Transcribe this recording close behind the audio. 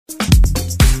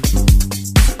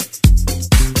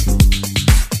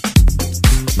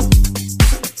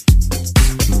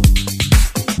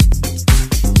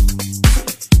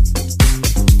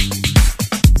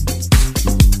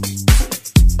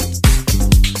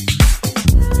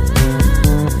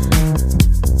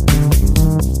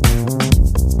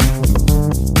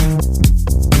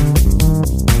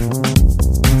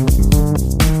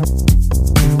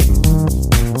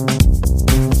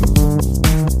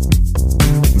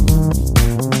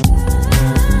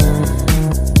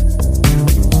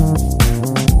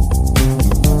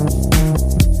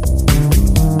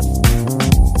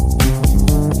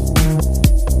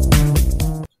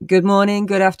Good morning,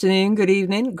 good afternoon, good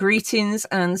evening, greetings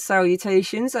and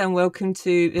salutations, and welcome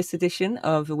to this edition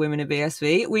of the Women of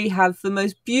BSV. We have the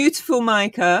most beautiful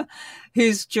Micah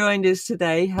who's joined us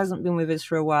today, hasn't been with us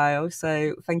for a while,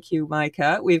 so thank you,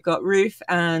 Micah. We've got Ruth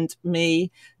and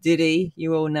me, Diddy,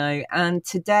 you all know, and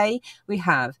today we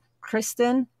have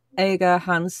Christen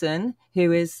Ager-Hanssen,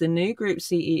 who is the new Group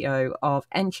CEO of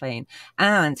Nchain,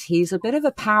 and he's a bit of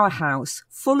a powerhouse,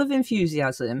 full of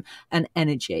enthusiasm and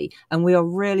energy, and we are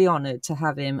really honoured to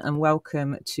have him, and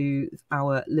welcome to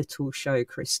our little show,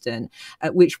 Christen,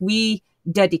 which we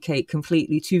dedicate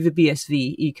completely to the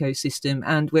BSV ecosystem,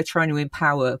 and we're trying to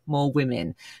empower more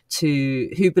women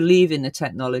who believe in the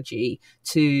technology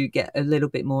to get a little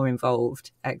bit more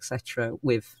involved, etc.,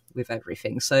 with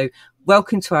everything. So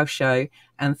welcome to our show,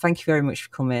 and thank you very much for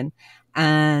coming.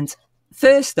 And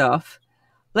first off,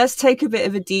 let's take a bit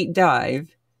of a deep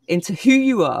dive into who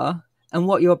you are and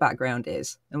what your background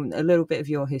is, and a little bit of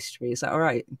your history. Is that all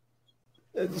right?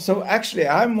 So actually,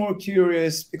 I'm more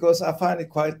curious because I find it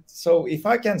quite, so if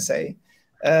I can say,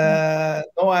 now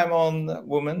I'm on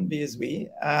Women BSV,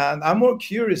 and I'm more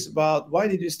curious about why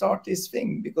did you start this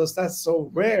thing? Because that's so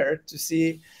rare to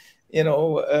see, you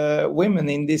know, women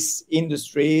in this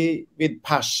industry with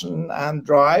passion and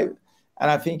drive. And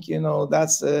I think, you know,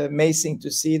 that's amazing to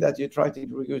see that you try to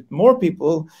recruit more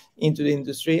people into the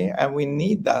industry, and we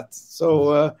need that.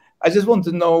 So I just want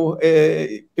to know,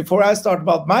 before I start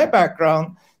about my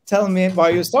background, tell me why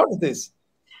you started this.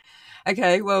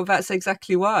 Okay, well, that's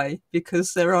exactly why,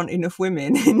 because there aren't enough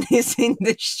women in this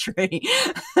industry.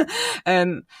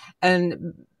 And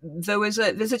there's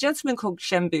a gentleman called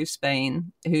Shembu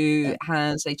Spain who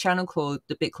has a channel called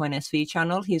the Bitcoin SV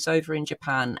channel. He's over in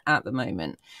Japan at the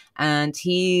moment, and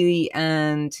he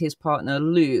and his partner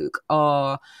Luke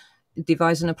are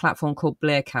devising a platform called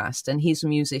Blaircast, and he's a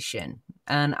musician.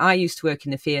 And I used to work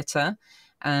in the theatre,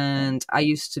 and I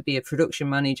used to be a production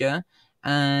manager.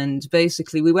 And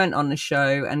basically we went on the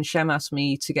show, and Shem asked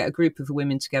me to get a group of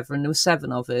women together, and there were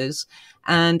 7 of us,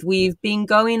 and we've been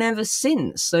going ever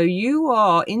since. So you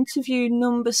are interview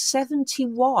number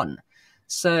 71.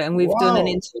 So, and we've done an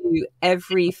interview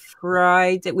every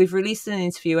Friday. We've released an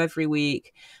interview every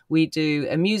week. We do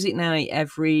a music night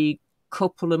every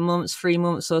couple of months, 3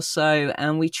 months or so,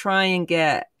 and we try and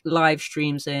get live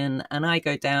streams in, and I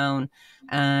go down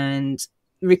and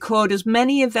record as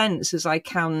many events as I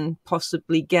can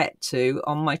possibly get to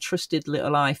on my trusted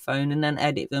little iPhone, and then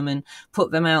edit them and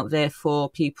put them out there for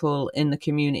people in the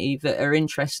community that are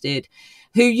interested,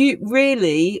 who you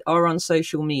really are on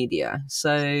social media.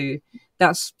 So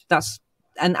that's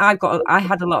and I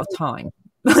had a lot of time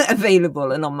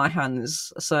available and on my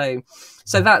hands. So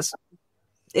that's,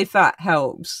 if that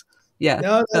helps. Yeah,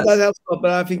 no, that helps, but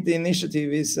I think the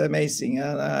initiative is amazing,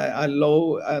 and I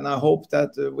love, and I hope that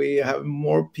we have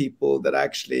more people that are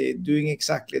actually doing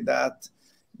exactly that,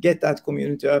 get that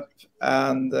community up,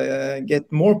 and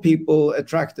get more people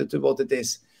attracted to what it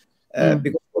is.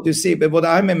 Because what you see, but what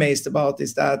I'm amazed about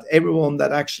is that everyone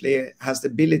that actually has the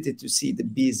ability to see the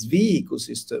BSV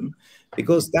ecosystem,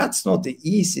 because that's not the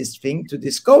easiest thing to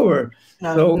discover.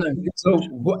 So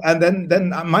and then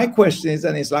my question is,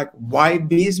 then it's like, why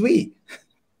BSV?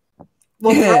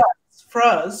 Well, for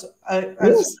us,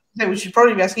 we should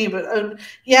probably be asking you, but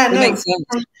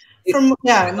from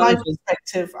my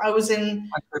perspective, I was in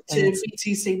to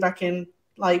BTC back in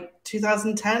like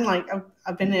 2010. Like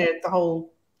I've been here the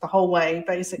whole way,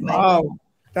 basically. Wow,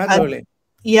 that early.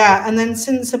 Yeah, and then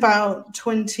since about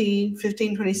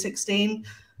 2015, 2016,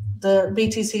 the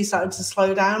BTC started to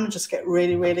slow down and just get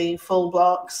really, really full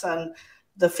blocks, and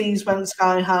the fees went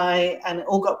sky high, and it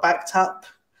all got backed up,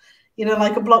 you know,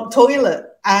 like a blocked toilet.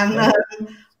 And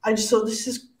I just thought, this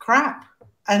is crap.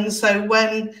 And so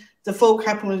when the fork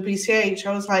happened with BCH,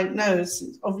 I was like, no, it's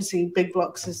obviously big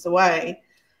blocks is the way.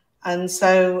 And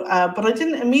so, but I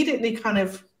didn't immediately kind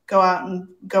of go out and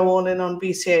go all in on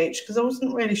BCH, because I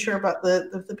wasn't really sure about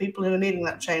the people who were needing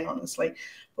that chain, honestly.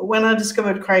 But when I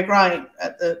discovered Craig Wright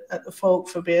at the fork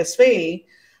for BSV,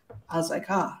 I was like,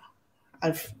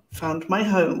 I've found my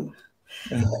home.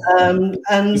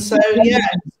 And so, yeah,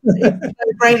 it's a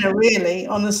no-brainer, really,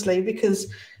 honestly, because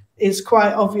it's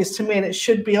quite obvious to me, and it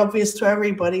should be obvious to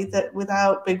everybody, that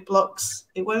without big blocks,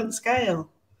 it won't scale.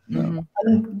 No.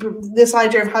 And this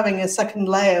idea of having a second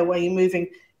layer where you're moving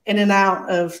in and out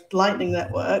of Lightning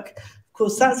Network, of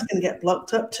course, that's going to get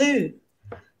blocked up too.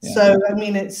 Yeah. So, I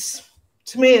mean,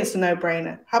 to me, it's a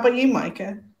no-brainer. How about you,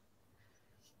 Micah?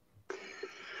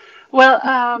 Well,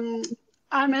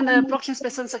 I'm in the blockchain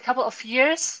space since a couple of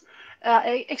years.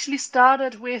 I actually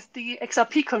started with the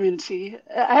XRP community.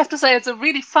 I have to say it's a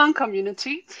really fun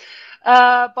community.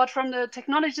 But from the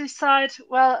technology side,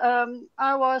 well,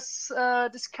 I was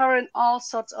discovering all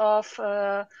sorts of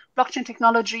blockchain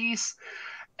technologies.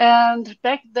 And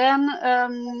back then,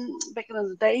 back in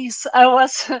the days, I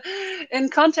was in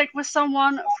contact with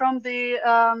someone from the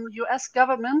US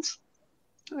government,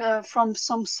 from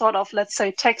some sort of, let's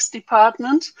say, tax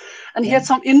department. And he had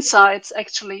some insights,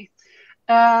 actually.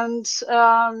 And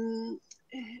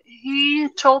he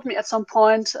told me at some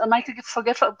point, Michael,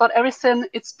 forget about everything,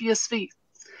 it's BSV,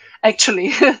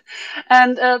 actually.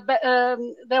 And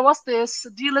there was this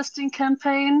delisting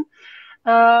campaign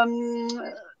about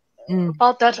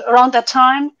that, around that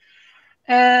time.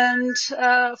 And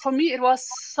for me, it was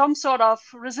some sort of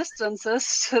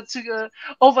resistances to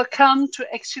overcome, to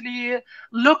actually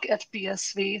look at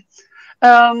BSV.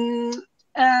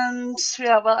 And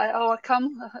yeah, well, I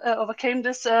overcame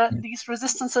these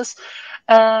resistances,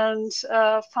 and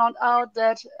found out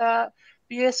that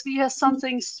BSV has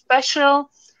something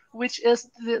special, which is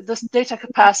this data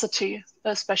capacity,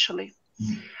 especially,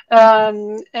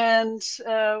 and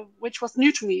which was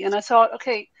new to me. And I thought,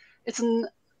 okay, it's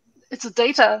a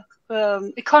data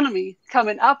economy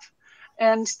coming up,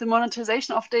 and the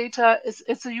monetization of data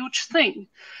it's a huge thing.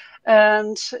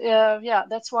 And yeah,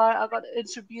 that's why I got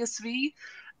into BSV.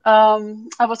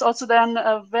 I was also then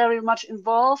very much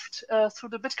involved through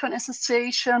the Bitcoin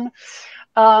Association.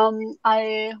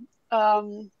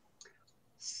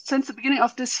 Since the beginning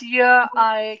of this year,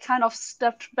 I kind of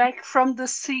stepped back from the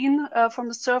scene, from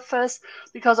the surface,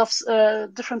 because of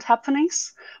different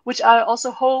happenings, which I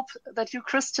also hope that you,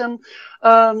 Christen,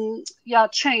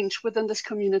 change within this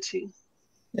community.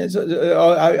 Yeah,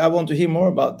 so I want to hear more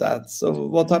about that. So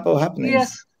what type of happenings?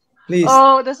 Yes. Please.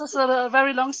 Oh, this is a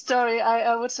very long story.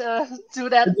 I would do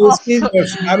that off.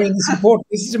 I mean, it's important.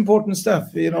 This is important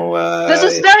stuff, you know. This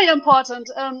is very important.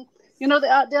 You know,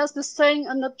 there's this saying,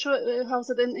 I'm not sure how's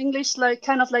it in English, like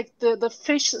kind of like the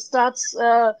fish starts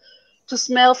to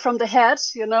smell from the head,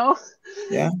 you know.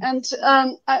 Yeah. And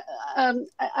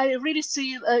I really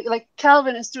see like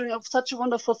Calvin is doing such a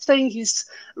wonderful thing. He's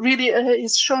really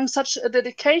he's showing such a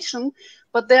dedication,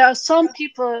 but there are some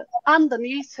people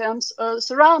underneath him,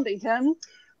 surrounding him,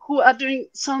 who are doing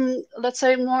some, let's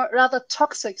say, more rather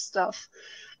toxic stuff.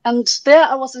 And there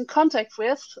I was in contact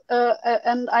with,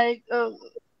 and I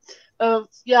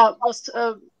was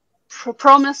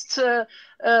promised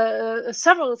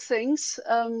several things.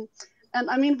 And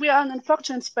I mean, we are in a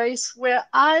blockchain space where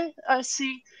I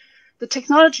see the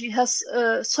technology has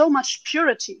so much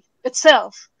purity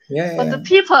itself, but the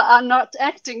people are not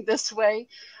acting this way.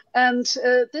 And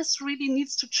this really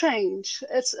needs to change.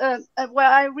 It's where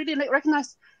I really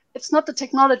recognize it's not the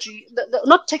technology,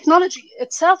 not technology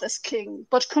itself is king,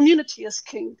 but community is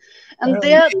king. And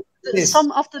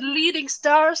some of the leading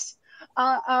stars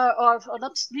or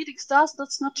not leading stars,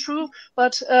 that's not true,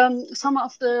 but some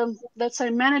of the, let's say,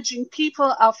 managing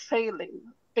people are failing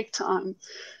big time.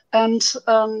 And that's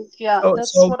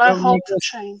what I hope to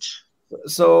change.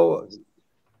 So,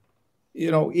 you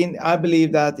know, I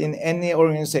believe that in any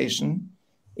organization,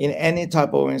 in any type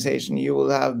of organization, you will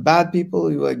have bad people,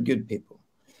 you will have good people.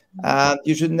 And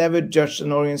you should never judge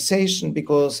an organization,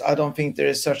 because I don't think there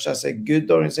is such as a good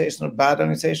organization or bad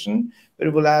organization, but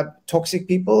it will have toxic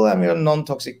people and we have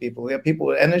non-toxic people. We have people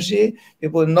with energy,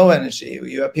 people with no energy.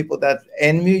 You have people that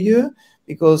envy you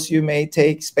because you may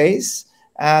take space,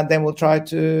 and then will try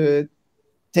to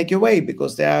take you away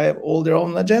because they have all their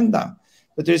own agenda.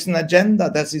 But there's an agenda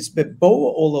that is above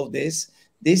all of this.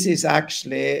 This is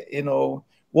actually, you know,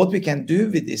 what we can do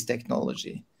with this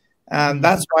technology. And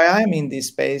that's why I'm in this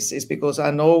space, is because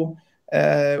I know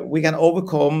we can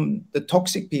overcome the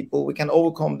toxic people. We can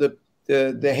overcome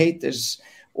the haters,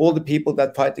 all the people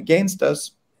that fight against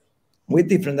us with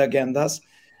different agendas.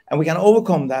 And we can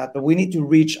overcome that, but we need to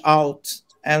reach out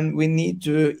and we need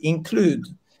to include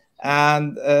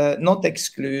and not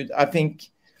exclude. I think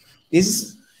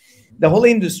the whole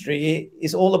industry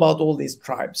is all about all these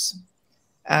tribes.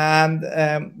 And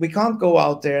we can't go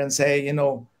out there and say, you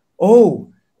know, oh,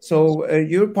 so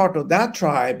you're part of that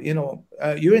tribe, you know,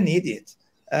 you're an idiot.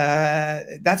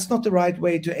 That's not the right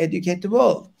way to educate the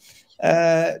world.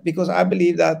 Because I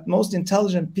believe that most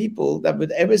intelligent people that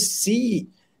would ever see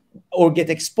or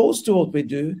get exposed to what we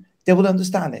do, they will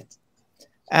understand it.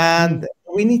 And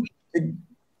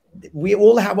we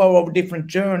all have our different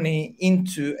journey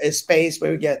into a space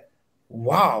where we get,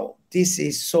 wow, this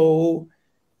is so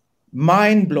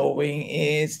mind-blowing.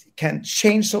 It can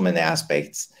change so many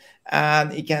aspects.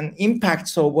 And it can impact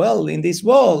so well in this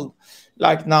world,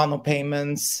 like nano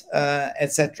payments,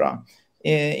 etc.,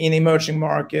 in emerging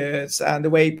markets, and the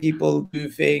way people do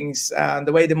things, and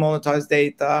the way they monetize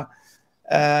data.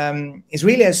 It's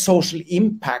really a social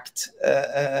impact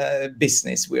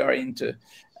business we are into.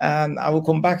 And I will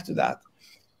come back to that.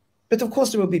 But of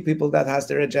course, there will be people that has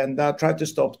their agenda, try to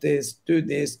stop this, do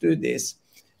this, do this.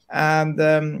 And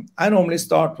I normally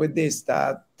start with this,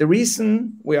 that the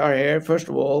reason we are here, first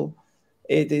of all,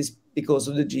 it is because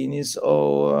of the genius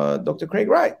of Dr. Craig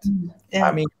Wright. Yeah.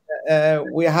 I mean,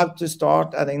 we have to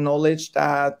start and acknowledge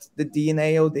that the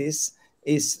DNA of this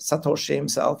is Satoshi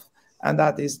himself, and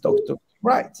that is Dr.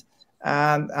 Wright.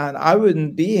 And I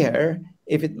wouldn't be here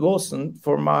if it wasn't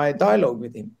for my dialogue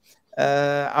with him.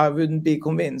 I wouldn't be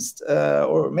convinced,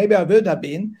 or maybe I would have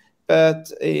been,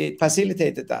 but it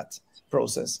facilitated that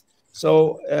process.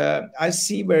 So I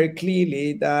see very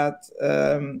clearly that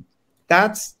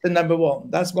that's the number one.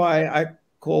 That's why I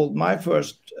called my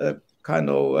first kind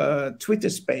of Twitter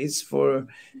space for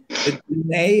the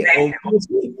DNA of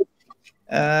BSV.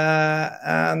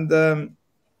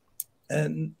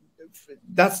 And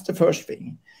that's the first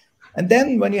thing. And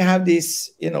then when you have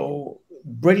this, you know,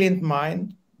 brilliant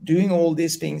mind, doing all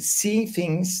these things, seeing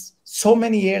things so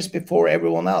many years before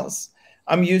everyone else,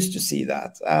 I'm used to see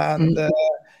that. And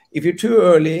if you're too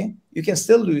early, you can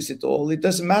still lose it all. It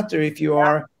doesn't matter if you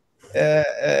are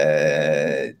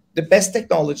the best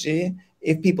technology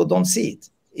if people don't see it.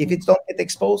 If it don't get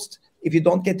exposed, if you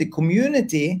don't get the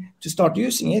community to start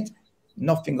using it,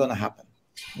 nothing going to happen.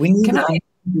 We need to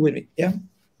do it. Yeah.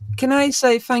 Can I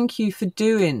say thank you for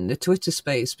doing the Twitter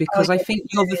space, because I think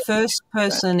you're the first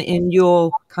person in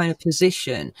your kind of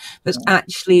position that's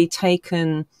actually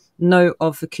taken note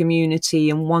of the community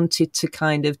and wanted to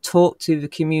kind of talk to the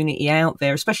community out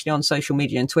there, especially on social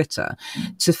media and Twitter,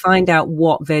 to find out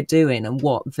what they're doing and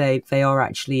what they are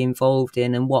actually involved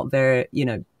in, and what they're, you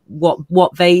know,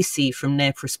 what they see from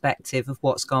their perspective of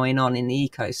what's going on in the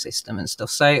ecosystem and stuff.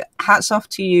 So hats off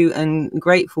to you, and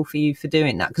grateful for you for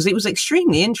doing that, because it was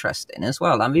extremely interesting as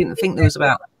well. I mean, I think there was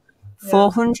about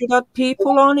 400 odd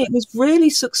people on it. It was really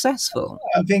successful.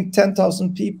 I think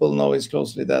 10,000 people know is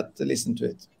closely that listen to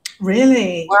it.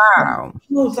 Really? Wow.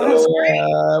 Oh, that's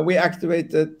great. We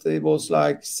activated, it was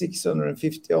like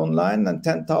 650 online and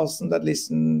 10,000 that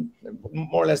listen,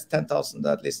 more or less 10,000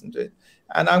 that listen to it.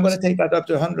 And I'm going to take that up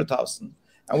to 100,000.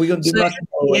 And we're going to do much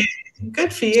more.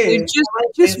 Good for you. So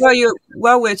just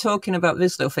while we're talking about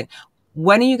this little thing,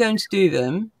 when are you going to do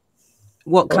them?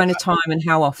 What kind of time and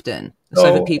how often?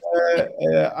 So that people.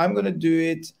 I'm going to do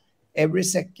it every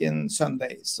second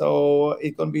Sunday. So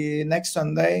it's going to be next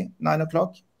Sunday, 9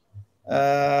 o'clock.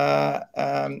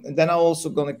 And then I'm also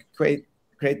going to create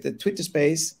the Twitter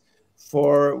space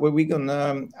for where we're going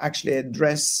to actually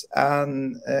address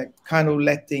and kind of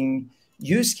letting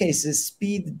use cases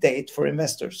speed date for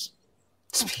investors.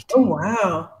 Oh,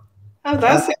 wow. Oh,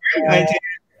 that's a great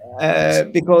idea.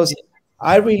 Because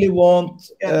I really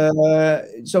want,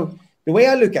 so the way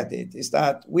I look at it is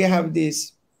that we have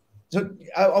this, so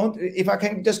I want, if I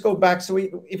can just go back, so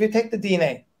if you take the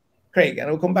DNA, Craig, and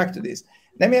I'll come back to this,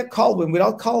 then we have Calvin.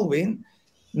 Without Calvin,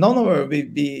 none of us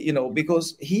would be, you know,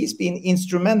 because he's been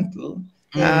instrumental.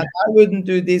 And I wouldn't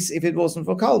do this if it wasn't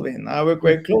for Calvin. I work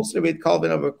very closely with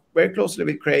Calvin. I work very closely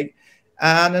with Craig.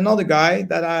 And another guy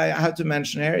that I have to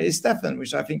mention here is Stefan,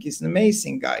 which I think is an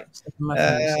amazing guy.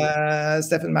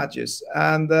 Stefan Matthews.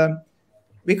 And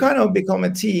we kind of become a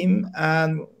team,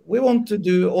 and we want to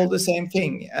do all the same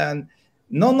thing. And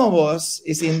none of us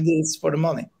is in this for the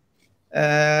money.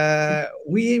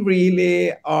 We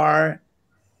really are,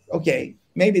 okay,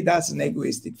 maybe that's an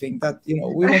egoistic thing, that, you know,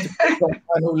 we want to put some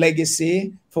kind of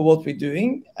legacy for what we're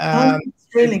doing. It's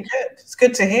really good. It's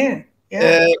good to hear.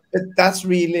 Yeah. But that's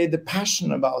really the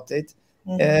passion about it.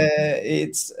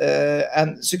 And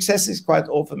success is quite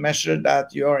often measured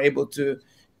that you are able to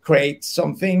create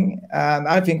something. And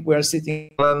I think we're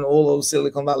sitting on all of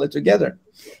Silicon Valley together,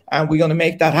 and we're going to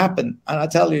make that happen. And I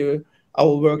tell you, I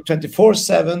will work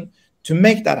 24/7 to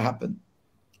make that happen.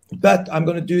 But I'm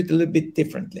going to do it a little bit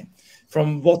differently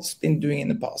from what's been doing in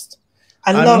the past.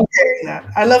 I love hearing that.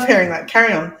 I love hearing that.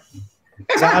 Carry on.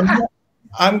 So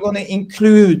I'm going to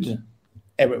include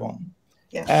everyone.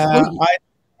 Yeah.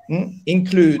 I'm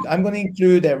going to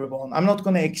include everyone. I'm not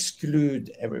going to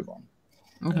exclude everyone.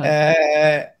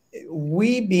 Okay.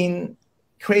 We've been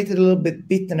created a little bit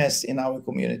bitterness in our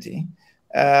community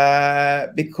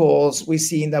because we've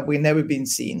seen that we've never been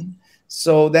seen.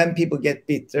 So then people get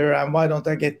bitter, and why don't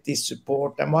I get this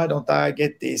support, and why don't I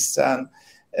get this? And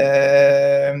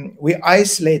we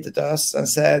isolated us and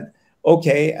said,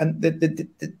 okay, and the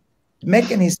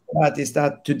mechanism for that is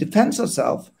that to defend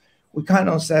ourselves, we kind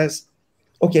of says,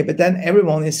 okay, but then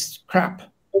everyone is crap.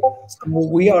 So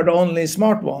we are the only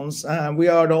smart ones, and we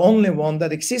are the only one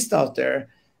that exists out there.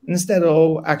 instead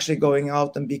of actually going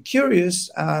out and be curious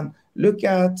and look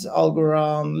at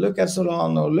Algorand, look at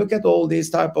Solana, look at all these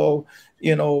type of,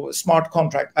 smart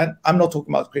contract. And I'm not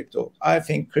talking about crypto. I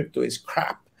think crypto is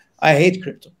crap. I hate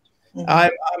crypto.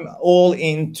 I'm all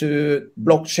into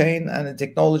blockchain and the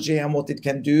technology and what it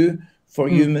can do for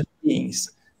human beings.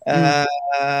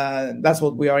 That's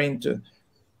what we are into.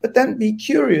 But then be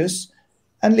curious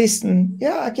and listen.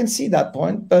 Yeah, I can see that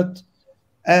point, but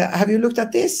have you looked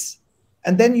at this?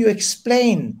 And then you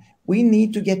explain. We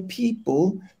need to get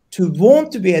people to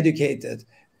want to be educated,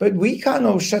 but we kind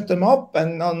of shut them up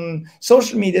and on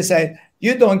social media say,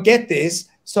 you don't get this,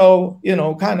 so,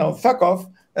 kind of fuck off.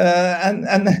 And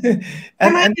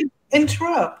I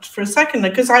interrupt for a second?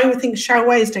 Because I would think Xiao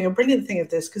Wei is doing a brilliant thing of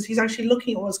this, because he's actually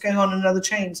looking at what's going on in other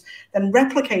chains, then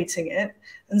replicating it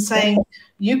and saying,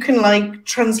 you can like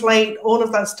translate all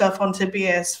of that stuff onto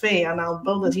BSV and I'll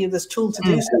build you this tool to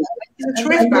do so. He's a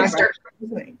terrific master,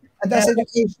 isn't he? And that's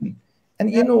education. And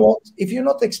you know what? If you're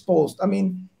not exposed, I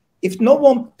mean, if no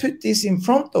one put this in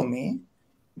front of me,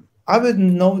 I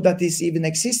wouldn't know that this even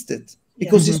existed,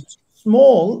 because it's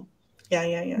small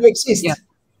to exist.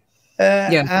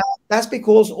 And that's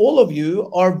because all of you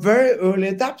are very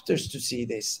early adapters to see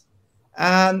this.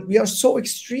 And we are so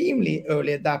extremely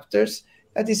early adapters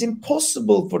that it's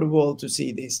impossible for the world to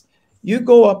see this. You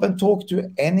go up and talk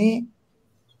to any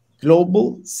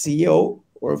global CEO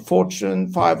or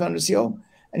Fortune 500 CEO,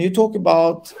 and you talk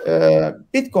about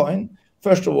Bitcoin,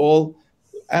 first of all,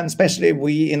 and especially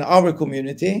we in our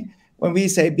community, when we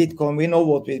say Bitcoin, we know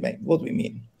what we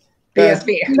mean.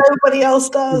 BSV. Nobody else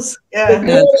does.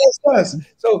 Nobody else does.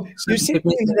 So you sit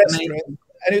in the restaurant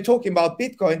and you're talking about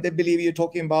Bitcoin, they believe you're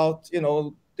talking about,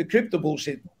 the crypto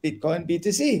bullshit, Bitcoin,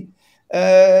 BTC.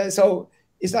 So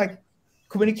it's like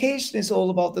communication is all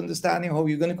about understanding how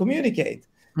you're going to communicate.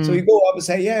 So you go up and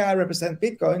say, yeah, I represent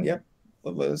Bitcoin. Yeah.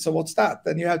 So what's that?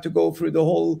 Then you have to go through the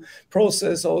whole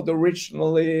process of the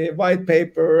originally white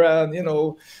paper and,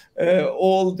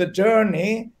 all the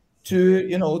journey to,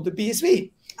 the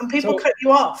BSV. And people cut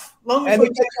you off. And they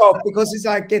cut you off because it's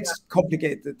like gets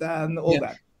complicated and all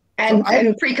that. And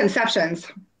preconceptions.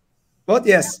 But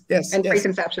yes. And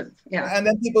preconceptions, yeah. And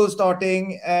then people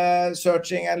starting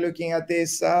searching and looking at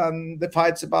this, the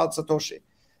fights about Satoshi.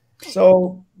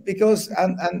 So because,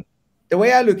 and the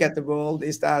way I look at the world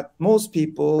is that most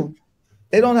people,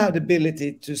 they don't have the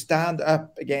ability to stand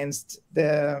up against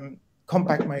the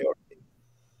compact majority.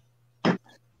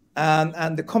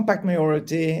 And the compact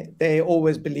majority, they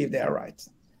always believe they are right.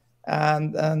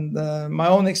 And my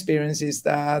own experience is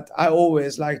that I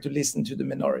always like to listen to the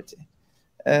minority.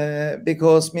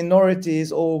 Because minority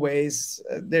is always,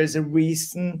 there's a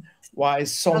reason why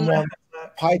someone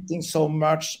fighting so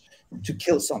much to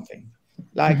kill something.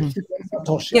 Like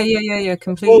Satoshi. Yeah,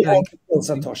 completely. All want to kill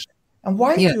Satoshi. And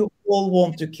why do you all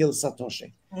want to kill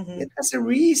Satoshi? That's a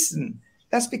reason.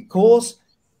 That's because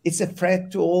it's a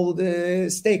threat to all the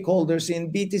stakeholders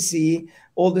in BTC,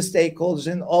 all the stakeholders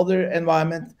in other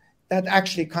environments that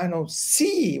actually kind of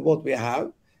see what we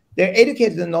have. They're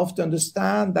educated enough to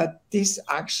understand that this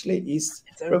actually is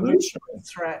revolutionary.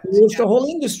 Threat. It's the whole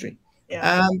industry.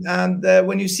 And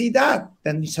when you see that,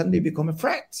 then you suddenly become a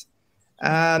threat.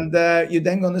 And you're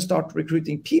then going to start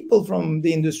recruiting people from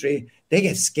the industry. They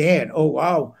get scared. Oh,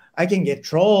 wow, I can get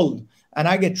trolled. And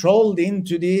I get trolled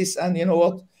into this. And you know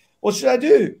what? What should I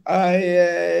do?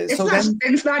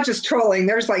 It's not just trolling.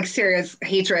 There's like serious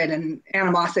hatred and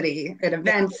animosity at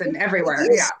events and everywhere.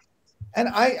 Yeah. And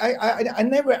I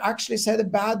never actually said a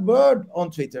bad word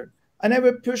on Twitter. I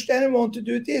never pushed anyone to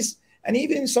do this. And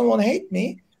even if someone hate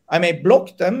me, I may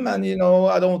block them. And,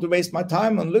 I don't want to waste my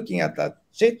time on looking at that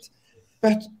shit.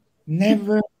 But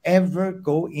never, ever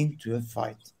go into a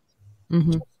fight.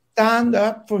 Stand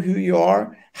up for who you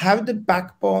are. Have the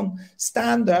backbone.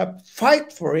 Stand up.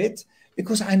 Fight for it.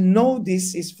 Because I know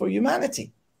this is for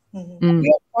humanity. We are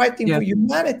fighting for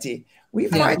humanity. We're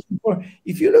fighting for,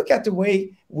 if you look at the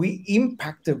way we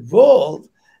impact the world,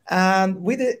 and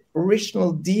with the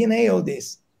original DNA of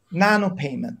this, nano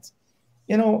payment,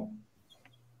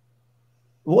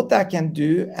 what that can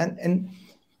do. And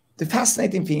the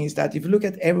fascinating thing is that if you look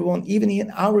at everyone, even in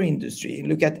our industry,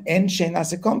 look at Nchain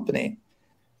as a company,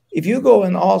 if you go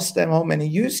and ask them how many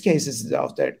use cases is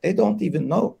out there, they don't even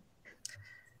know.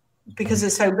 Because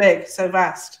it's so big, so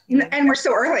vast. And we're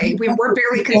so early. We're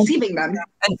barely conceiving them.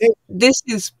 And this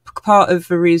is part of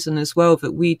the reason as well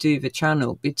that we do the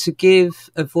channel, to give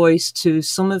a voice to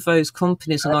some of those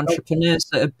companies and entrepreneurs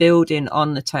that are building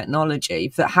on the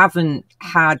technology that haven't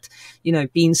had,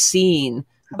 been seen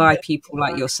by people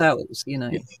like yourselves,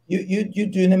 You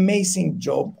do an amazing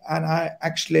job. And I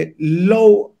actually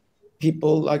love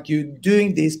people like you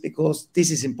doing this because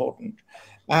this is important.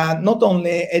 And not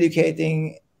only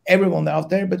educating everyone out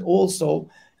there, but also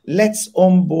let's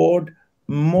onboard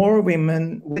more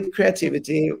women with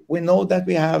creativity. We know that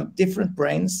we have different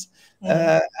brains,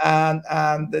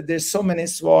 and there's so many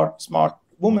smart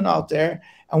women out there,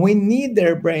 and we need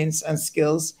their brains and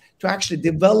skills to actually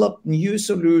develop new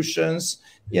solutions.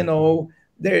 You know,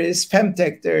 there is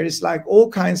femtech, there is like all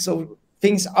kinds of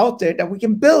things out there that we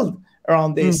can build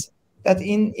around this. That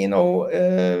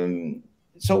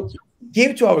so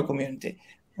give to our community,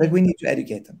 but we need to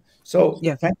educate them. So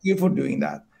thank you for doing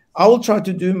that. I will try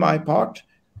to do my part,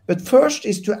 but first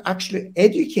is to actually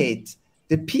educate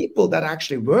the people that are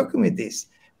actually working with this.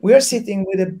 We are sitting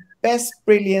with the best,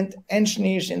 brilliant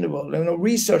engineers in the world,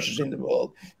 researchers in the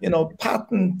world,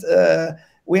 patent.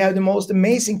 We have the most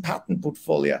amazing patent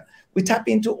portfolio. We tap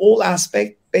into all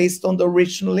aspects based on the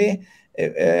originally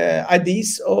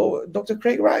ideas of Dr.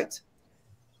 Craig Wright.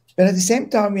 But at the same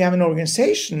time, we have an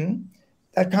organization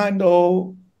that kind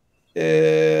of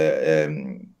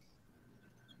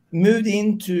moved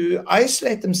in to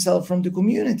isolate themselves from the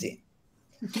community.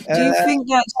 Do you think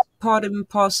that's part and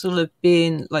parcel of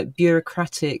being like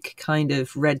bureaucratic kind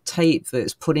of red tape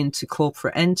that's put into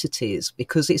corporate entities?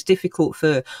 Because it's difficult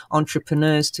for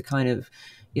entrepreneurs to kind of,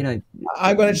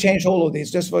 I'm going to change all of this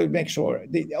just to make sure.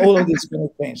 All of this is going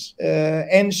to change.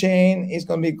 Nchain is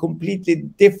going to be completely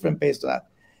different based on that.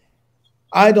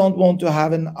 I don't want to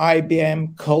have an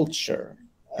IBM culture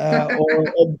or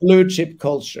a blue chip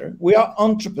culture. We are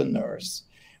entrepreneurs.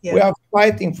 Yeah. We are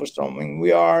fighting for something.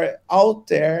 We are out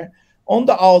there on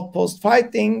the outpost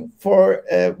fighting for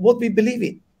what we believe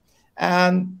in.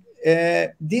 And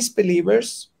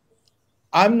disbelievers,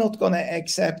 I'm not going to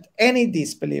accept any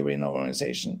disbeliever in our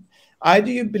organization.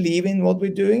 Either you believe in what we're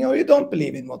doing or you don't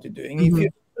believe in what we're doing. If you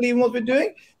believe in what we're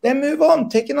doing, then move on,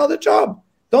 take another job.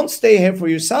 Don't stay here for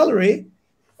your salary.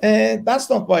 That's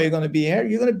not why you're going to be here.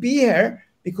 You're going to be here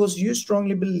because you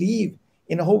strongly believe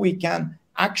in how we can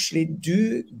actually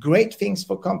do great things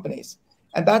for companies.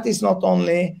 And that is not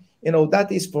only, that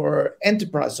is for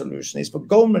enterprise solutions, it's for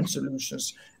government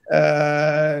solutions,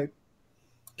 cut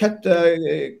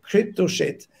crypto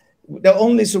shit. The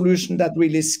only solution that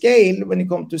really scale when it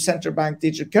comes to central bank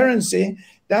digital currency,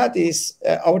 that is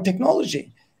our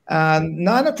technology. And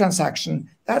nano transaction,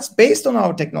 that's based on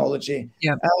our technology.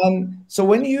 Yeah. So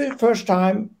when you first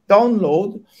time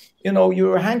download,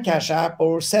 your Handcash app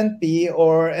or SendBee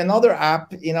or another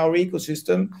app in our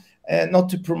ecosystem, not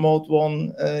to promote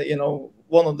one,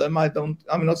 one of them.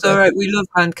 I'm not. All right, we love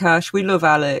Handcash. We love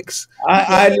Alex.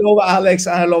 I love Alex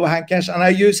and I love Handcash, and I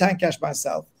use Handcash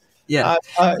myself. Yeah.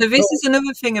 So this is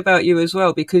another thing about you as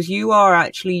well, because you are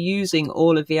actually using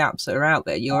all of the apps that are out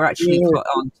there. You're actually put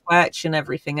on Twitch and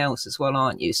everything else as well,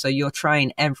 aren't you? So you're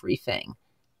trying everything.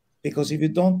 Because if you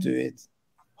don't do it,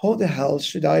 how the hell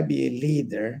should I be a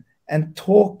leader and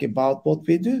talk about what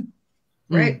we do?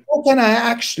 Right? How can I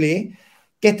actually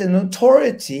get an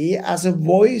authority as a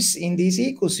voice in this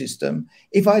ecosystem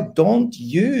if I don't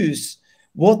use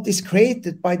what is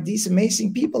created by these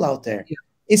amazing people out there? Yeah.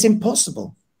 It's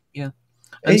impossible. Yeah.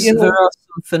 And so there are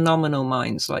some phenomenal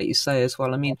minds, like you say, as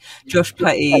well. I mean, Josh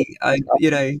Petty,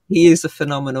 he is a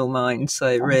phenomenal mind.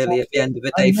 So really, at the end of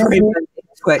the day, for him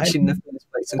Twitch in the first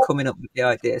place and coming up with the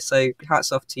idea. So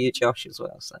hats off to you, Josh, as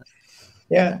well. So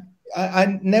yeah,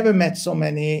 I never met so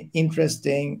many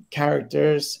interesting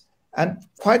characters. And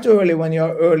quite early, when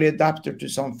you're early adapter to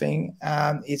something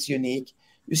and it's unique,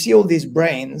 you see all these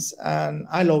brains, and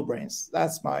I love brains.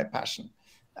 That's my passion.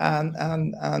 And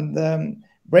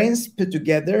brains put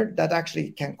together that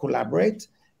actually can collaborate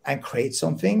and create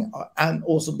something and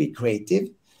also be creative,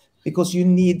 because you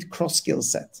need cross skill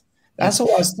set. That's how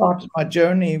I started my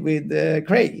journey with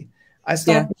Craig. I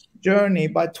started the journey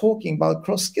by talking about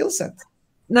cross skill set.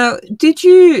 Now,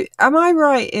 am I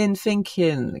right in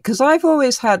thinking, because I've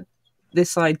always had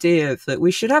this idea that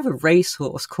we should have a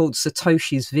racehorse called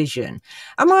Satoshi's Vision.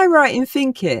 Am I right in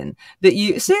thinking that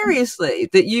you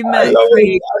met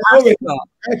Craig?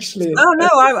 Actually, oh no,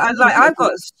 I've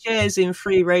got shares in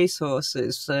 3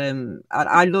 racehorses.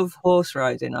 I love horse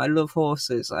riding. I love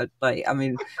horses. They're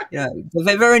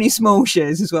very small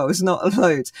shares as well. It's not a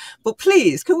load. But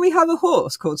please, can we have a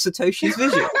horse called Satoshi's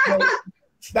Vision?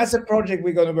 That's a project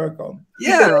we're going to work on.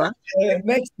 Yeah.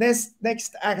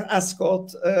 Next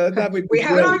ascot. That would be we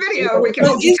have it on video. We can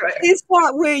hold you to it. Is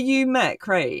that where you met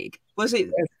Craig? Was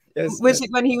it? Yes, was it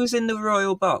when he was in the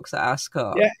royal box at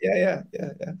Ascot? Yeah.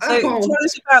 So tell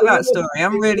us about that story.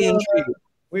 I'm really intrigued.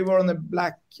 We were on a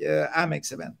black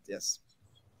Amex event. Yes.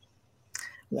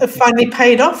 It finally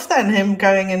paid off then, him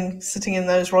going and sitting in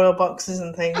those royal boxes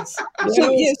and things.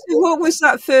 So what was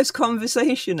that first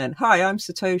conversation then? Hi, I'm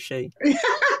Satoshi.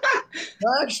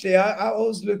 Well, actually, I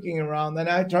was looking around, and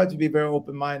I try to be very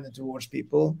open-minded towards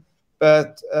people,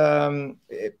 but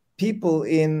people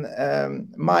in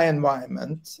my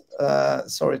environment,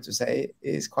 sorry to say,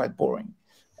 is quite boring.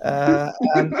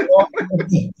 And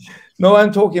no,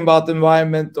 I'm talking about the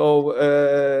environment of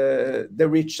the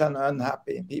rich and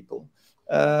unhappy people.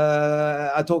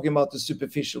 I'm talking about the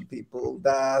superficial people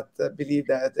that believe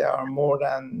that they are more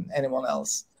than anyone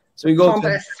else. So we go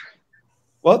pompous.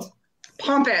 What?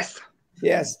 Pompous.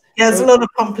 Yes. Yeah, there's a lot of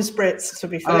pompous Brits, to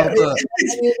be fair.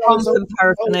 Constant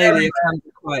paraphernalia can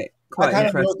be quite I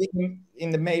impressive.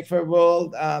 In the Mayfair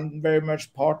world, and very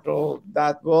much part of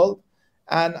that world,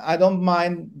 and I don't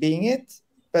mind being it.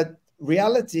 But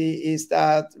reality is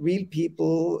that real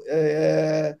people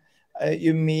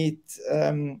you meet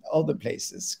other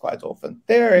places quite often.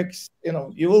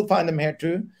 You will find them here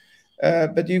too.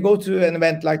 But you go to an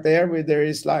event like there, where there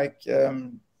is like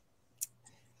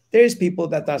there is people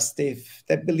that are stiff,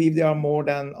 that believe they are more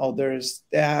than others.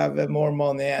 They have more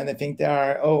money, and they think they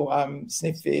are, I'm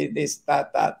sniffy, this,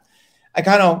 that.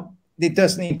 It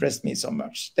doesn't interest me so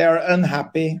much. They are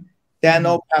unhappy. They have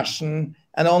no passion.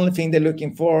 And the only thing they're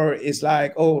looking for is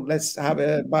like, let's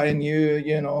buy a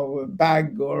new,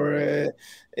 bag or, a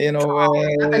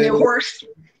new horse.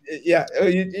 Yeah.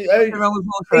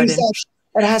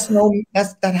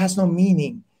 That has no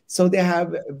meaning. So they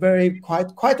have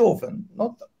quite often,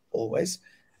 not always,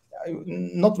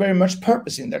 not very much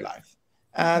purpose in their life.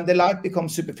 And their life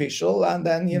becomes superficial. And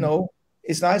then,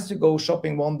 it's nice to go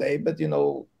shopping one day, but,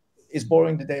 it's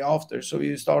boring the day after. So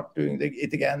you start doing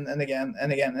it again and again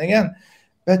and again and again.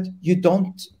 But you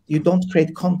don't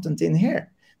create content in here,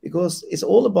 because it's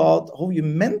all about how you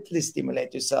mentally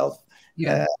stimulate yourself.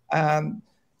 Yeah.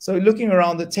 So looking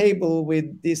around the table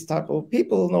with this type of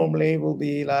people normally will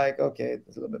be like, okay,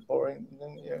 it's a little bit boring.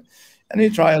 And you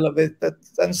try a little bit, but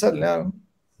then suddenly,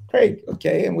 Craig,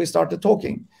 okay. And we started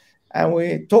talking. And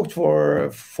we talked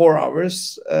for 4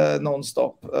 hours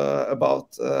nonstop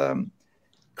about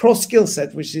cross skill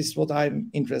set, which is what I'm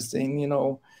interested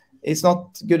in. It's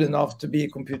not good enough to be a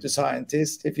computer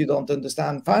scientist if you don't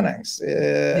understand finance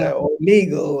or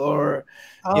legal, or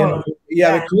you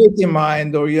have a creative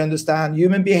mind, or you understand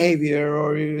human behavior,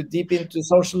 or you're deep into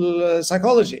social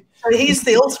psychology. So he's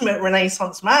the ultimate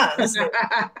Renaissance man, isn't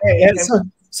he? So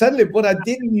suddenly what I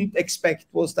didn't expect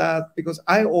was that, because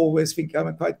I always think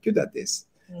I'm quite good at this.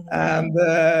 And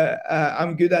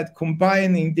I'm good at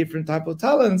combining different type of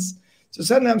talents. So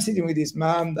suddenly I'm sitting with this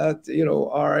man that,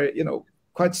 are,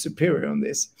 quite superior on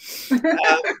this.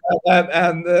 and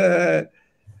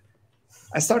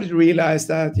I started to realize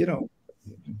that,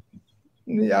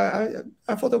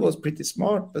 I thought I was pretty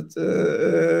smart, but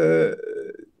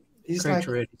he's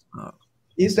really smart.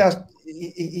 He's just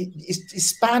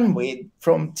his bandwidth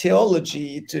from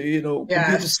theology to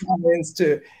computer science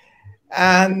to,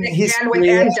 and history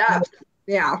and depth.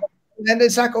 Yeah. And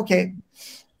it's like, okay,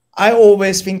 I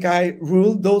always think I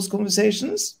ruled those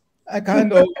conversations. I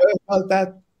kind of felt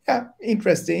that,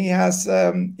 interesting. He has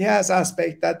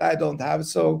aspect that I don't have.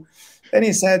 So then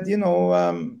he said,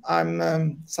 I'm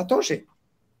Satoshi.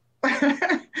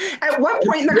 At what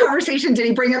point in the conversation did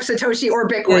he bring up Satoshi or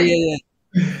Bitcoin?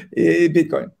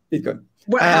 Bitcoin.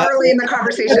 How early in the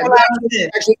conversation?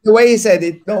 Actually, the way he said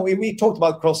it, we talked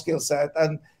about cross skill set,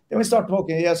 and then we started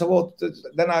talking. So what?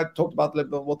 Then I talked about a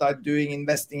little bit what I'm doing,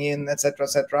 investing in, etc.,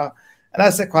 etc. And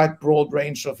that's a quite broad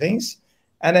range of things.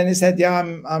 And then he said,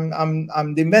 I'm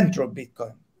the inventor of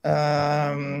Bitcoin.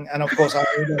 And of course, I'm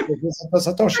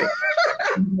Satoshi.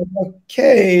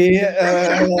 Okay.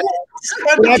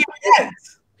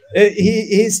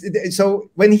 So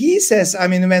when he says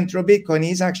I'm an inventor of Bitcoin,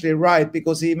 he's actually right,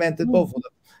 because he invented both of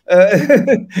them.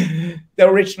 The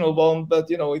original one, but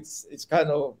it's kind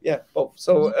of both.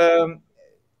 So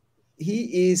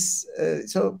he is.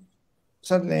 So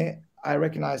suddenly I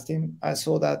recognized him. I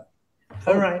saw that.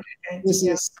 All right. Okay. This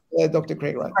is Dr.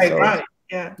 Craig Wright. Right.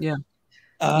 Yeah.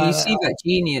 You see that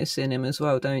genius in him as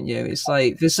well, don't you? It's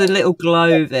like there's a little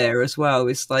glow there as well.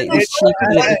 It's like this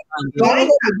cheeky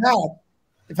little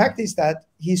the fact is that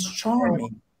he's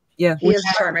charming. Yeah, he is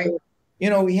charming.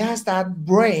 He has that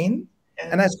brain,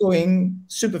 and that's going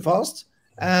super fast,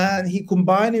 and he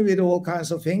combined it with all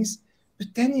kinds of things.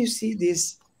 But then you see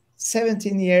this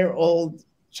 17-year-old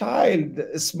child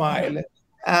smile,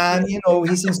 and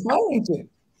he's inspiring to him,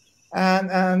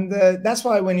 and that's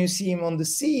why when you see him on the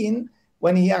scene,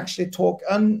 when he actually talk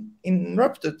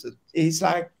uninterrupted, he's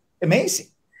like amazing.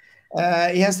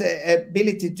 He has the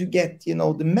ability to get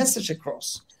the message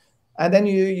across, And then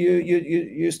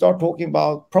you start talking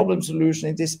about problem solution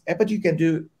in this, but you can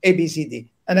do A, B, C, D,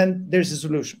 and then there's a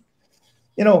solution.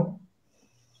 You know,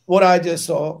 what I just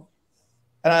saw,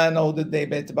 and I know the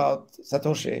debate about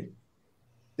Satoshi,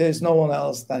 there's no one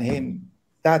else than him,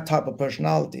 that type of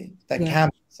personality that can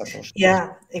be Satoshi.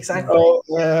 Yeah, exactly.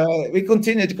 So we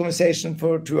continued the conversation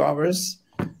for 2 hours.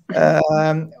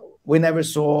 We never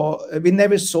saw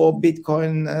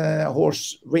Bitcoin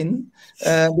horse win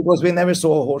because we never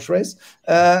saw a horse race.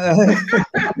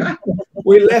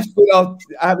 We left without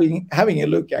having a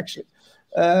look, actually.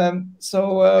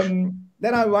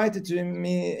 Then I invited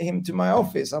him to my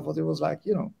office. I thought it was like,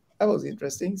 you know, that was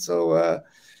interesting. So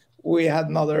we had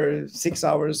another 6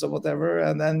 hours or whatever,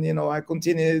 and then, you know, I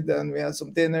continued, and we had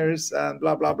some dinners and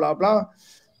blah blah blah blah.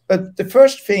 But the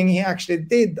first thing he actually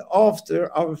did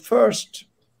after our first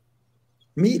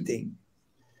meeting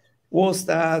was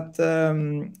that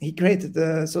he created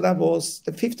so that was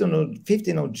the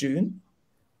 15th of June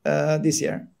this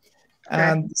year,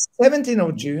 and 17th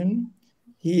of June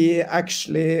he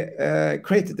actually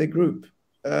created a group,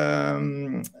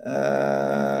 WhatsApp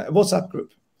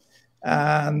group,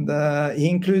 and he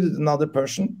included another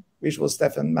person, which was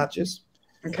Stefan Matthews,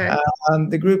 and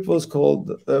the group was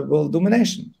called World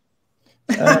Domination.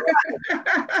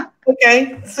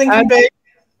 Okay, thank you, babe.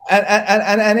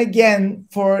 And again,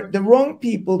 for the wrong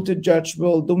people to judge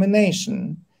world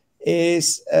domination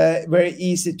is very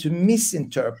easy to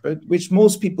misinterpret, which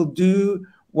most people do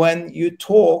when you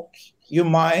talk your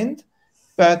mind,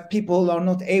 but people are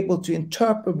not able to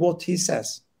interpret what he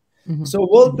says. Mm-hmm. So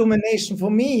world domination for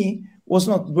me was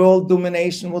not world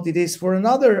domination what it is for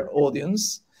another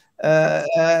audience,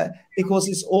 because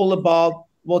it's all about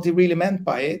what he really meant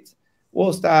by it.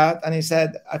 Was that, and he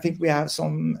said, I think we have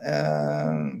some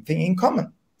thing in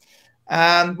common.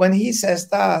 And when he says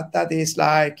that, that is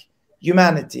like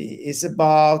humanity. It's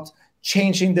about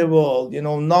changing the world, you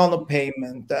know,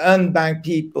 nano-payment, the unbanked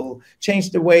people,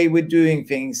 change the way we're doing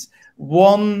things,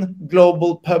 one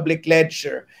global public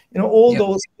ledger, you know, all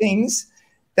those things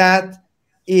that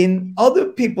in other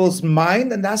people's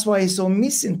mind, and that's why it's so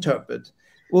misinterpreted,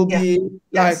 will be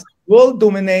like, world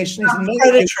domination is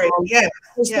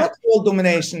it's not world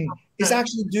domination. It's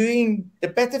actually doing the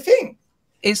better thing.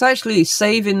 It's actually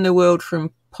saving the world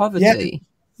from poverty.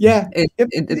 Yeah.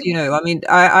 You know, I mean,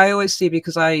 I always see,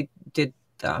 because I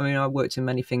worked in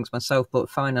many things myself, but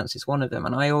finance is one of them.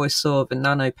 And I always saw the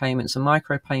nano payments and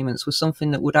micro payments was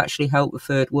something that would actually help the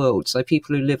third world. So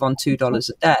people who live on $2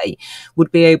 a day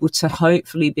would be able to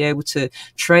hopefully be able to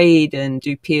trade and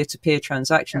do peer-to-peer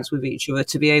transactions with each other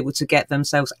to be able to get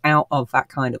themselves out of that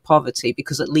kind of poverty,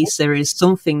 because at least there is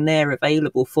something there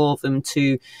available for them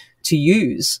to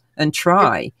use and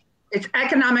try. It's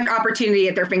economic opportunity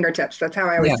at their fingertips. That's how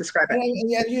I always describe it.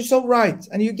 Yeah, you're so right.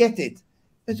 And you get it.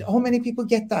 How many people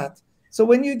get that? So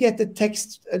when you get the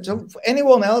text, for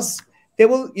anyone else, they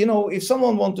will, you know, if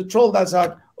someone wants to troll, that's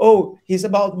like, oh, he's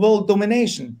about world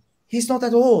domination. He's not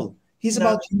at all. He's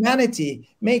about humanity,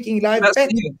 making life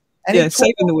better. And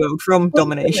saving the world from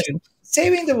domination.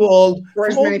 Saving the world for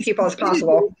as many people as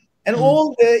possible. And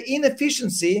all the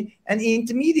inefficiency and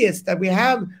intermediates that we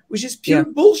have, which is pure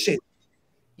bullshit.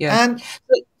 Yeah. And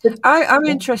I'm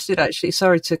interested, actually,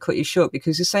 sorry to cut you short,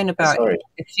 because you're saying about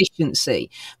efficiency,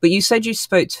 but you said you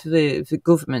spoke to the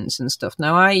governments and stuff.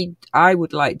 Now, I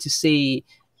would like to see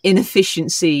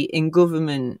inefficiency in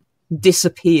government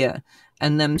disappear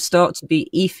and them start to be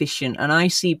efficient. And I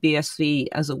see BSV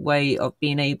as a way of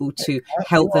being able to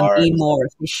help them be more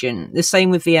efficient. The same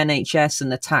with the NHS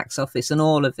and the tax office and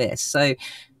all of this. So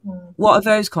what are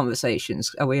those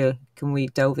conversations? Can we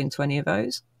delve into any of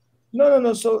those?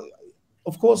 No. So,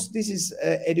 of course, this is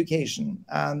education,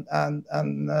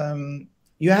 and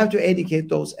you have to educate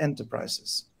those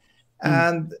enterprises.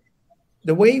 And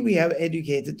the way we have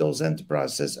educated those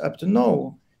enterprises up to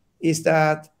now is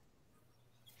that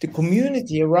the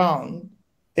community around,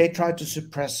 they try to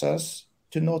suppress us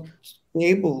to not be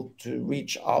able to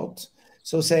reach out.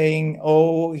 So saying,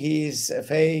 oh, he's a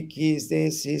fake, he's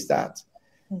this, he's that.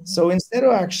 So instead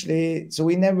of so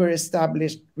we never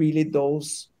established really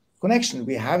those connection.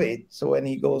 We have it. So when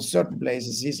he goes certain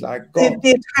places, he's like, God.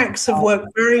 The attacks have worked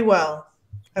very well.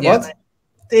 What?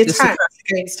 The attacks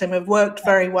against him have worked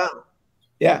very well.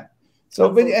 Yeah.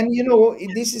 So, and you know,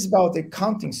 this is about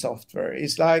accounting software.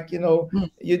 It's like, you know,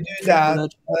 you do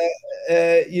that.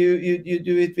 You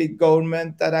do it with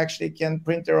government that actually can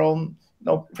print their own.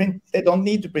 They don't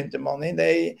need to print the money.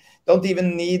 They don't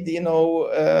even need, you know,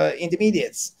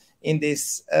 intermediates in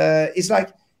this. It's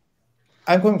like,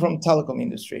 I'm coming from telecom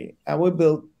industry, and we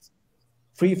built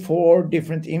 3-4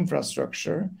 different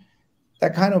infrastructure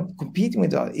that kind of competing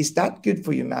with us, is that good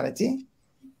for humanity?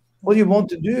 What you want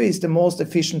to do is the most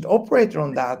efficient operator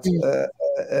on that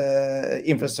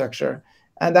infrastructure,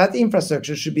 and that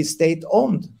infrastructure should be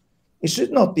state-owned. It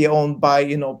should not be owned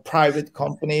by private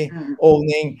company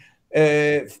owning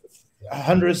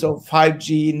hundreds of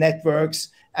 5G networks,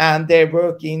 and they're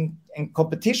working in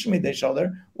competition with each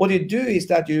other. What you do is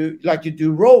that you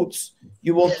do roads.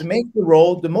 You want to make the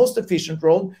road the most efficient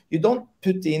road. You don't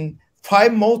put in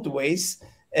 5 motorways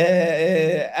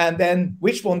and then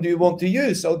which one do you want to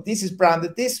use? So this is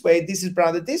branded this way, this is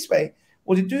branded this way.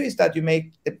 What you do is that you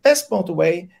make the best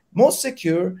motorway, most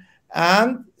secure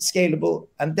and scalable,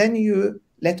 and then you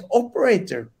let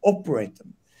operator operate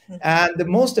them. And the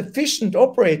most efficient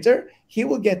operator, he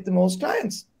will get the most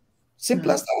clients.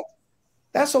 Simple as that.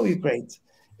 That's how you create.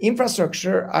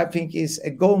 Infrastructure, I think, is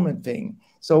a government thing.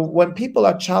 So when people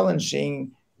are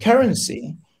challenging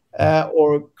currency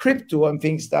or crypto and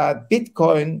things that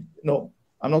Bitcoin, no,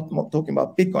 I'm not talking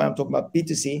about Bitcoin, I'm talking about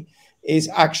BTC, is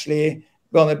actually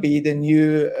going to be the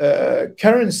new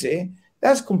currency,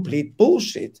 that's complete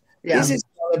bullshit. Yeah. This is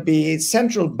going to be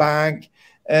central bank,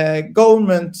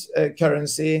 government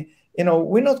currency.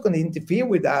 We're not going to interfere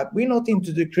with that. We're not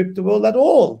into the crypto world at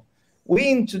all.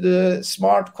 We're into the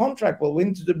smart contract world, we're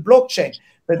into the blockchain.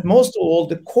 But most of all,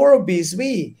 the core of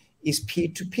BSV is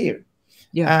peer-to-peer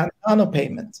and nano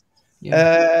payment.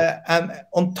 And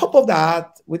on top of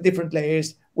that, with different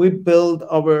layers, we build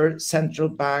our central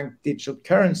bank digital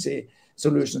currency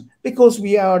solution because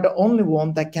we are the only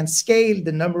one that can scale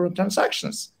the number of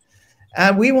transactions.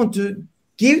 And we want to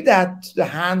give that to the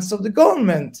hands of the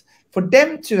government for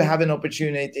them to have an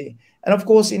opportunity. And of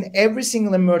course, in every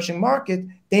single emerging market,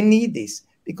 they need this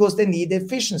because they need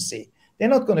efficiency. They're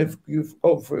not going to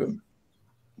go through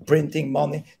printing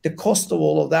money. The cost of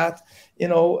all of that,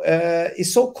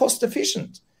 is so cost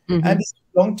efficient. And it's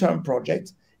a long-term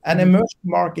project. And emerging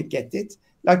market get it,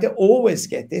 like they always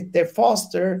get it. They're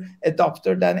faster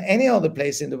adopter than any other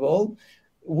place in the world.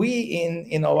 We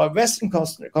in our Western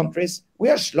countries, we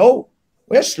are slow.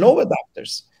 We are slow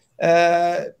adopters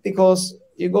because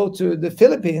you go to the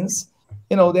Philippines,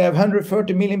 they have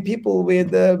 130 million people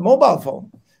with a mobile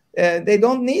phone. They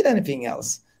don't need anything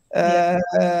else.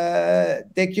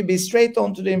 They could be straight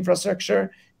onto the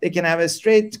infrastructure. They can have a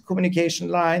straight communication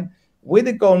line with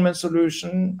a government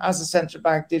solution as a central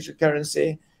bank digital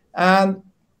currency. And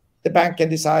the bank can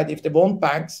decide if they want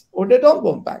banks or they don't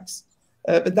want banks.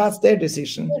 But that's their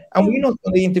decision. And we're not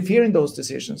going to interfere in those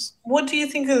decisions. What do you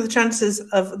think are the chances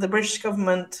of the British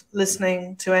government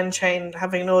listening to Nchain,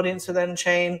 having an audience with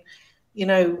Nchain,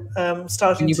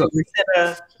 starting to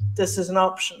consider this as an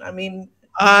option? I mean,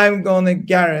 I'm going to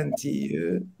guarantee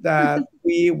you that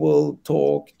we will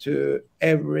talk to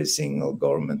every single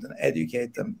government and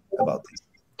educate them about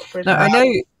this. Now, I know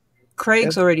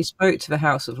Craig's already spoke to the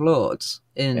House of Lords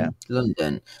in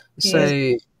London.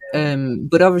 So,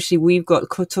 but obviously we've got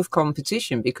tough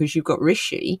competition because you've got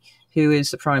Rishi, who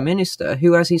is the Prime Minister,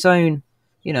 who has his own,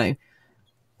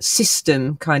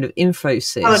 system kind of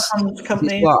Infosys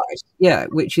company,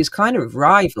 which is kind of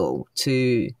rival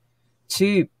to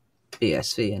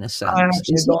BSV in a sense.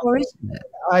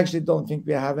 I actually don't think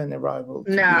we have any rival.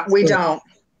 No, we don't.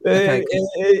 Okay.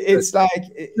 It's like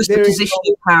the position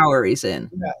of power he's in.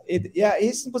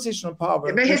 He's in position of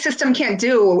power. But his system can't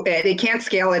do it. It can't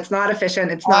scale. It's not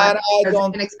efficient. It's not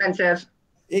inexpensive.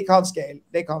 It can't scale.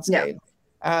 They can't scale.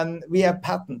 And we have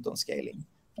patent on scaling.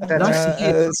 No,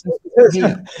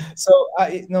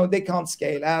 they can't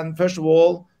scale. And first of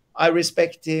all, I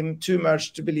respect him too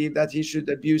much to believe that he should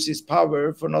abuse his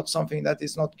power for not something that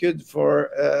is not good for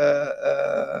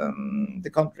the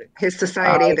country. His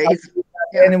society.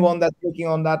 Anyone that's looking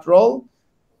on that role,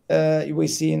 we've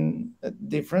seen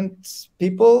different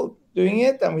people doing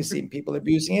it, and we've seen people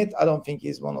abusing it. I don't think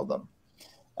he's one of them.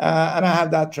 And I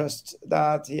have that trust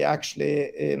that he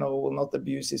actually, will not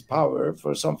abuse his power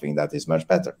for something that is much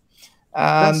better.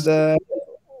 And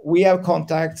we have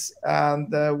contacts, and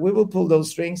we will pull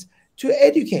those strings to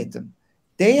educate them.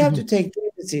 They have to take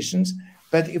their decisions,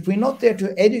 but if we're not there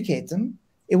to educate them,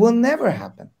 it will never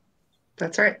happen.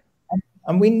 That's right.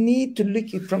 And we need to look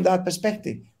at it from that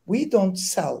perspective. We don't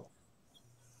sell,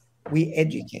 we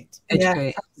educate.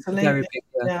 Educate. Very big.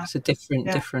 It's a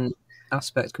different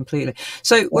aspect completely.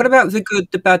 So what about the good,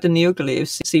 the bad, and the ugly of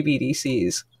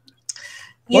CBDCs?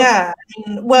 Yeah,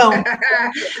 well,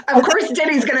 of course,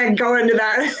 Denny's going to go into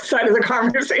that side of the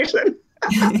conversation.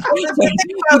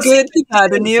 The good, the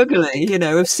bad, and the ugly,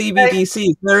 of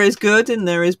CBDCs. There is good and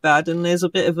there is bad, and there's a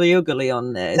bit of the ugly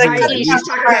on there. She's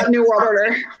talking about New World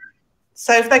Order.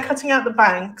 So if they're cutting out the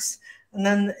banks, and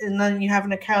then you have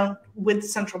an account with the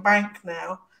central bank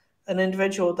now, an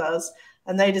individual does,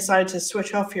 and they decide to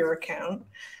switch off your account,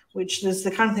 which is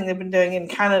the kind of thing they've been doing in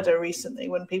Canada recently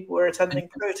when people were attending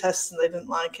protests and they didn't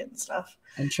like it and stuff.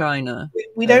 In China.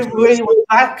 We don't really want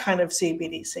that kind of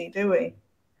CBDC, do we?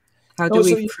 How do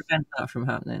we prevent that from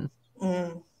happening?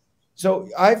 So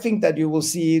I think that you will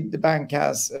see the bank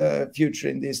has a future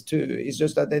in this too. It's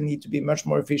just that they need to be much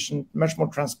more efficient, much more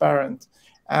transparent.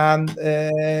 And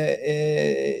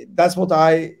that's what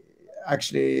I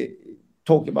actually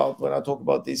talk about when I talk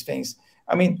about these things.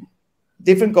 I mean,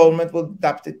 different government will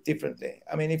adapt it differently.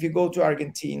 I mean, if you go to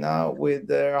Argentina with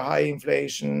their high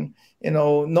inflation,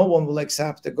 no one will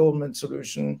accept the government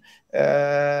solution,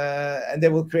 and they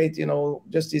will create,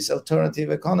 just these alternative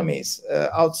economies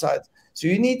outside. So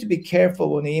you need to be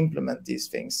careful when you implement these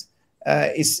things.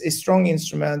 It's a strong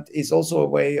instrument. It's also a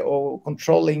way of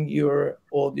controlling your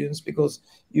audience, because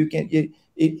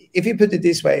if you put it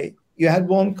this way, you had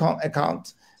one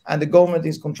account and the government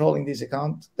is controlling this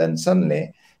account, then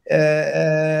suddenly you're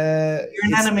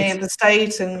an enemy of the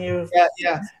state, and you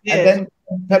and then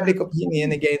public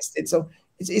opinion against it. So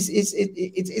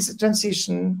it's a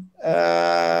transition.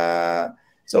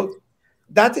 So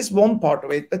that is one part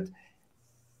of it, but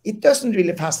it doesn't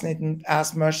really fascinate me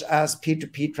as much as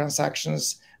peer-to-peer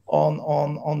transactions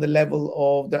on the level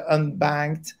of the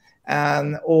unbanked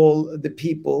and all the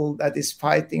people that is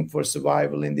fighting for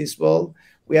survival in this world.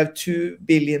 We have 2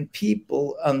 billion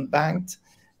people unbanked.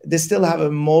 They still have a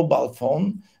mobile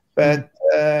phone, but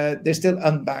they're still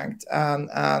unbanked.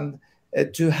 And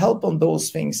to help on those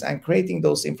things and creating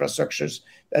those infrastructures,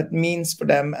 that means for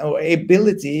them our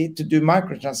ability to do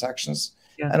microtransactions,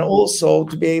 and also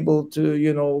to be able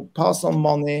to, pass on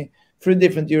money through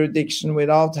different jurisdictions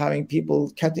without having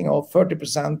people cutting off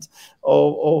 30%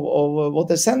 of what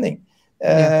they're sending.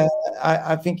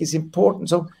 I think is important.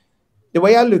 So the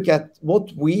way I look at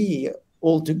what we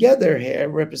all together here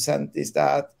represent is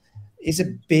that it's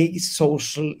a big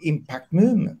social impact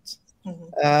movement.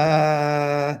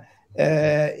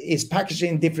 It's packaged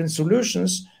in different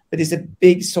solutions, but it's a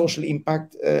big social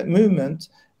impact movement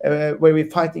where we're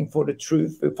fighting for the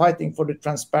truth, we're fighting for the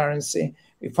transparency,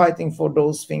 we're fighting for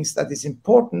those things that is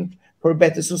important for a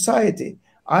better society.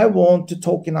 I want to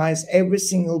tokenize every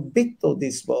single bit of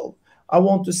this world. I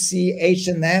want to see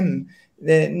H&M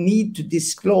need to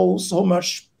disclose how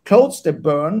much clothes they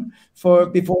burn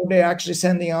before they're actually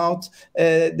sending out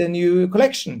the new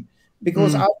collection,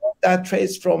 because I want that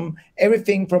trace from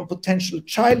everything from potential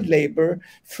child labor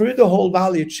through the whole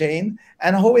value chain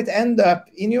and how it end up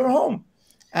in your home.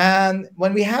 And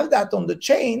when we have that on the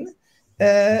chain,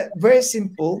 very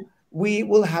simple, we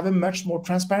will have a much more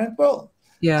transparent world.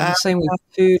 Yeah, same with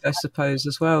food, I suppose,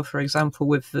 as well. For example,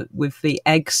 with the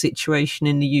egg situation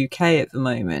in the UK at the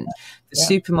moment, the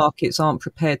supermarkets aren't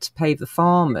prepared to pay the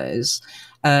farmers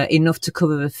enough to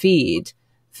cover the feed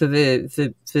for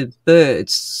the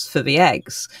birds for the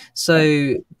eggs.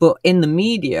 So, but in the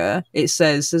media, it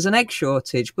says there's an egg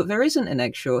shortage, but there isn't an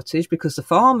egg shortage, because the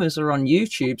farmers are on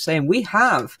YouTube saying we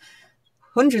have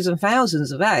hundreds and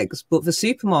thousands of eggs, but the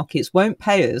supermarkets won't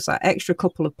pay us that extra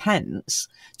couple of pence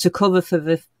to cover for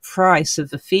the price of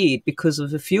the feed because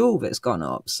of the fuel that's gone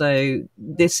up. So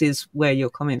this is where you're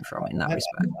coming from in that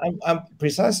respect.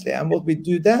 Precisely. And what we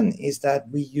do then is that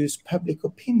we use public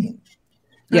opinion.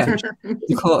 Yeah,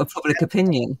 you call it public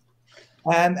opinion.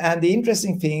 And the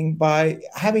interesting thing, by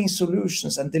having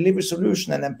solutions and deliver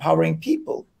solutions and empowering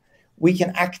people, we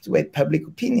can activate public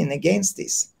opinion against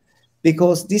this.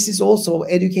 Because this is also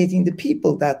educating the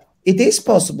people that it is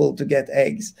possible to get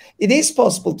eggs. It is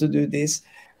possible to do this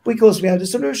because we have the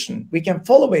solution. We can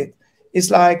follow it. It's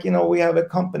like, we have a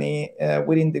company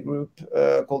within the group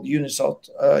called Unisot.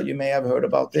 You may have heard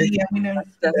about it. Yeah, we know.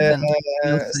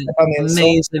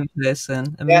 Amazing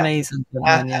person. Amazing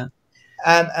woman, yeah.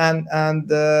 And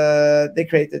they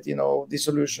created, the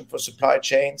solution for supply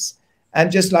chains. And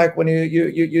just like when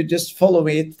you just follow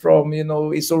it from,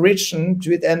 its origin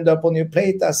to it end up on your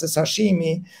plate as a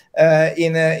sashimi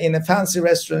in a fancy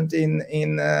restaurant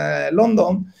in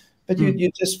London, but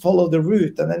you just follow the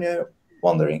route, and then you're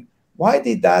wondering, why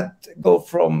did that go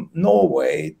from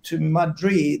Norway to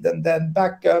Madrid and then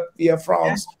back up via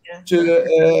France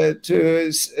to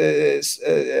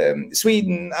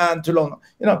Sweden and to London?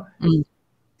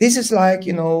 This is like,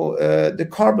 the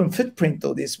carbon footprint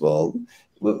of this world.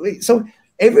 So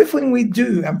everything we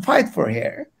do and fight for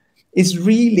here is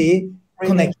really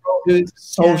connected to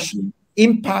social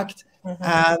impact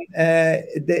and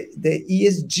the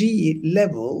ESG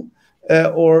level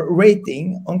or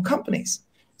rating on companies.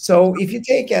 So if you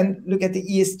take and look at the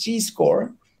ESG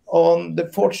score on the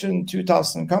Fortune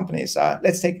 2000 companies,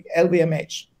 let's take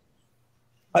LVMH.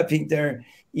 I think their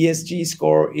ESG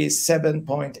score is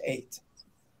 7.8.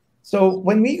 So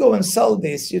when we go and sell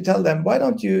this, you tell them, why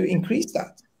don't you increase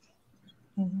that?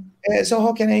 So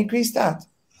how can I increase that?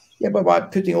 Yeah, but by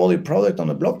putting all your product on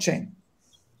the blockchain,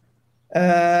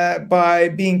 by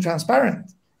being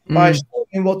transparent, by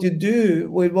showing what you do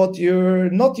with what you're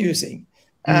not using,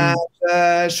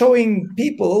 and showing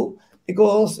people,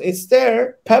 because it's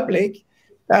there, public,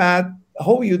 that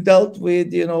how you dealt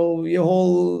with, you know,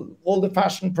 your all the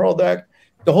fashion product,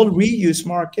 the whole reuse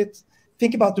market.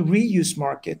 Think about the reuse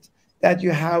market that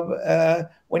you have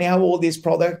when you have all these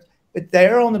products, but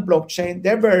they're on the blockchain,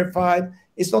 they're verified.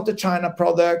 It's not a China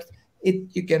product.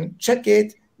 You can check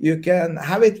it. You can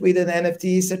have it with an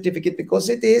NFT certificate because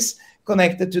it is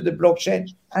connected to the blockchain,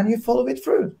 and you follow it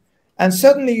through. And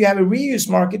suddenly you have a reuse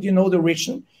market. You know the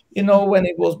origin. You know when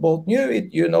it was bought new.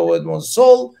 You know when it was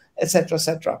sold, etc.,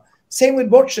 etc. Same with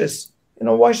watches. You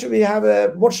know, why should we have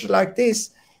a watch like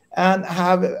this and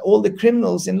have all the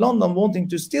criminals in London wanting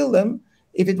to steal them?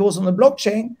 If it was on the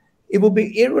blockchain, it would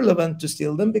be irrelevant to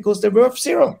steal them because they're worth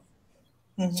zero.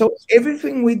 So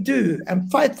everything we do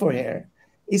and fight for here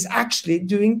is actually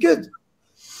doing good.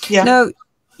 Yeah. Now,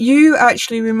 you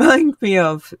actually remind me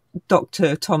of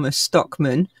Dr. Thomas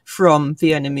Stockman from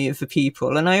The Enemy of the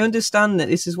People. And I understand that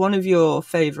this is one of your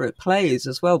favourite plays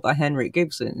as well, by Henrik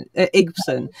Ibsen,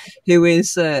 who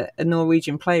is a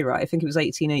Norwegian playwright. I think it was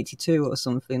 1882 or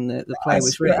something that the play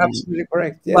was written. Absolutely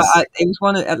correct, yes. But it was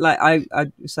one of, like, I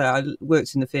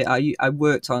worked in the theatre. I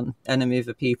worked on Enemy of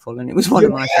the People, and it was one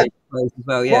of my favourite plays as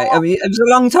well. Yeah, I mean, it was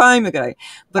a long time ago.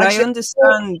 But actually, I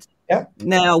understand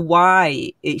now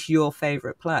why it's your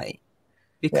favourite play,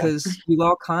 because you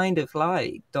are kind of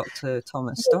like Dr.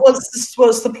 Thomas Stockman.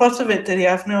 What's the plot of it? Did he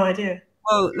have no idea?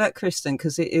 Well, let Christen,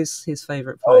 because it is his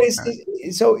favourite play.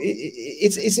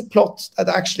 It's a plot that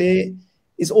actually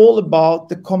is all about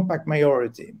the compact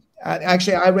majority. And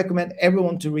actually, I recommend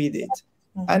everyone to read it.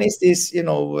 And it's this, you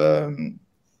know,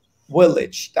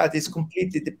 village that is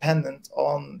completely dependent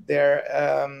on their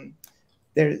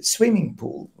swimming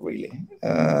pool, really,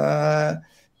 like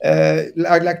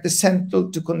the central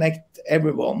to connect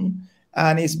everyone,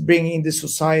 and it's bringing the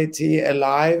society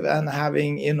alive and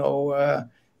having, you know,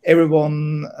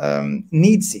 everyone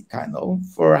needs it kind of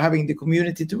for having the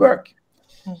community to work.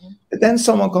 But then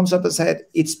someone comes up and said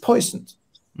it's poisoned,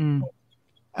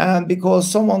 and because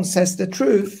someone says the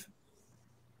truth,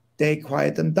 they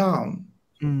quiet them down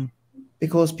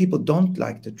because people don't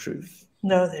like the truth.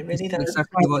 No, they really don't.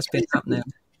 Exactly what's been happening.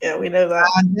 Yeah, we know that.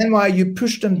 And then why you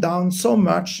push them down so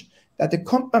much that the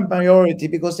compact majority,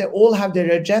 because they all have their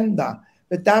agenda,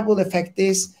 but that will affect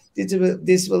this,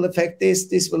 this will affect this,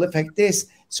 this will affect this.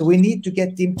 So we need to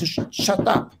get them to shut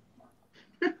up.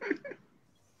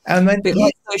 And when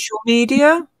like social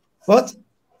media, what?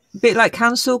 A bit like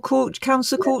cancel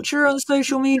culture on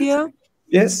social media.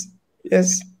 Yes,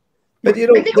 yes. But you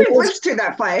know, I think we've lived through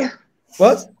that play.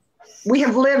 What? We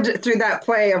have lived through that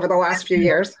play over the last few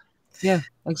years. Yeah,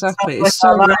 exactly. It's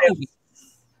so relevant.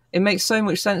 It makes so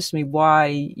much sense to me why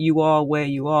you are where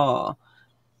you are,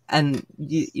 and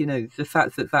you know the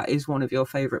fact that that is one of your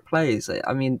favorite plays.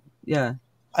 I mean, yeah.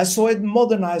 I saw a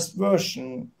modernized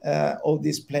version of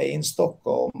this play in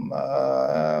Stockholm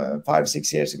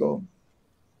 5-6 years ago,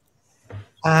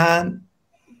 and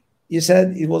you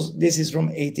said this is from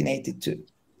 1882,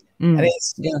 and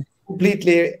it's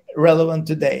completely relevant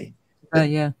today.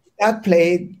 That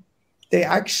play,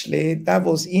 that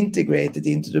was integrated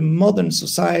into the modern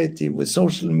society with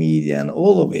social media and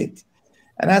all of it.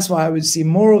 And that's why I would see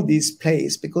more of these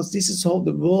plays, because this is how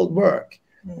the world works.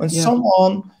 When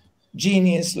someone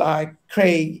genius like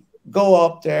Craig go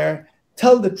up there,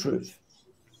 tell the truth,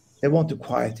 they want to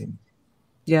quiet him.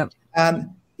 Yeah. And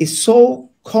it's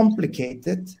so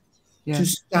complicated to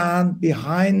stand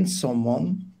behind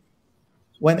someone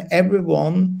when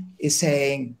everyone is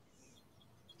saying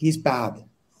he's bad.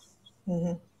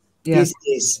 This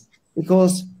is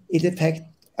because it affects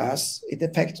us, it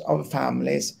affects our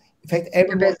families, it affects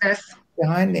everyone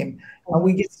behind him, and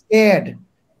we get scared.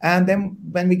 And then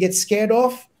when we get scared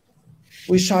off,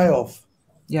 we shy off.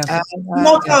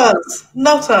 Not us.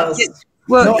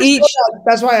 Well,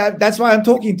 that's why I'm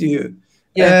talking to you.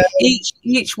 Yeah,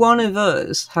 each one of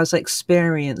us has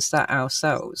experienced that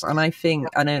ourselves, and I think,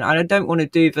 and I don't want to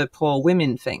do the poor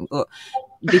women thing, but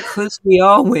because we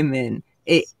are women,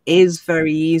 it is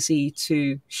very easy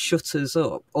to shut us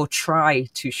up or try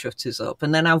to shut us up.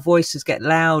 And then our voices get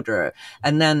louder,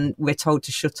 and then we're told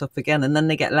to shut up again. And then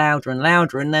they get louder and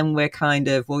louder. And then we're kind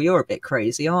of, well, you're a bit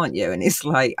crazy, aren't you? And it's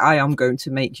like, I am going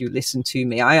to make you listen to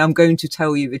me. I am going to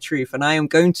tell you the truth, and I am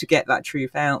going to get that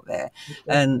truth out there.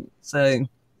 And so,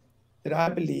 that I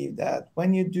believe that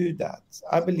when you do that,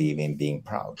 I believe in being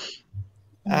proud.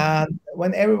 And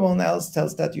when everyone else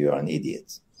tells that you are an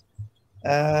idiot,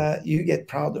 you get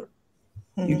prouder,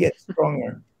 you get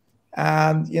stronger.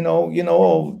 And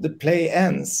the play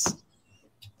ends.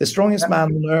 The strongest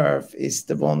man on earth is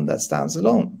the one that stands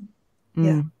alone.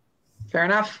 Yeah. Fair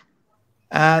enough.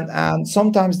 And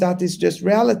sometimes that is just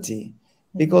reality,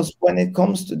 because when it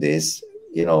comes to this,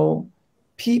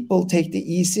 people take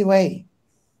the easy way.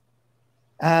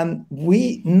 And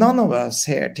none of us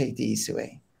here take the easy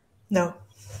way. No.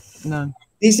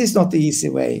 This is not the easy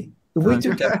way. If we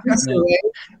took the easy way,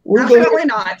 we're Definitely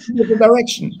not in the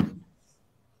direction.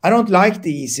 I don't like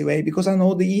the easy way because I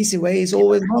know the easy way is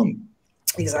always wrong.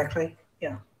 Exactly.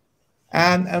 Yeah.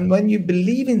 And when you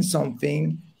believe in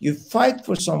something, you fight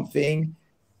for something,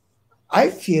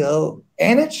 I feel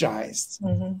energized.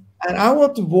 And I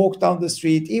want to walk down the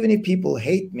street, even if people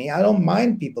hate me. I don't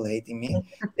mind people hating me.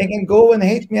 They can go and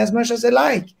hate me as much as they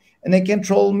like. And they can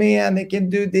troll me and they can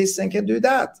do this and can do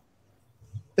that.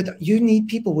 But you need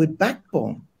people with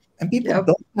backbone. And people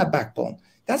don't have backbone.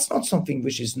 That's not something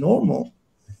which is normal.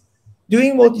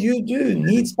 Doing what you do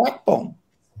needs backbone.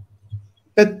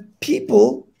 But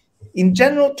people, in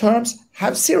general terms,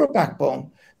 have zero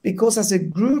backbone. Because as a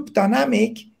group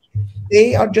dynamic,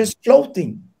 they are just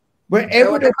floating.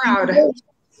 Wherever the crowd goes.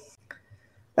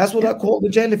 That's what I call the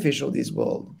jellyfish of this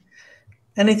world.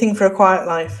 Anything for a quiet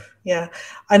life. Yeah.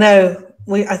 I know.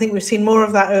 I think we've seen more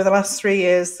of that over the last 3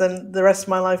 years than the rest of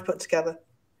my life put together.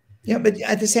 Yeah, but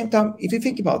at the same time, if you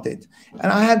think about it,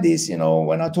 and I have this,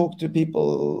 when I talk to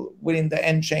people within the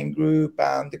Nchain group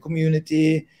and the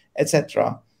community,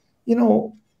 etc.,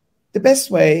 the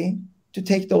best way to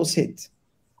take those hits,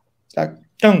 it's like,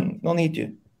 don't hit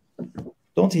you.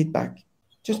 Don't hit back.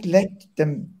 Just let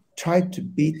them try to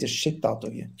beat the shit out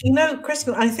of you.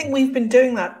 Christen, I think we've been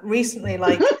doing that recently.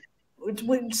 Like,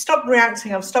 we stopped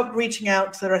reacting. I've stopped reaching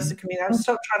out to the rest of the community. I've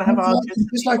stopped trying to have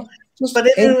arguments. But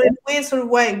in a weird sort of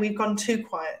way, we've gone too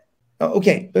quiet.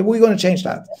 Okay, but we're going to change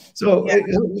that. So,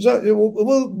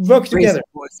 we'll work together.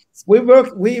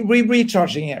 We're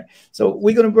recharging here. So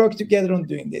we're going to work together on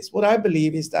doing this. What I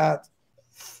believe is that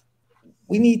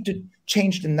we need to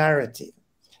change the narrative.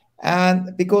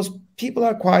 And because people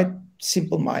are quite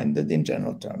simple-minded in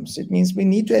general terms, it means we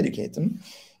need to educate them.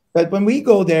 But when we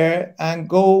go there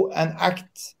and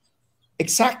act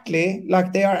exactly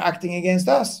like they are acting against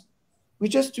us, we're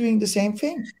just doing the same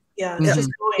thing. Yeah.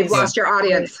 You've lost your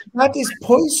audience. That is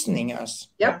poisoning us.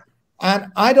 Yep. And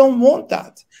I don't want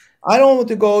that. I don't want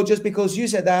to go just because you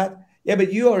said that. Yeah,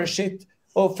 but you are a shit.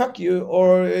 Or fuck you.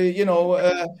 Or,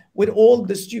 with all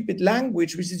the stupid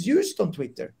language which is used on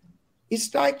Twitter.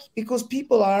 It's like because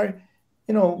people are,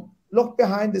 locked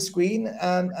behind the screen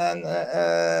and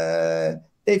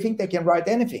they think they can write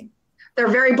anything. They're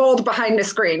very bold behind the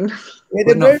screen. Yeah,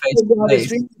 they're very bold behind the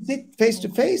screen. Sit face to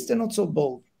face, they're not so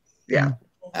bold. Yeah.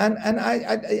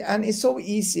 And it's so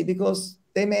easy because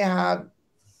they may have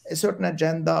a certain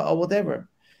agenda or whatever.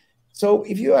 So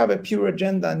if you have a pure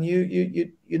agenda and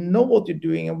you know what you're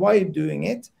doing and why you're doing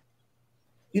it,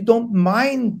 you don't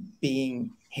mind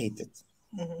being hated.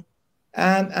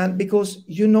 And because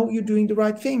you're doing the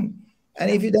right thing. And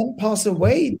if you then pass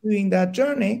away doing that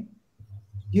journey,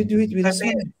 you do it with a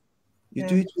smile. You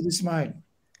do it with a smile.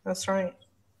 That's right.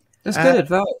 That's good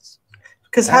advice.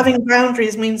 Because having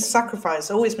boundaries means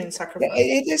sacrifice, always means sacrifice.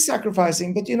 It is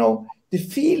sacrificing, but the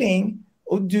feeling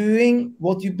of doing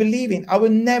what you believe in. I will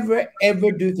never,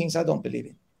 ever do things I don't believe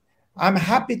in. I'm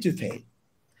happy to fail.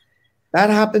 That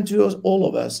happened to us, all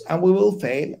of us, and we will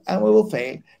fail, and we will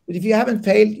fail. But if you haven't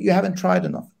failed, you haven't tried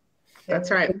enough. That's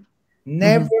right.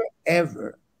 Never,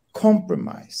 ever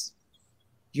compromise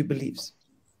your beliefs.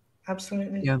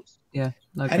 Absolutely. Yeah.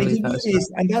 And if you do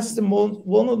this, and that's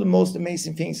one of the most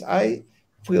amazing things I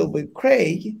feel with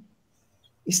Craig,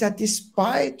 is that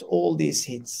despite all these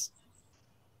hits,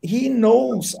 he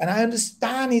knows, and I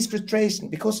understand his frustration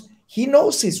because he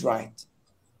knows he's right.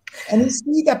 And you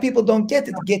see that people don't get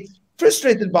it, get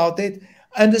frustrated about it,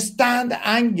 understand the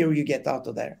anger you get out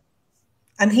of there.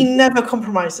 And he never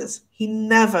compromises. He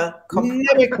never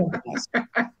compromises.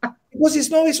 Because he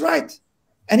knows he's right.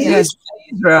 And he's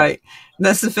right.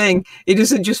 That's the thing. He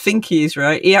doesn't just think he is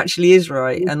right. He actually is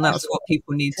right. And that's what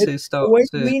people need to start to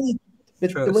trust.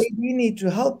 The way we need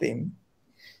to help him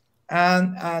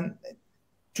and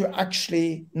to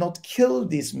actually not kill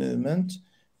this movement,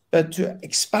 but to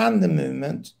expand the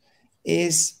movement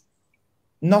is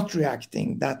not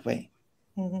reacting that way.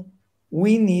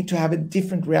 We need to have a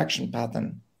different reaction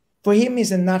pattern. For him,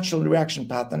 it's a natural reaction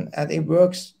pattern and it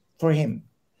works for him.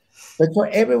 But for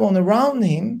everyone around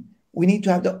him, we need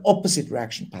to have the opposite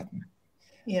reaction pattern.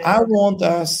 I want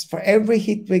us, for every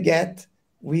hit we get,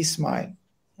 we smile.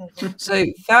 So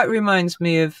that reminds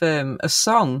me of a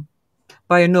song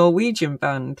by a Norwegian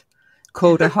band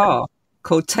called Aha,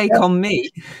 called Take On Me.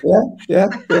 Yeah. Is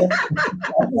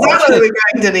that where we're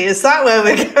going, Denny? Is that where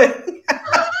we're going?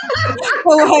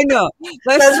 Well, why not?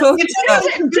 Let's talk about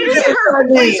her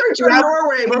research on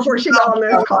Norway before she got on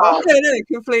this call. No,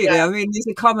 completely. I mean, there's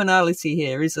a commonality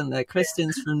here, isn't there?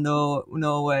 Kristen's from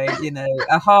Norway, you know,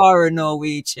 Aha are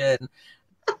Norwegian.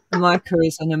 Micah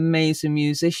is an amazing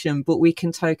musician, but we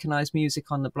can tokenize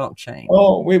music on the blockchain.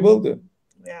 Oh, we will do.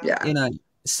 Yeah. You know,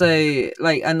 so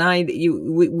like, and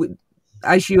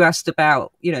as you asked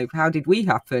about, you know, how did we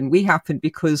happen? We happened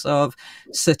because of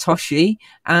Satoshi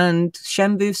and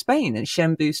Shenbooth Spain. And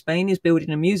Shenbooth Spain is building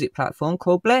a music platform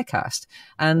called Blaircast.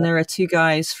 And there are two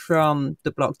guys from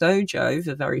the Block Dojo,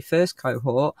 the very first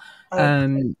cohort,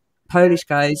 Polish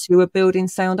guys who are building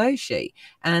Soundoshi.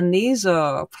 And these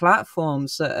are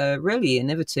platforms that are really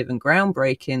innovative and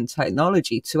groundbreaking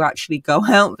technology to actually go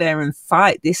out there and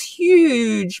fight this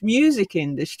huge music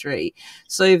industry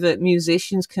so that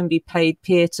musicians can be paid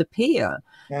peer-to-peer.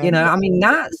 You know, I mean,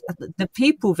 that's the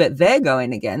people that they're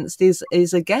going against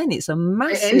is again, it's a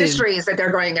massive industries that they're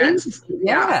going against.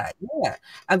 Yeah.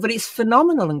 But it's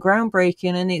phenomenal and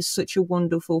groundbreaking, and it's such a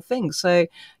wonderful thing. So,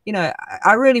 you know,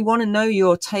 I really want to know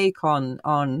your take on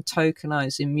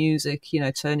tokenizing music, you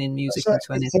know, turning music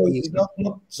into an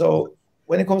NFT. So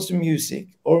when it comes to music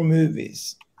or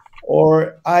movies,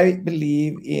 or I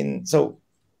believe in, so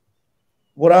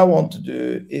what I want to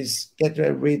do is get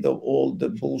rid of all the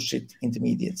bullshit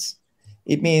intermediates.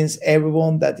 It means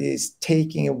everyone that is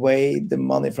taking away the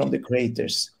money from the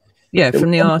creators. Yeah,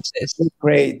 from the artists.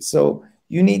 Great. So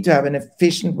you need to have an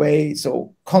efficient way.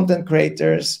 So content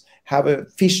creators have an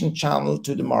efficient channel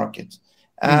to the market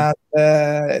and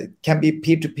can be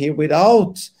peer-to-peer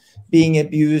without being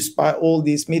abused by all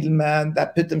these middlemen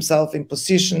that put themselves in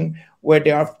position where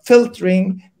they are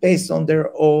filtering based on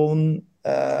their own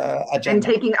agenda. And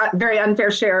taking very unfair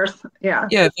shares. Yeah.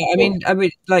 I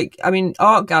mean,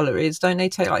 art galleries, don't they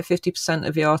take like 50%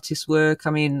 of the artist's work? I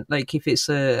mean, like if it's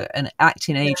an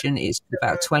acting agent, it's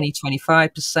about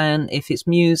 20-25%. If it's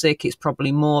music, it's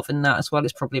probably more than that as well.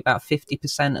 It's probably about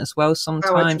 50% as well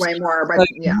sometimes. Oh, it's way more, but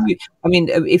I mean,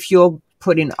 if you're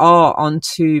putting art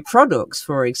onto products,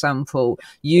 for example,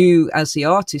 you as the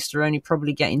artist are only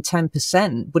probably getting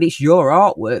 10%, but it's your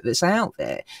artwork that's out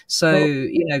there. So,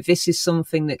 you know, this is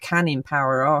something that can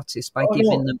empower artists by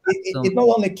giving them it not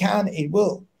only can, it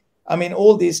will. I mean,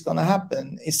 all this is going to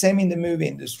happen. It's same in the movie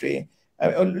industry.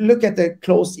 Look at the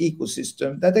closed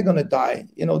ecosystem that they're going to die.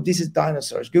 You know, this is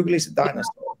dinosaurs. Google is a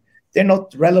dinosaur. They're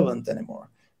not relevant anymore.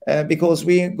 Because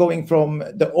we're going from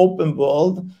the open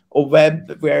world or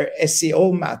web where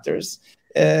SEO matters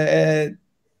to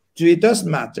it doesn't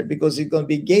matter because it's going to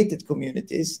be gated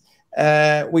communities.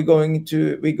 We're going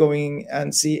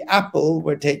and see Apple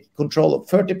will take control of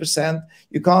 30%.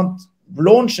 You can't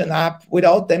launch an app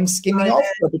without them skimming off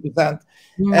 30%.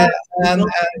 Which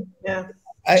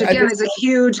again is a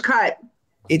huge cut.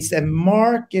 It's a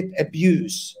market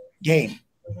abuse game.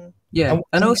 Yeah,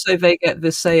 and also they get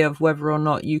the say of whether or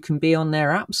not you can be on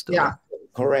their app store. Yeah,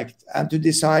 correct. And to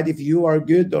decide if you are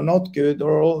good or not good,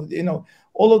 or all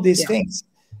of these things.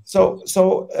 So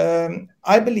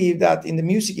I believe that in the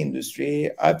music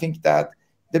industry, I think that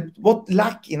what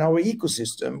lack in our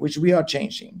ecosystem, which we are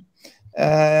changing.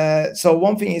 So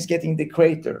one thing is getting the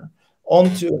creator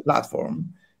onto a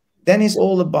platform. Then it's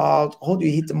all about how do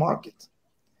you hit the market,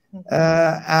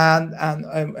 and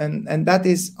that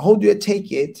is how do you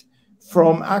take it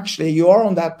from actually you are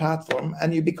on that platform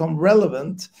and you become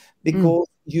relevant because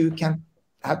you can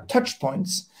have touch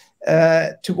points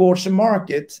towards the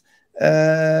market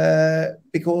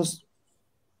because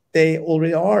they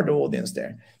already are the audience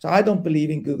there. So I don't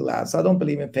believe in Google Ads. I don't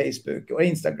believe in Facebook or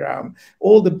Instagram,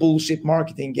 all the bullshit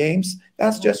marketing games.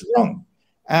 That's just wrong.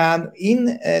 And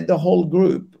in the whole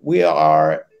group, we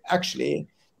are actually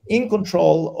in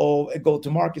control of a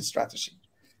go-to-market strategy.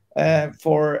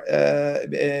 For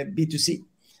B2C.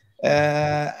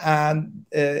 And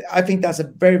I think that's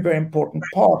a very, very important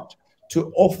part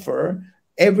to offer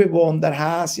everyone that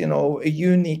has, a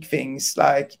unique things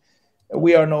like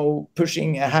we are now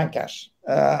pushing a hand cash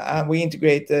and we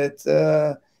integrate it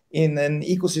in an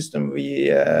ecosystem we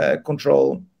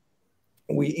control.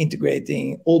 We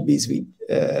integrating all BSV,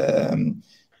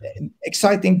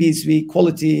 exciting BSV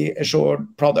quality assured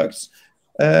products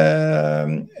as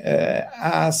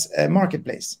a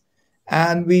marketplace,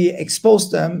 and we expose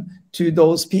them to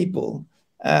those people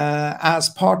as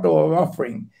part of our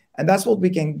offering, and that's what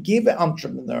we can give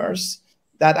entrepreneurs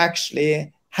that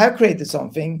actually have created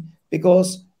something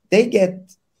because they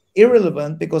get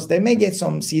irrelevant because they may get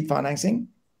some seed financing,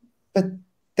 but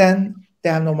then they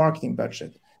have no marketing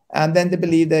budget. And then they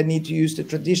believe they need to use the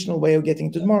traditional way of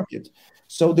getting to the market.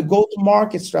 So the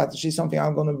go-to-market strategy is something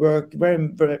I'm going to work very,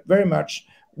 very, very much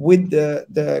with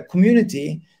the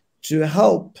community to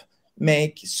help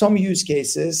make some use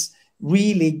cases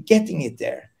really getting it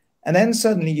there. And then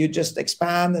suddenly you just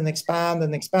expand and expand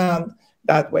and expand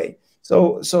that way.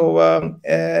 So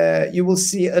you will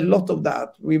see a lot of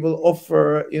that. We will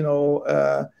offer,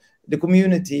 the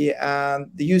community and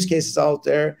the use cases out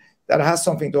there that has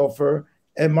something to offer,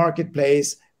 a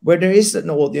marketplace where there is an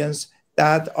audience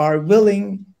that are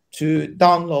willing to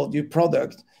download your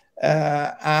product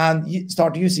and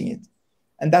start using it.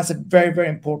 And that's a very, very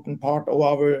important part of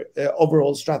our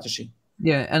overall strategy.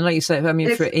 Yeah, and like you say, I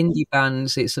mean, for indie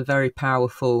bands, it's a very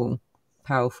powerful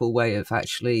way of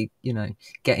actually,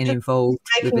 getting involved.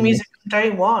 Making music from day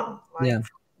one.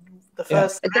 The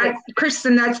first.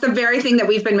 Christen, that's the very thing that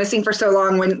we've been missing for so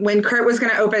long. When Kurt was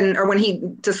going to open, or when he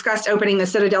discussed opening the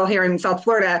Citadel here in South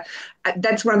Florida,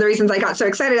 that's one of the reasons I got so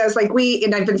excited. I was like,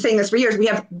 and I've been saying this for years, we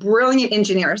have brilliant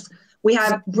engineers, we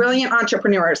have brilliant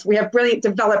entrepreneurs, we have brilliant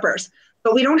developers,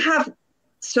 but we don't have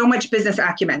so much business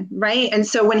acumen, right? And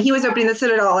so when he was opening the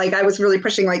Citadel, I was really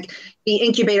pushing the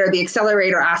incubator, the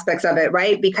accelerator aspects of it,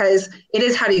 right? Because it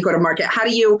is, how do you go to market? How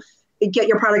do you get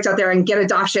your product out there and get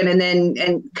adoption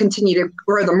and continue to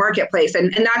grow the marketplace?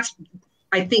 And that's,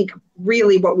 I think,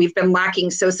 really what we've been lacking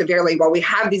so severely. While we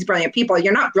have these brilliant people,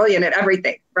 you're not brilliant at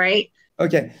everything, right?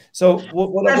 Okay. So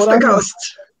what I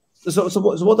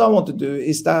want to do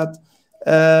is that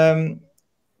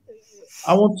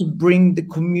I want to bring the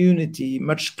community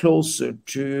much closer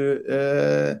to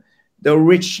the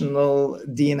original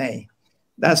DNA.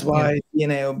 That's why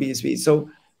DNA of BSV. So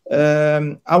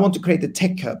I want to create a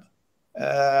tech hub.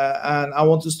 And I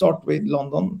want to start with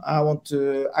London. I want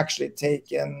to actually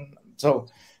so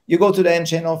you go to the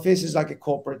Nchain office, it's like a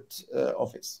corporate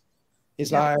office.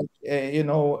 It's like,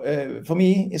 for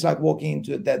me, it's like walking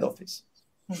into a dead office,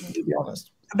 to be honest.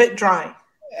 A bit dry.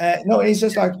 No, it's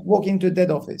just like walking into a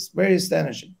dead office. Where is the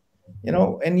energy?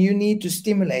 And you need to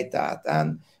stimulate that.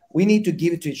 And we need to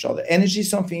give it to each other. Energy is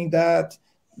something that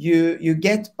you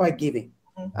get by giving.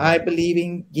 I believe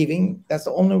in giving. That's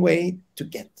the only way to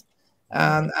get.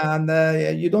 And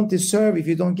you don't deserve if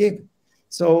you don't give.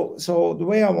 So the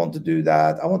way I want to do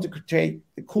that, I want to create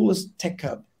the coolest tech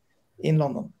hub in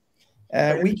London.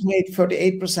 We create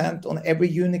 38% on every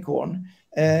unicorn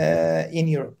in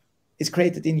Europe. It's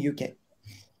created in the UK.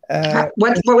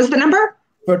 What was the number?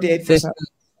 38%.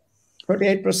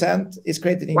 38% is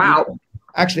created in UK.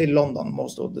 Actually London,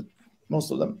 most of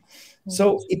them.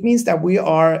 So it means that we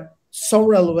are so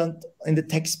relevant in the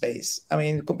tech space. I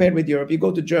mean, compared with Europe, you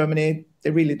go to Germany,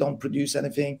 they really don't produce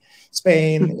anything.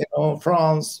 Spain,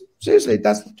 France, seriously,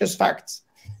 that's just facts.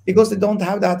 Because they don't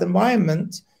have that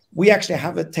environment, we actually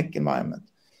have a tech environment.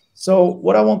 So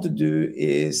what I want to do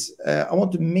is I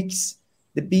want to mix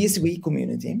the BSV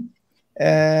community,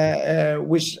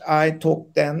 which I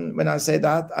talk then, when I say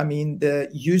that, I mean the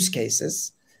use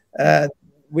cases,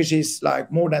 which is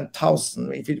like more than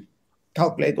 1,000, if you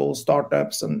calculate all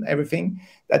startups and everything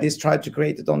that is tried to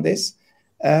create it on this,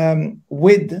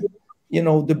 with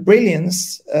the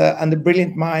brilliance and the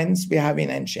brilliant minds we have in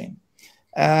Nchain.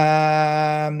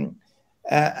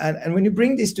 And when you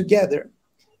bring this together,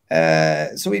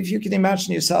 so if you can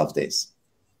imagine yourself this,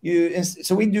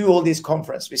 so we do all these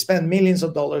conferences, we spend millions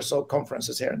of dollars on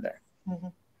conferences here and there.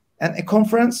 And a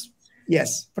conference,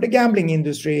 yes, for the gambling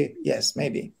industry, yes,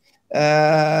 maybe.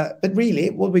 But really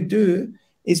what we do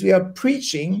is we are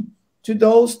preaching to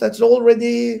those that's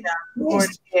already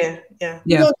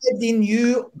You don't get the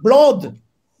new blood.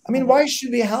 I mean, why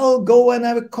should we go and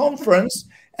have a conference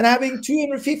and having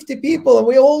 250 people and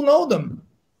we all know them?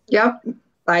 Yep.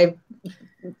 I've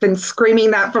been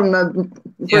screaming that from the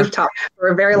rooftop for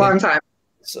a very long time.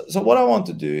 So what I want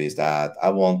to do is that I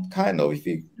want if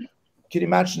you could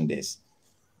imagine this,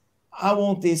 I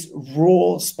want this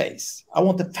raw space. I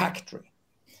want a factory.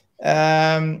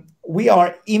 We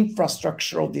are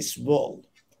infrastructure of this world.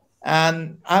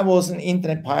 And I was an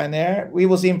internet pioneer. We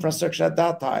was infrastructure at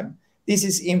that time. This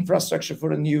is infrastructure for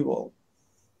the new world.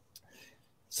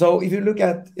 So if you look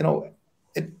at,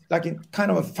 like a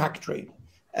kind of a factory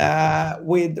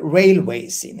with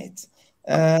railways in it,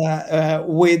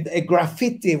 with a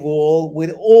graffiti wall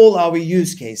with all our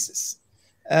use cases,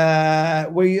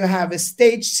 where you have a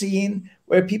stage scene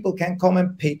where people can come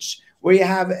and pitch, where you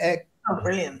have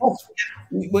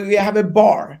where you have a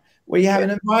bar, where you have an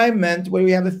environment, where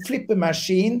you have a flipper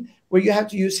machine, where you have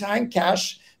to use hand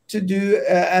cash to do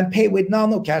and pay with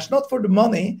nano cash, not for the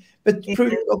money, but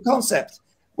proof of concept,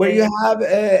 where you have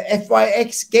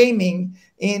FYX gaming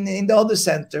in the other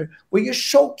center, where you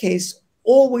showcase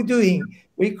all we're doing.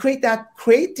 We create that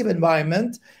creative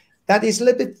environment that is a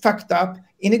little bit fucked up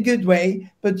in a good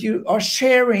way, but you are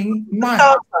sharing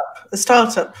the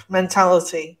startup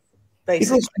mentality,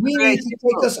 basically. Because we need to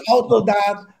take us out of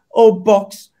that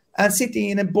box and sitting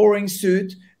in a boring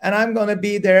suit, and I'm going to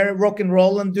be there rock and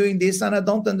roll and doing this, and I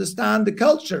don't understand the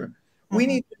culture. We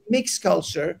need to mix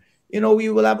culture. You know,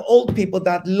 you will have old people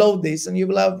that love this, and you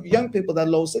will have young people that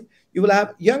love it. You will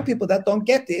have young people that don't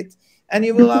get it, and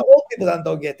you will have old people that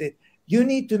don't get it. You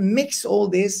need to mix all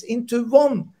this into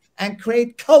one and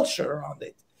create culture around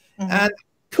it and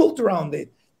culture around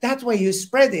it. That's why you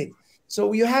spread it.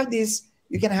 So you have this,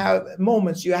 you can have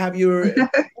moments, you have your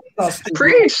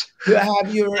preach, you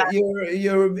have your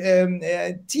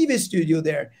TV studio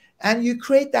there, and you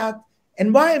create that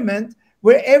environment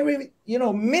where every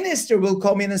minister will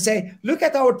come in and say, look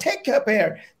at our tech hub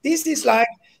here. This is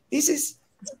it's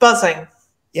buzzing.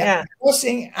 Yeah,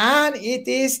 buzzing, and it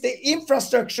is the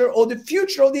infrastructure or the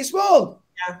future of this world.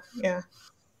 Yeah.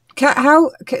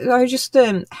 How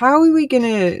are we going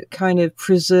to kind of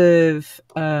preserve,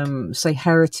 say,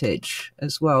 heritage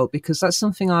as well? Because that's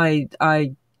something I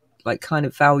like kind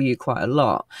of value quite a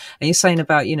lot. And you're saying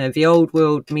about, the old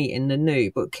world meeting the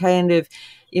new, but kind of,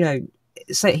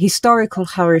 say historical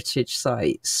heritage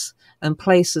sites and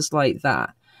places like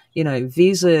that.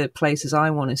 These are places I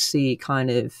want to see kind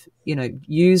of,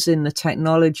 using the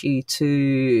technology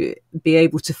to be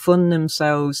able to fund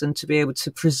themselves and to be able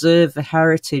to preserve the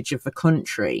heritage of the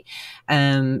country.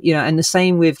 And the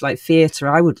same with like theatre.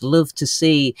 I would love to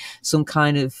see some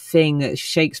kind of thing at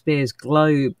Shakespeare's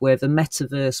Globe where the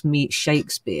metaverse meets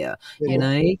Shakespeare,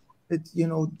 But,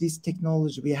 this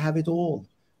technology, we have it all.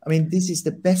 I mean, this is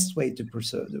the best way to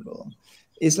preserve the world.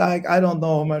 It's like, I don't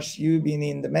know how much you've been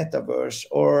in the metaverse,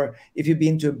 or if you've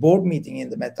been to a board meeting in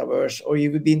the metaverse, or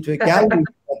you've been to a gallery in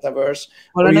the metaverse.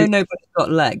 Well, I know nobody's got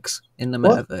legs in the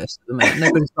metaverse at the moment.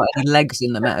 Nobody's got any legs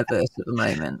in the metaverse at the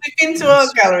moment. We've been to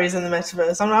art galleries in the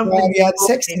metaverse. You had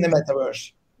sex in the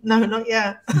metaverse. No, not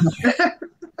yet.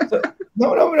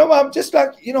 No. I'm just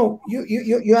like, you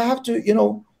have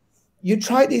to, you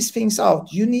try these things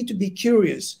out. You need to be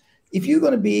curious. If you're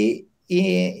going to be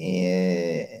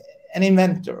an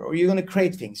inventor, or you're going to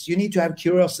create things, you need to have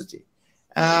curiosity.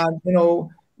 And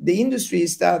the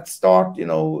industries that start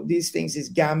these things is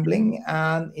gambling,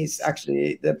 and is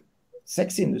actually the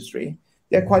sex industry.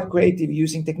 They're quite creative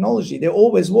using technology. There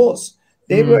always was.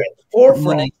 They were at the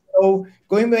forefront.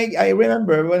 Going back, I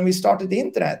remember when we started the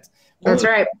internet. That's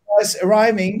right. Was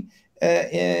arriving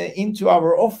into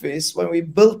our office when we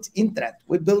built internet.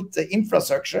 We built the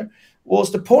infrastructure.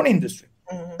 Was the porn industry.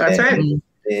 That's right.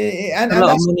 And a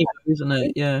lot of money, isn't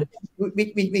it? Yeah.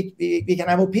 We can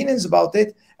have opinions about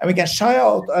it, and we can shy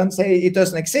out and say it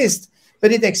doesn't exist,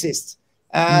 but it exists,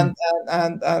 and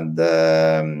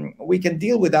we can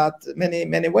deal with that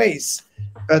many ways.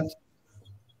 But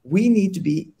we need to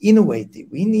be innovative.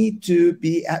 We need to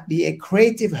be a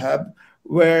creative hub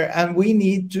and we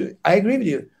need to. I agree with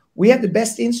you. We have the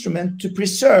best instrument to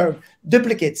preserve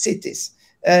duplicate cities.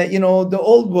 The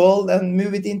old world, and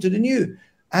move it into the new.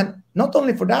 And not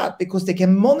only for that, because they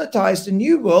can monetize the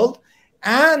new world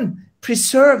and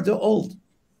preserve the old.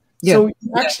 Yeah. So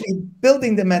you're actually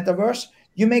building the metaverse.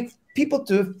 You make people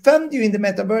to fund you in the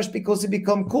metaverse because it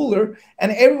become cooler,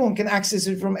 and everyone can access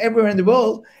it from everywhere in the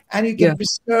world, and you can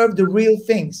preserve the real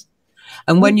things.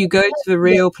 And when you go to the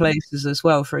real places as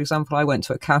well, for example, I went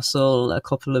to a castle a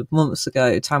couple of months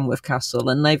ago, Tamworth Castle,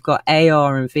 and they've got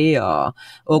AR and VR,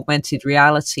 augmented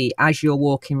reality, as you're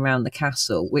walking around the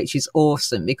castle, which is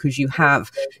awesome because you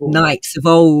have knights of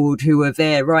old who are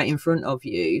there right in front of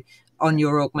you on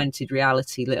your augmented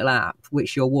reality little app,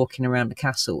 which you're walking around the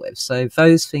castle with. So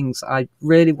those things I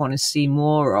really want to see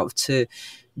more of, to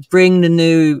bring the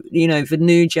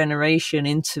new generation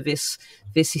into this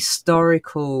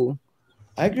historical.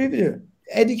 I agree with you.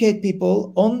 Educate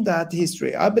people on that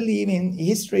history. I believe in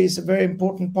history is a very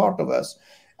important part of us.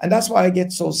 And that's why I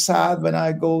get so sad when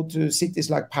I go to cities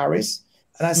like Paris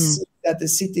and I see that the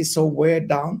city is so weighed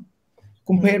down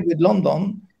compared with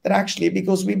London, that actually,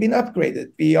 because we've been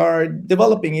upgraded, we are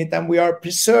developing it and we are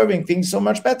preserving things so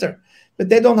much better. But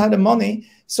they don't have the money.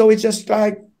 So it's just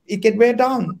like it get weighed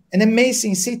down. An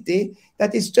amazing city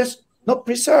that is just not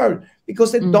preserved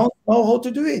because they don't know how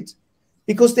to do it,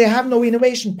 because they have no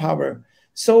innovation power.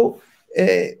 So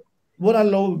what I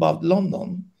love about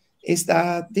London is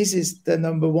that this is the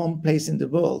 #1 place in the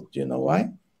world. Do you know why?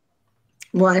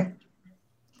 Why?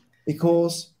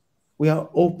 Because we are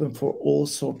open for all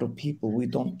sorts of people. We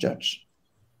don't judge.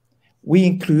 We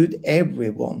include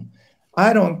everyone.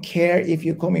 I don't care if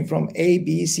you're coming from A,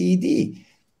 B, C, D.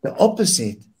 The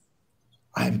opposite.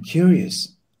 I'm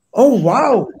curious. Oh,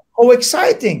 wow. Oh,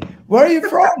 exciting. Where are you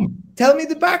from? Tell me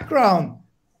the background.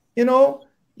 You know,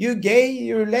 you're gay,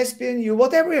 you're lesbian, you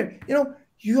whatever. You know,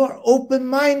 you are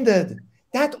open-minded.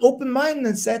 That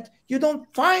open-mindedness that you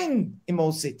don't find in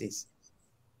most cities.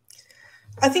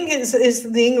 I think it's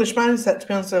the English mindset, to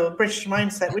be honest, or British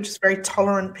mindset. We're just very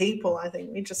tolerant people. I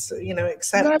think we just, you know,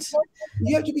 accept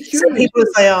you have to be curious. People as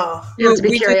they are. You have to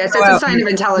be curious. It's a sign of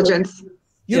intelligence.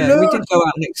 We did go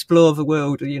out and explore the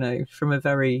world, you know, from a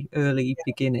very early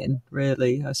beginning,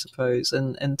 really, I suppose,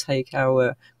 and take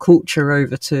our culture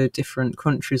over to different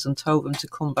countries and tell them to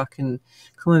come back and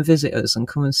come and visit us and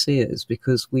come and see us,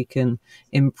 because we can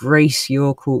embrace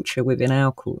your culture within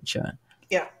our culture.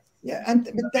 Yeah. Yeah,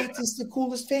 but that is the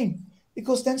coolest thing,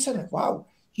 because then suddenly, wow,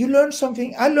 you learn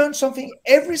something. I learn something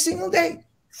every single day.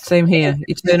 Same here,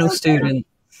 eternal student.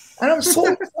 And I'm so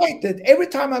excited. Every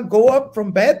time I go up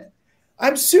from bed,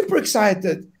 I'm super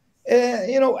excited.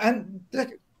 You know, and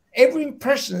like every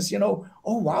impressions, you know,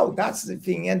 oh, wow, that's the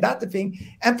thing and that the thing.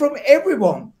 And from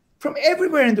everyone, from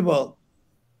everywhere in the world.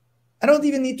 I don't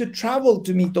even need to travel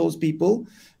to meet those people.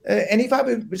 And if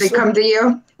they come to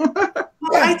you.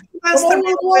 I think that's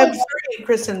the Web3,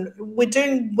 Christen. We're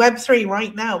doing Web3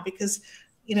 right now because,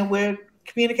 you know, we're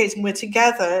communicating. We're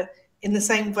together in the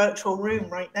same virtual room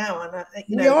right now, and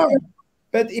you know. We are.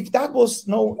 But if that was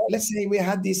let's say we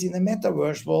had this in the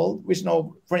metaverse world, which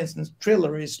now, for instance,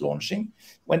 Triller is launching.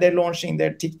 When they're launching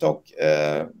their TikTok,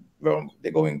 well,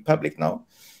 they're going public now,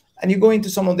 and you go into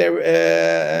some of their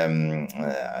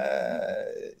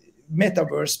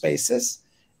metaverse spaces.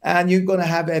 And you're going to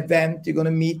have an event, you're going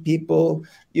to meet people,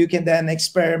 you can then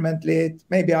experiment it.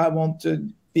 Maybe I want to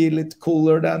be a little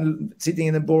cooler than sitting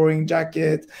in a boring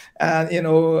jacket. And, you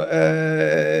know,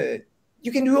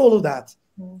 you can do all of that.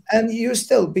 Mm. And you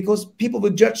still, because people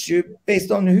will judge you based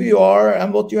on who you are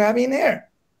and what you have in there.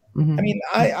 Mm-hmm. I mean,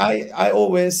 I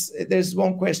always, there's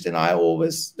one question I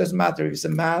always, doesn't matter if it's a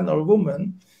man or a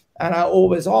woman, and I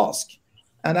always ask.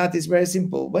 And that is very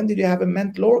simple. When did you have a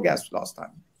mental orgasm last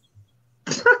time?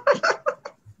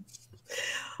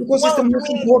 Because it's the most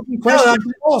important question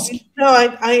to ask. No,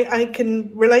 I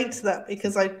can relate to that,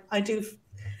 because I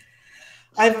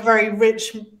have a very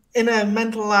rich inner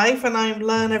mental life, and I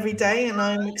learn every day, and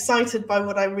I'm excited by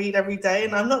what I read every day,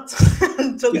 and I'm not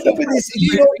talking So Ruth's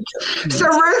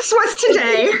was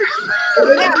today.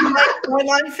 Yeah, my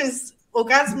life is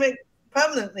orgasmic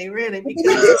permanently, really,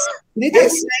 because every day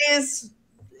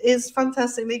is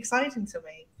fantastically exciting to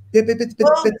me. But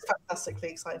fantastically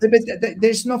exciting. But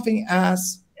there's nothing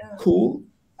as cool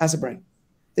as a brain.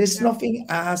 There's nothing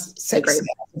as sexy as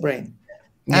a brain.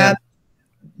 Yeah. And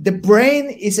the brain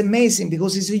is amazing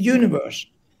because it's a universe.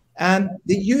 And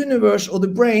the universe or the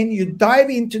brain, you dive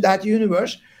into that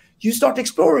universe, you start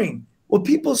exploring. What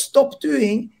people stop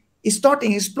doing is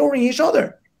starting exploring each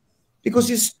other, because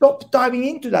you stop diving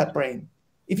into that brain.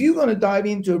 If you're going to dive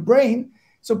into a brain,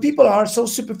 so people are so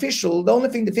superficial. The only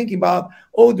thing they're thinking about,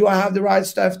 oh, do I have the right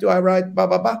stuff? Do I write blah,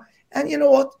 blah, blah? And you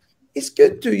know what? It's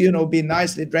good to, you know, be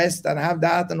nicely dressed and have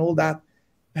that and all that.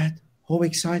 But how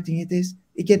exciting it is.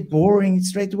 It gets boring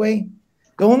straight away.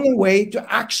 The only way to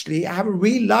actually have a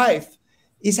real life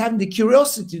is having the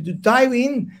curiosity to dive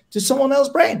in to someone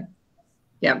else's brain.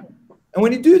 Yeah. And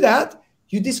when you do that,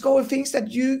 you discover things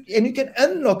that you can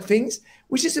unlock things,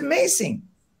 which is amazing.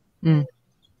 Mm.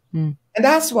 Mm. And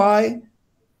that's why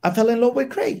I fell in love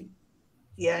with Craig.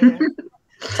 Yeah.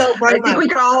 So I think we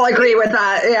can all agree with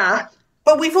that. Yeah.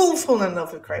 But we've all fallen in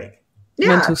love with Craig. Yeah.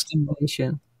 Mental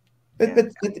stimulation.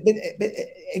 But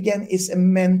again, it's a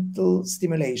mental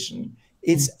stimulation.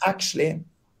 It's actually,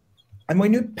 and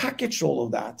when you package all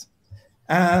of that,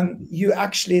 and you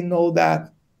actually know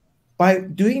that by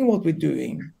doing what we're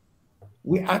doing,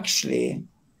 we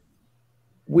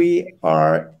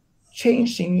are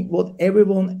changing what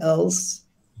everyone else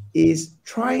is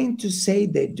trying to say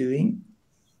they're doing,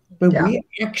 but we're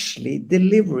actually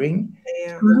delivering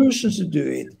solutions to do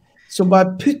it. So by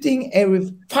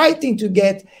fighting to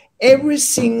get every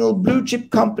single blue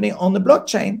chip company on the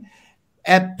blockchain,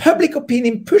 public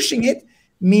opinion pushing it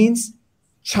means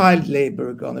child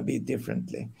labor going to be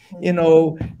differently. You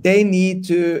know, they need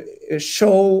to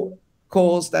show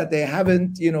cause that they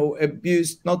haven't, you know,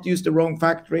 not used the wrong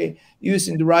factory,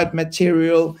 using the right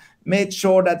material, made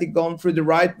sure that it gone through the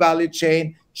right value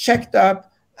chain, checked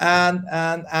up and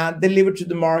delivered to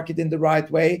the market in the right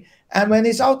way. And when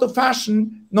it's out of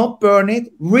fashion, not burn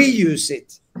it, reuse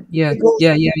it. Yeah, Because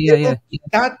yeah.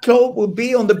 that code will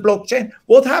be on the blockchain.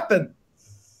 What happened?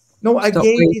 No, I Stop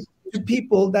gave waiting. it to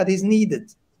people that is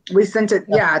needed. We sent it,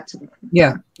 yeah.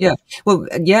 Well,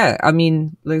 yeah. I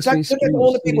mean, Look at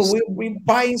all the people. We're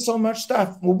buying so much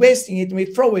stuff. We're wasting it. And we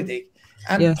throw it.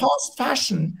 And fast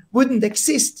fashion wouldn't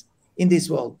exist in this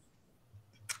world.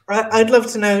 I'd love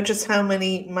to know just how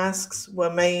many masks were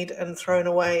made and thrown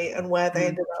away and where they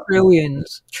ended up.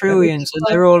 Trillions, and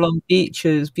they're all on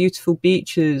beaches, beautiful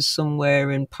beaches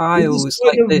somewhere in piles,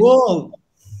 like the world.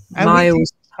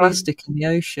 Miles of plastic in the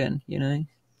ocean, you know.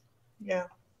 Yeah.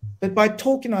 But by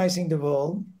tokenizing the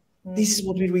world, this is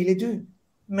what we really do.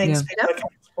 Makes people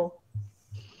accountable.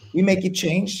 We make it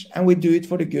change, and we do it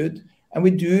for the good, and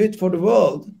we do it for the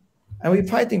world. And we're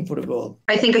fighting for the world.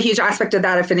 I think a huge aspect of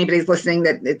that, if anybody's listening,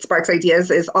 that it sparks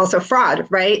ideas, is also fraud,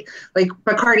 right? Like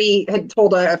Bacardi had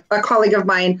told a colleague of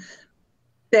mine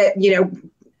that, you know,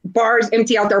 bars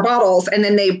empty out their bottles and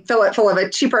then they fill it full of a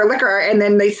cheaper liquor and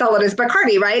then they sell it as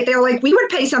Bacardi, right? They're like, we would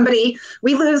pay somebody,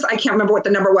 we lose, I can't remember what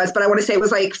the number was, but I want to say it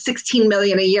was like 16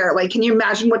 million a year. Like, can you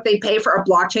imagine what they pay for a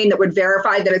blockchain that would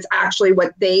verify that it's actually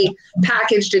what they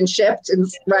packaged and shipped and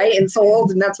right and sold,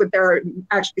 and that's what they're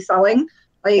actually selling?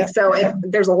 Like, so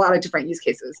there's a lot of different use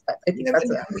cases. But I think that's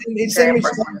very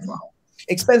important one as well.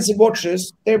 Expensive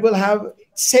watches, they will have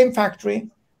same factory,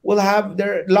 will have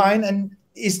their line, and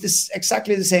is this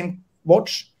exactly the same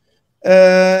watch,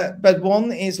 but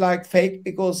one is like fake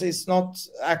because it's not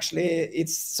actually,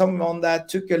 it's someone that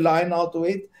took a line out of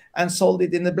it and sold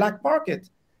it in the black market.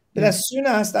 But as soon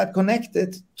as that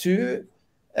connected to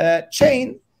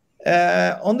chain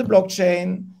on the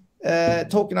blockchain,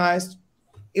 tokenized,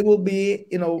 it will be,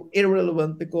 you know,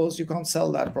 irrelevant because you can't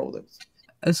sell that product.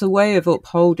 As a way of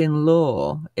upholding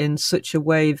law in such a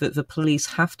way that the police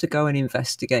have to go and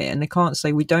investigate, and they can't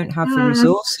say we don't have the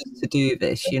resources to do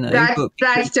this, you know.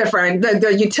 That's different.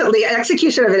 The utility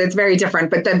execution of it is very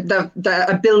different, but the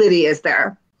ability is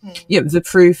there. Yeah, the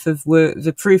proof of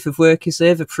work is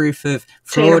there, the proof of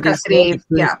fraud is there, the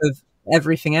proof of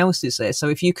everything else is there. So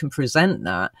if you can present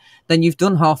that, then you've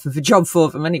done half of the job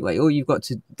for them anyway. All you've got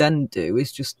to then do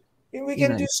is just, we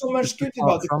can do so much good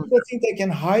about it. People think they can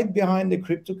hide behind the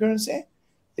cryptocurrency.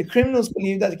 The criminals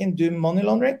believe that they can do money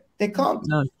laundering. They can't.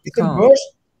 No, it's the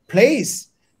worst place.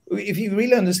 If you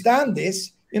really understand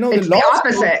this, you know, it's the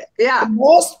opposite. Yeah. The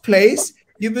worst place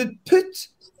you would put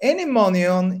any money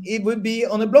on, it would be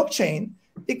on a blockchain,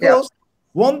 because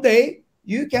one day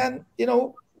you can, you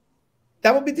know,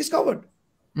 that will be discovered.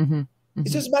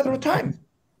 It's just a matter of time.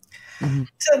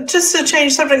 So just to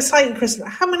change subject slightly, Christen,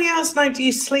 how many hours a night do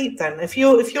you sleep then? If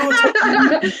you're he's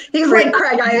like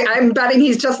Craig. I'm betting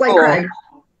he's just like Craig.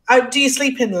 Do you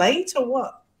sleep in late or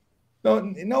what?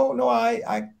 No.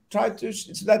 I try to.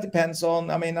 So that depends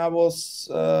on. I mean, I was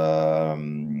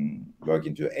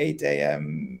working to 8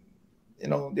 a.m. You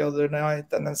know, the other night,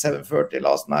 and then 7:30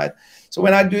 last night. So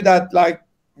when I do that, like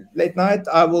late night,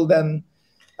 I'll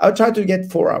try to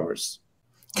get 4 hours.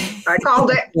 I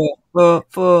called it.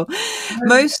 For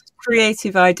most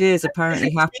creative ideas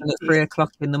apparently happen at 3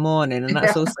 o'clock in the morning, and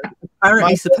that's also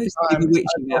apparently supposed to be the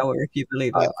witching hour, if you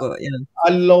believe it. But you know, I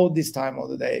love this time of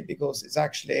the day because it's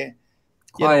actually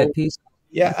quiet, peaceful.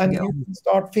 Yeah, and you can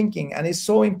start thinking, and it's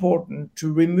so important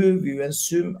to remove you and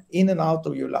zoom in and out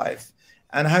of your life,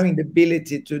 and having the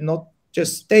ability to not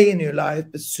just stay in your life,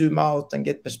 but zoom out and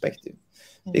get perspective.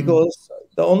 Because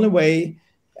the only way,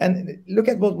 and look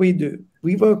at what we do.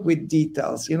 We work with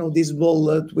details, you know, this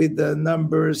wallet with the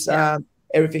numbers and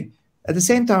everything. At the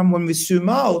same time, when we zoom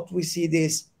out, we see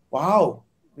this, wow,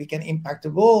 we can impact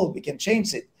the world, we can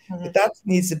change it. But that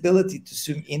needs ability to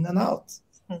zoom in and out.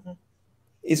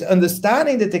 It's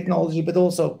understanding the technology, but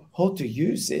also how to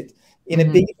use it in a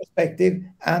bigger perspective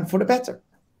and for the better.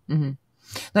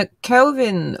 Now,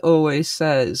 Kelvin always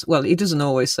says, well, he doesn't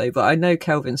always say, but I know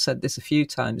Kelvin said this a few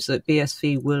times, that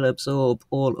BSV will absorb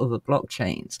all other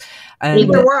blockchains. Eat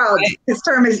the world. His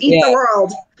term is eat the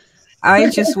world. I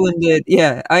just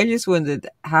wondered,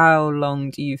 how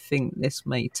long do you think this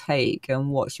may take,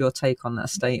 and what's your take on that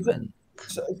statement?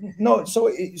 So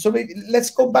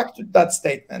let's go back to that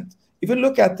statement. If you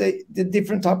look at the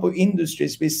different type of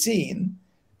industries we've seen,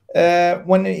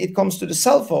 when it comes to the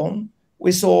cell phone,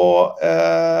 we saw,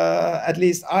 at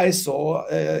least I saw,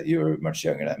 you're much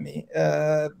younger than me,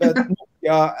 but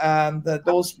Nokia, and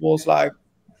those was like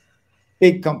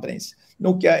big companies.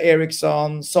 Nokia,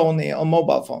 Ericsson, Sony on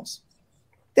mobile phones.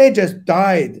 They just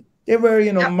died. They were,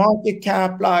 you know, market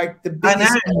cap like the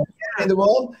biggest in the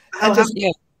world. And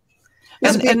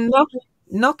and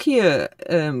Nokia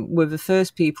were the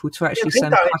first people to actually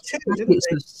send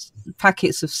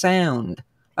packets of sound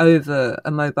over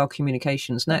a mobile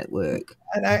communications network.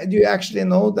 And do you actually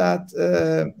know that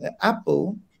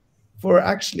Apple, for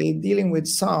actually dealing with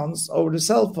sounds over the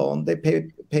cell phone, they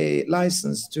pay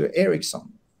license to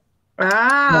Ericsson.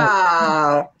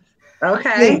 Wow.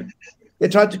 Okay. They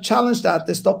tried to challenge that.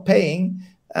 They stopped paying,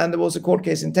 and there was a court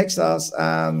case in Texas,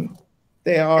 and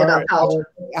they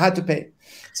had to pay.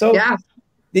 So yeah.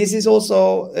 This is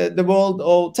also the world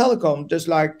of telecom, just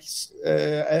like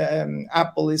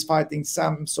Apple is fighting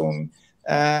Samsung.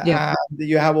 And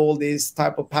you have all these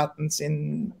type of patents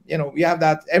in, you have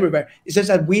that everywhere. It's just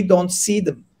that we don't see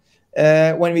them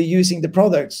when we're using the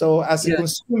product. So as a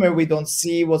consumer, we don't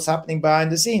see what's happening behind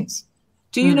the scenes.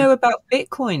 Do you know about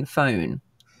Bitcoin phone?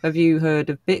 Have you heard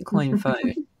of Bitcoin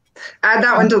phone? Add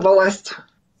that one to the list.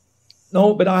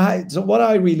 No, but so what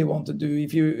I really want to do,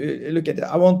 if you look at it,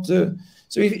 I want to,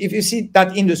 so if you see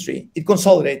that industry, it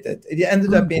consolidated. It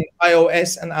ended up in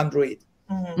iOS and Android.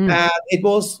 And it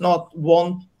was not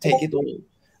one take it all.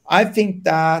 I think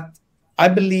that I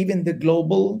believe in the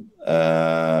global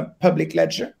public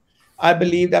ledger. I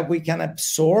believe that we can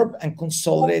absorb and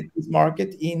consolidate this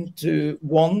market into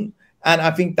one. And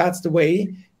I think that's the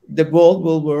way the world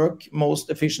will work most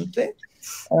efficiently.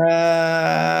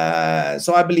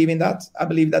 So I believe in that. I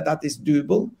believe that that is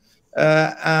doable.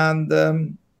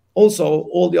 And also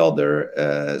all the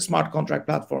other smart contract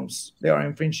platforms, they are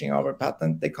infringing our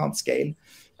patent. They can't scale,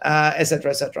 et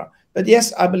cetera, et cetera. But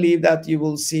yes, I believe that you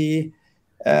will see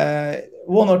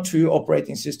one or two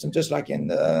operating systems, just like in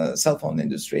the cell phone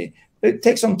industry. It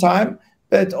takes some time,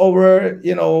 but over,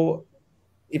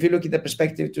 if you look at the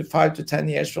perspective to 5 to 10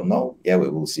 years from now, we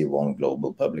will see one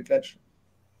global public ledger.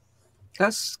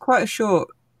 That's quite a short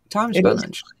time span,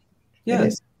 actually. Yeah. It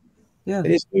is. Yeah.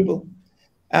 It is doable.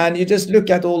 And you just look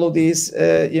at all of these,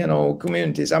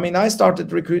 communities. I mean, I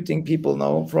started recruiting people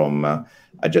now from,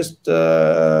 I just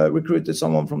recruited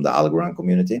someone from the Algorand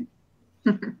community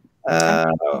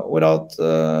without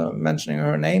mentioning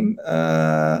her name.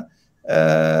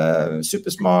 Super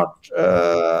smart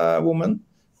woman.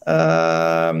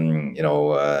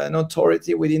 An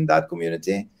authority within that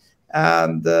community,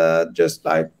 and just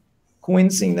like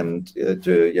convincing them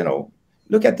to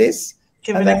look at this,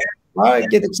 and then I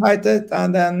get excited,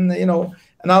 and then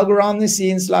an Algorand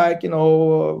seems like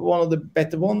one of the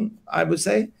better one, I would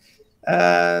say.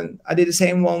 And I did the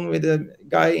same one with a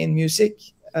guy in music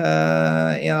in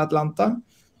Atlanta.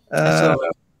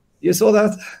 You saw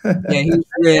that? Yeah, he was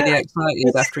really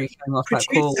excited after he came off that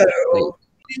call.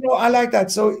 I like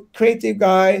that. So creative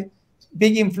guy,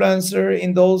 big influencer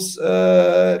in those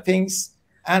things,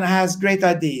 and has great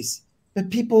ideas. But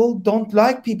people don't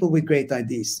like people with great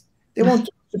ideas. They want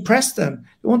to suppress them.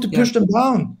 They want to push them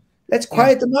down. Let's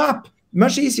quiet them up.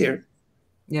 Much easier.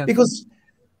 Yeah. Because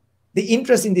the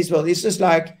interest in this world is just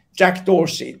like Jack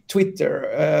Dorsey,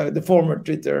 Twitter, the former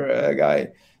Twitter guy,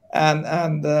 and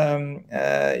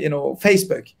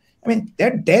Facebook. I mean,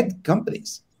 they're dead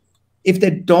companies if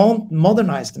they don't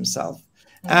modernize themselves.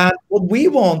 And what we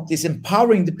want is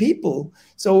empowering the people.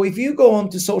 So if you go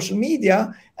onto social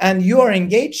media and you are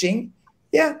engaging,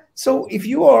 so if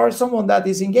you are someone that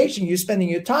is engaging, you're spending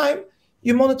your time,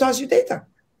 you monetize your data.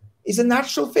 It's a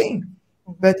natural thing,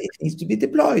 but it needs to be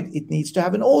deployed. It needs to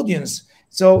have an audience.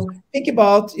 So think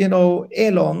about,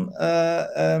 Elon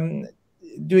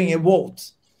doing a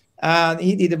vote. And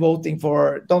he did a voting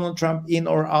for Donald Trump in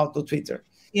or out of Twitter.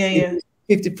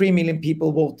 53 million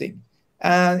people voting.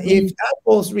 And if that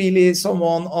was really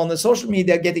someone on the social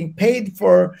media getting paid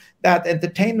for that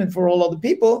entertainment for all other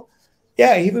people,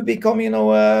 he would become, a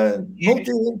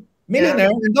multi-millionaire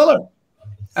in dollar.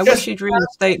 I wish he'd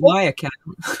reinstate my account.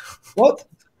 What?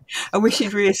 I wish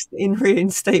he'd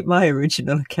reinstate my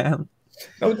original account.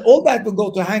 No, all that will go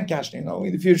to hand cash, in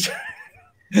the future.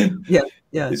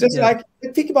 It's just like,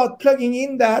 think about plugging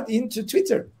in that into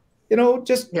Twitter.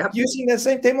 Using the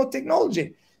same type of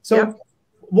technology. So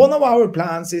one of our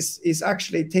plans is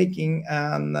actually taking,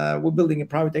 and we're building a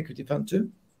private equity fund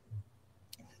too.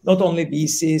 Not only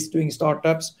VCs doing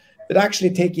startups, but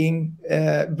actually taking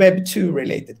Web 2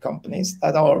 related companies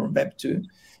that are Web 2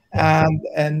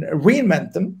 and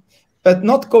reinvent them, but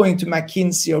not going to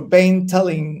McKinsey or Bain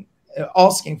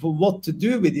asking for what to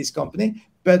do with this company,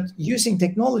 but using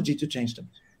technology to change them.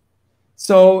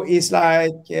 So it's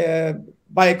like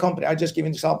buy a company. I just give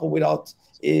an example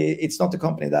it's not a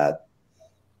company that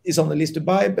is on the list to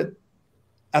buy, but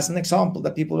as an example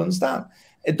that people understand,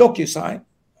 a DocuSign,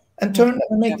 and turn them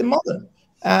and make them modern,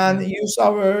 and use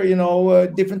our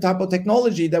different type of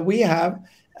technology that we have,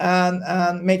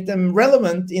 and make them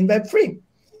relevant in Web3.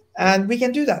 And we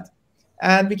can do that,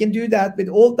 and we can do that with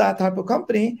all that type of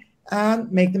company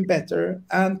and make them better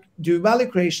and do value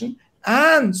creation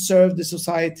and serve the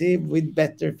society with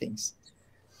better things.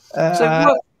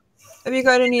 So have you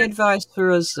got any advice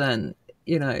for us then?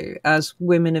 You know, as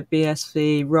Women of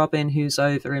BSV, Robin, who's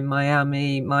over in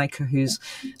Miami, Micah, who's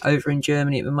over in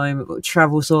Germany at the moment, but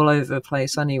travels all over the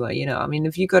place anyway. You know, I mean,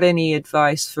 have you got any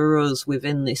advice for us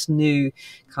within this new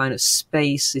kind of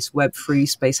space, this Web3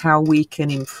 space, how we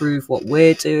can improve what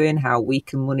we're doing, how we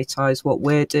can monetize what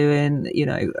we're doing, you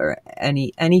know, or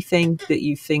anything that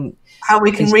you think? How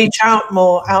we can reach out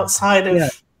more outside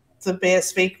of the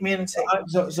BSV community.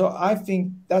 So I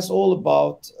think that's all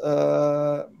about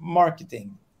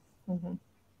marketing.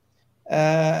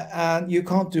 And you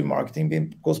can't do marketing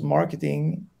because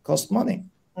marketing costs money.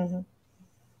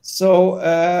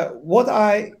 So what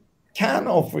I can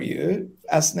offer you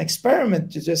as an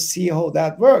experiment to just see how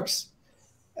that works,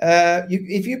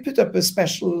 if you put up a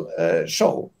special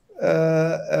show,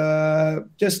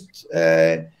 just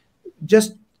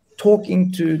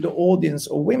talking to the audience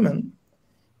of women,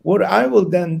 what I will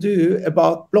then do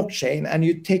about blockchain, and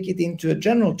you take it into a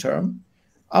general term,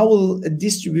 I will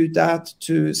distribute that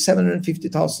to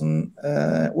 750,000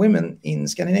 women in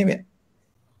Scandinavia.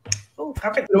 Oh,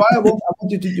 perfect. So I want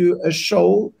you to do a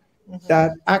show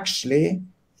that actually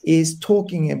is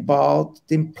talking about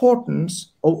the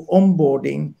importance of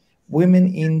onboarding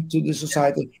women into the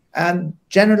society and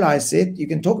generalize it. You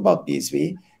can talk about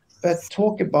BSV, but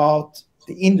talk about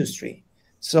the industry.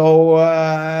 So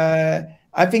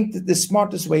I think that the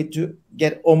smartest way to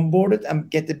get onboarded and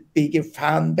get a bigger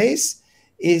fan base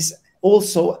is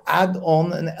also add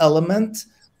on an element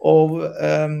of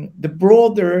the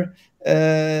broader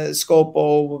scope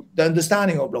of the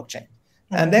understanding of blockchain.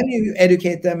 And then you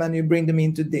educate them and you bring them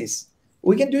into this.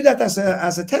 We can do that as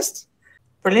a test.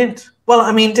 Brilliant. Well,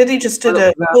 I mean, Diddy just did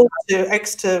a call to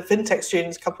extra fintech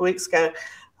students a couple of weeks ago.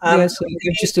 Yes, so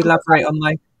just elaborate on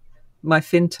my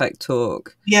fintech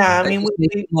talk. Yeah, I mean,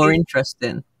 more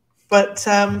interesting. But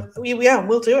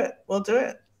we'll do it. We'll do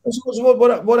it. So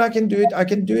what I can do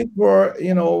it for,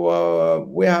 you know,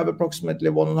 we have approximately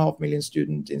 1.5 million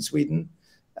students in Sweden,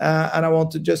 and I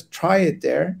want to just try it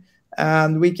there,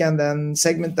 and we can then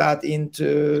segment that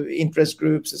into interest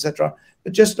groups, etc.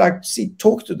 But just like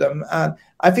talk to them, and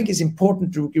I think it's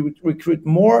important to recruit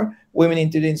more women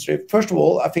into the industry. First of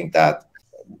all, I think that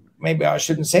maybe I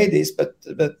shouldn't say this, but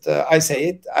I say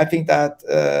it. I think that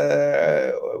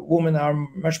women are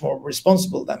much more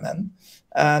responsible than men,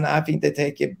 and I think they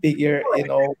take a bigger, you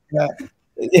know, I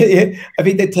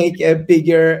think they take a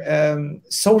bigger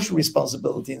social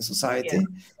responsibility in society,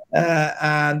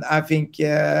 and I think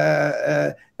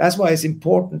that's why it's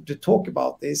important to talk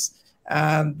about this.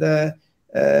 And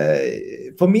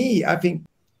for me, I think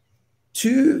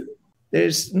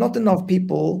there's not enough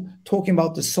people talking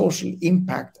about the social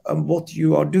impact of what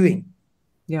you are doing.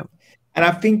 Yeah. And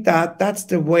I think that that's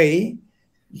the way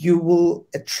you will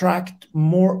attract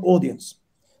more audience.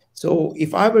 So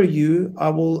if I were you, I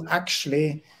will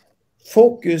actually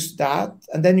focus that,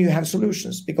 and then you have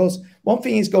solutions. Because one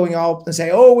thing is going out and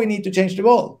say, oh, we need to change the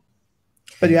world,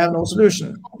 but you have no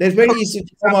solution. It's very easy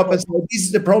to come up and say, this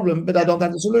is the problem, but I don't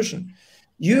have the solution.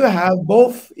 You have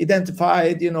both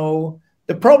identified, you know,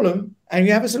 the problem, and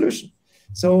you have a solution.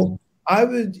 So I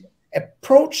would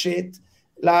approach it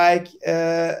like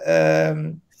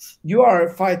you are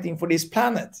fighting for this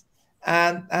planet,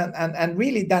 and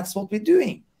really that's what we're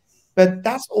doing. But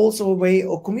that's also a way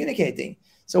of communicating.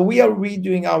 So we are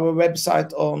redoing our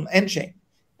website on Nchain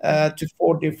to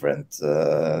 4 different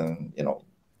you know,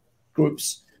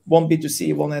 groups: 1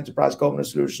 B2C, 1 enterprise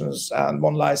governance solutions, and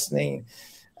 1 licensing,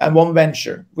 and 1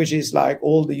 venture, which is like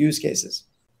all the use cases.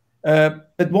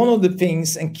 But one of the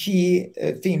things and key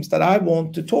themes that I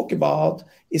want to talk about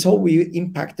is how we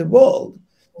impact the world.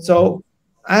 So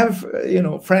I have, you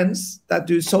know, friends that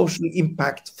do social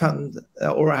impact fund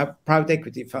or have private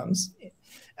equity funds,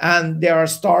 and they are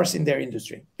stars in their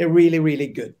industry. They're really, really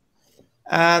good.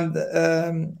 And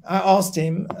I asked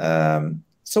him,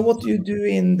 so what do you do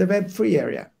in the Web3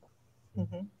 area?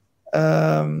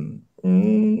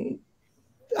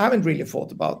 I haven't really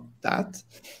thought about that.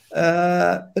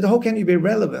 But how can you be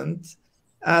relevant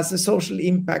as a social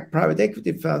impact private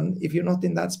equity fund if you're not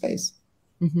in that space?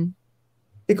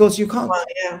 Because you can't. Well,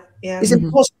 It's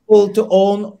impossible to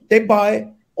own. They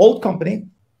buy old company,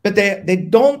 but they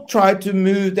don't try to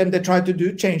move them. They try to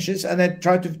do changes, and they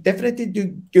try to definitely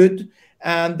do good.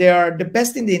 And they are the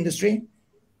best in the industry.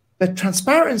 But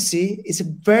transparency is a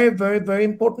very, very, very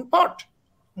important part.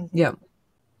 Yeah.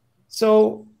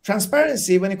 So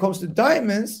transparency when it comes to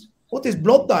diamonds, what is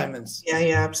blood diamonds?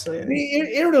 Yeah,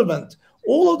 absolutely. Irrelevant.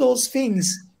 All of those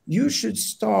things you should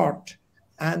start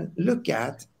and look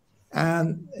at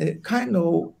and kind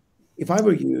of if I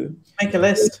were you, make a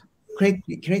list, create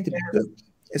a book,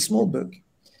 a small book.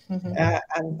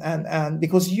 Mm-hmm. And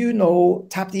because you know,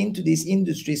 tapped into this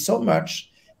industry so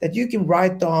much that you can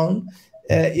write down,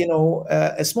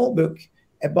 a small book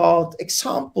about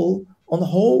example on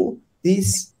how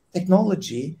this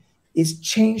technology is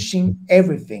changing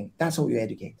everything. That's how you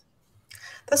educate.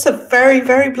 That's a very,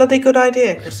 very bloody good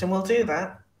idea, Christen. We'll do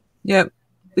that. Yeah,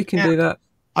 we can do that.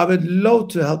 I would love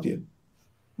to help you.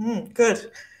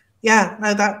 Good. Yeah,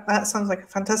 no, that sounds like a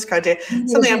fantastic idea.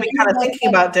 Something I've been kind of thinking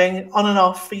about doing on and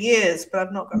off for years, but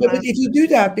I've not got But if you do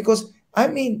that, because I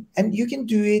mean, and you can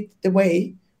do it the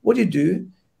way, what you do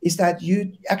is that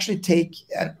you actually take,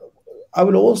 and I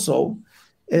will also,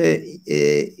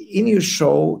 in your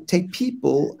show, take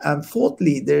people and thought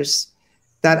leaders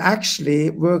that actually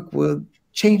work with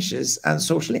changes and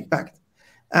social impact.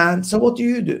 And so what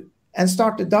do? And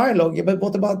start the dialogue. But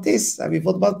what about this? Have you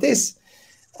thought about this?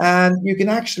 And you can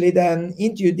actually then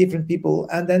interview different people,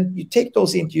 and then you take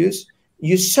those interviews,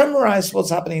 you summarize what's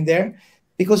happening there,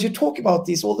 because you talk about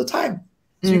this all the time.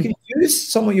 So you can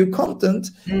use some of your content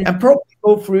and probably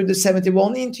go through the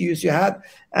 71 interviews you had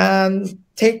and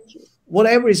take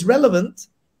whatever is relevant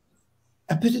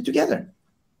and put it together.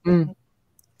 And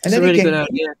then really good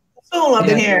idea. That's all up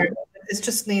in here. It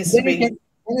just needs to be.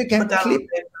 You can clip,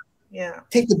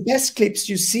 take the best clips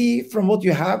you see from what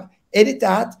you have, edit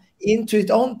that into its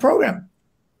own program,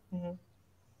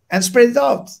 and spread it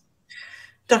out.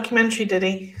 Documentary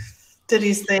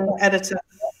Diddy's the editor.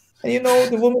 And you know,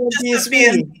 the Women of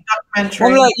BSV.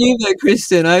 I'm like you though,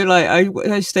 Christen.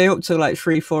 I stay up till like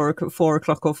 4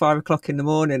 o'clock or 5 o'clock in the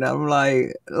morning. I'm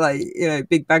like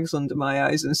big bags under my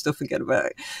eyes and stuff, forget about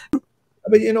it.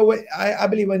 But you know what, I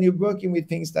believe when you're working with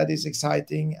things that is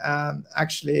exciting, and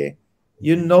actually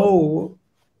you know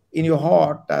in your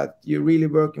heart that you're really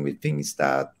working with things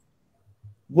that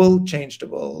will change the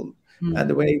world and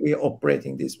the way we're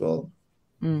operating this world.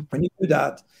 When you do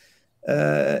that,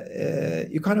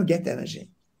 you kind of get energy.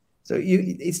 So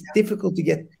it's difficult to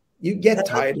get. You get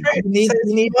tired. You need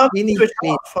sleep.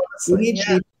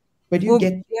 But you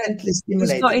get gently stimulated.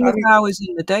 There's not enough hours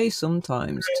in the day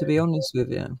sometimes, to be honest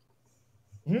with you.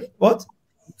 What?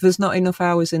 There's not enough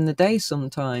hours in the day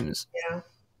sometimes.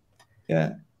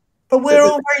 Yeah. But we're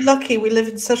all very lucky. We live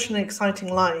in such an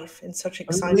exciting life, in such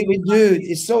exciting. We do.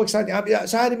 It's so exciting.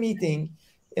 So I had a meeting,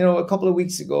 a couple of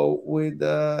weeks ago with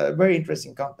a very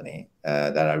interesting company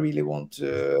that I really want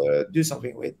to do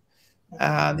something with,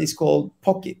 and it's called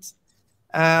Pocket,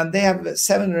 and they have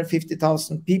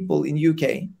 750,000 people in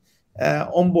UK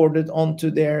onboarded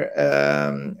onto their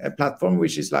platform,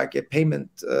 which is like a payment,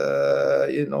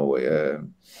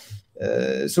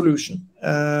 solution.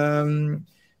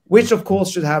 Which of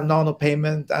course should have nano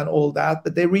payment and all that,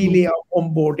 but they really are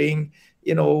onboarding,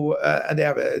 and they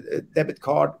have a debit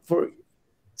card for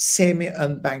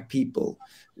semi-unbanked people,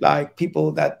 like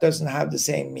people that doesn't have the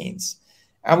same means.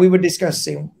 And we were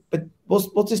discussing, but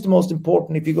what is the most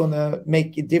important if you're going to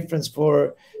make a difference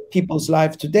for people's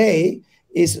life today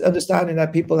is understanding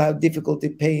that people have difficulty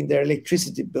paying their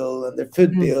electricity bill and their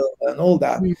food bill and all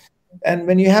that. And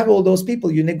when you have all those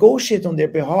people, you negotiate on their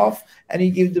behalf and you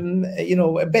give them,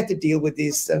 a better deal with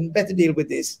this and better deal with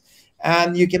this.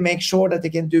 And you can make sure that they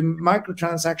can do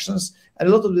microtransactions. And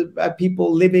a lot of the people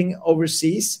living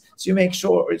overseas, so you make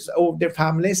sure it's of their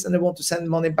families and they want to send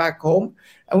money back home.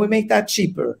 And we make that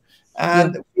cheaper.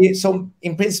 And so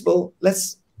in principle,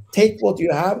 let's take what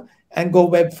you have and go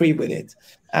web-free with it.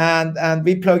 And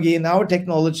we plug in our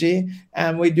technology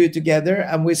and we do it together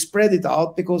and we spread it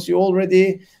out because you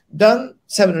already done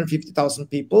 750,000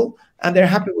 people and they're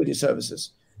happy with your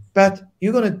services. But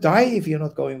you're going to die if you're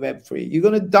not going web-free. You're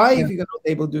going to die if you're not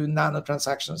able to do nano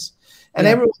transactions. And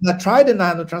everyone that tried the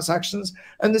nano transactions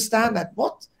understand that,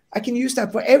 I can use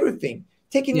that for everything.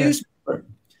 Take a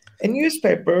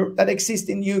newspaper that exists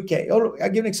in UK. I'll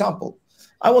give an example.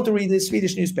 I want to read a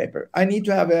Swedish newspaper. I need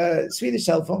to have a Swedish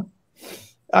cell phone.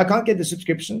 I can't get the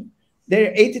subscription. There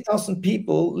are 80,000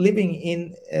 people living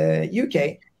in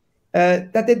UK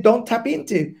that they don't tap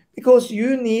into because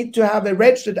you need to have a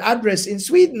registered address in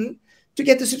Sweden to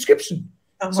get the subscription.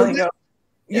 You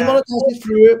monetize it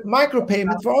through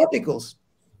micropayment for articles.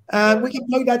 We can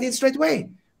plug that in straight away.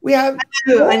 I know.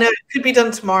 It could be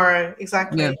done tomorrow.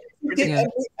 Exactly.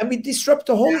 And we disrupt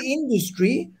the whole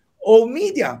industry of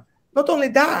media. Not only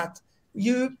that,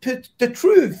 you put the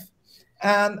truth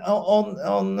and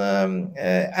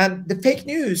and the fake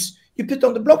news you put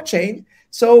on the blockchain.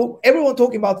 So everyone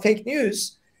talking about fake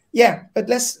news, but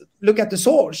let's look at the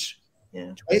source.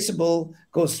 Traceable,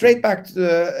 go straight back to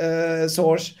the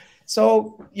source.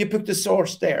 So you put the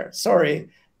source there. Sorry,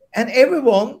 and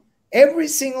everyone Every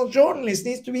single journalist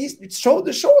needs to show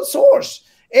the source.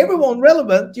 Everyone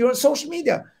relevant, you're on social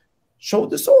media, show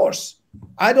the source.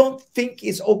 I don't think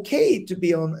it's okay to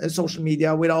be on social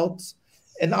media without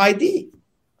an ID.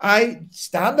 I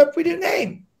stand up with your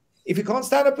name. If you can't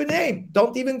stand up with your name,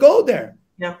 don't even go there.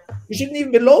 Yeah. You shouldn't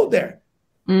even below there.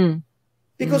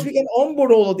 Because we can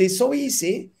onboard all of this so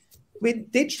easy with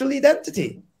digital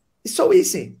identity. It's so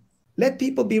easy. Let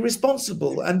people be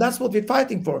responsible, and that's what we're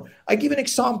fighting for. I give an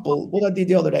example, what I did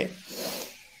the other day.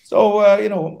 So, you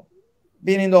know,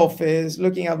 being in the office,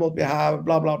 looking at what we have,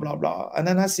 blah, blah, blah, blah. And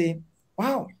then I see,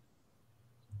 wow.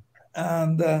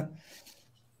 And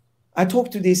I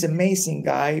talked to this amazing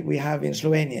guy we have in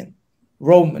Slovenian.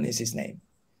 Roman is his name.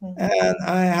 And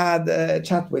I had a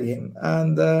chat with him.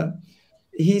 And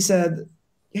he said,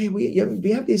 hey, we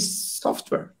have this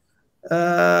software.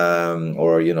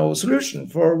 Or, you know, solution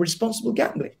for responsible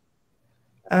gambling.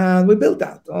 And we built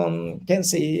that on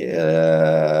Kenzie. It's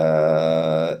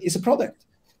a product.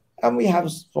 And we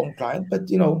have some client,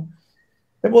 but, you know,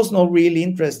 there was no real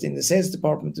interest in the sales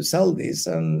department to sell this.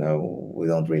 And we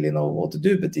don't really know what to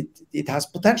do, but it has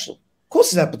potential. Of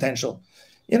course it has potential.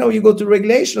 You know, you go to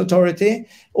regulation authority,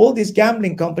 all these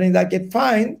gambling companies that get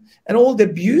fined and all the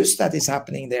abuse that is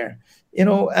happening there, you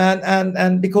know,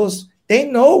 and because they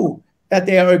know that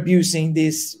they are abusing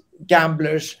these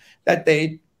gamblers that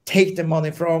they take the money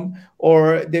from,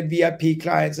 or the VIP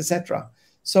clients, etc.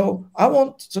 So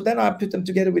then I put them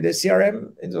together with a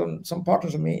CRM, some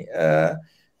partners of me, a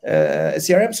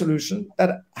CRM solution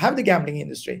that have the gambling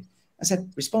industry. I said,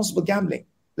 responsible gambling,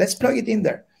 let's plug it in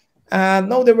there. And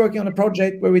now they're working on a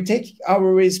project where we take our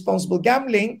responsible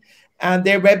gambling and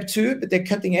their Web 2, but they're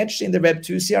cutting edge in the Web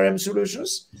 2 CRM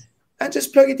solutions, and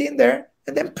just plug it in there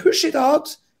and then push it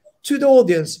out to the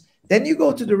audience. Then you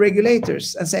go to the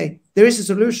regulators and say, there is a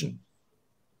solution.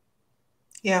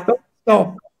 Yeah.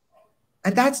 So,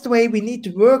 and that's the way we need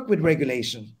to work with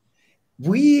regulation.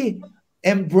 We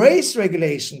embrace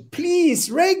regulation.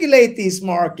 Please regulate this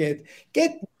market.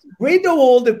 Get rid of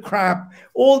all the crap,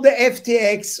 all the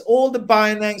FTX, all the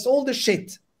Binance, all the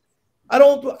shit. I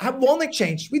don't have one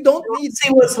exchange. We don't need to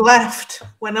see what's left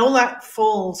when all that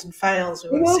falls and fails.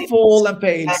 We will fall and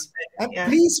fails. And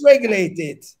please regulate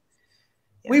it.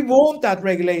 Yeah. We want that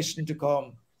regulation to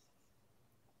come.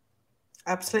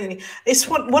 Absolutely. It's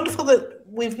wonderful that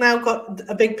we've now got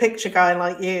a big picture guy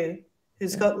like you,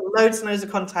 who's got loads and loads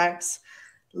of contacts,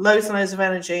 loads and loads of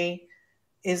energy,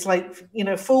 is like, you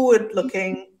know, forward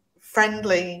looking,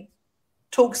 friendly,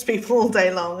 talks to people all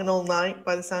day long and all night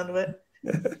by the sound of it.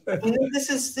 I mean, this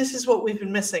is what we've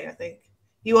been missing, I think.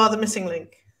 You are the missing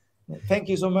link. Thank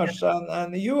you so much.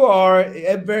 And you are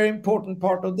a very important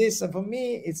part of this. And for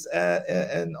me, it's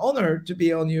an honor to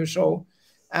be on your show.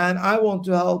 And I want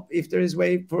to help if there is a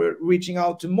way for reaching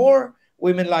out to more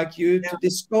women like you to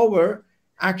discover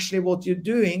actually what you're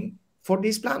doing for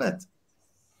this planet.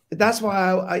 That's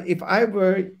why if I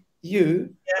were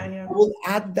you, I will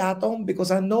add that on,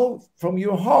 because I know from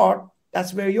your heart,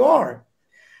 that's where you are.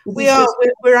 We're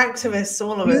activists,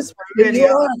 all of us. We really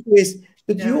are activists.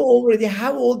 But you already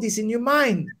have all this in your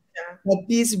mind. That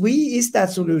this we is that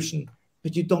solution,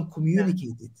 but you don't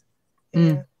communicate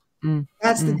it.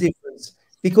 That's the difference,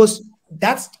 because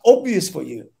that's obvious for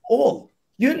you all.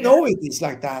 You know it is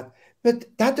like that, but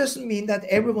that doesn't mean that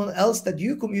everyone else that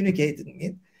you communicated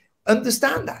with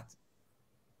understand that.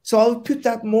 So I'll put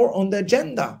that more on the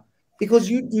agenda, because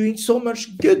you're doing so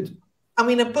much good. I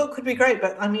mean, a book would be great,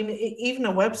 but I mean, even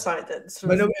a website that's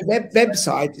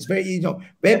website is very,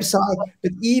 website,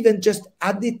 but even just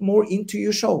add it more into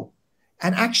your show,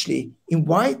 and actually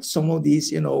invite some of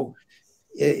these,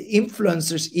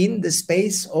 influencers in the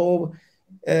space of,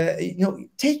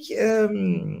 take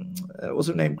what's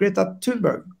her name, Greta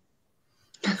Thunberg.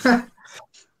 I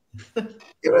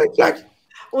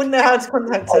wouldn't know how to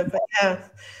contact her, but yeah.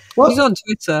 She's on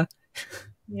Twitter.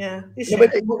 Yeah.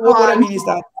 But what I mean is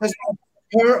that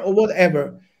her or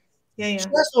whatever, she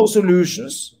has no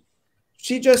solutions.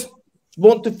 She just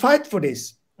wants to fight for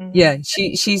this. Yeah,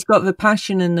 she's got the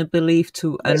passion and the belief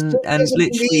to, and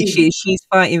literally she's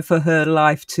fighting for her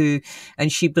life too, and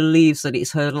she believes that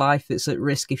it's her life that's at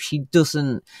risk if she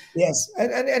doesn't. Yes,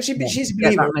 and she's a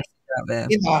believer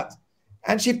in that,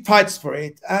 and she fights for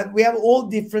it. And we have all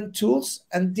different tools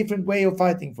and different way of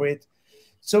fighting for it.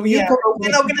 So we're not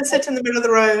going to sit in the middle of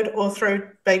the road or throw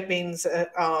baked beans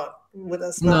at art with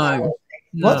us. No.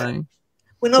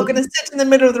 We're not going to sit in the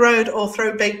middle of the road or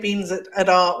throw baked beans at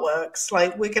artworks.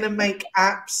 Like, we're going to make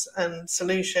apps and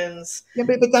solutions. Yeah,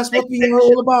 but that's what we are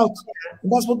all about.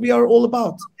 That's what we are all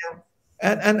about.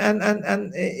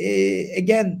 And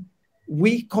again,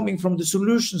 we coming from the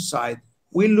solution side,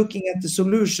 we're looking at the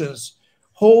solutions,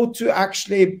 how to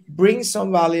actually bring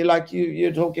some value, like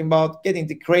you're talking about getting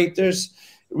the creators,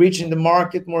 reaching the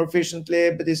market more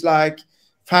efficiently. But it's like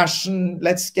fashion,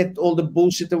 let's get all the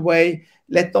bullshit away.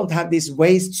 Let's not have this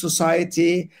waste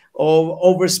society of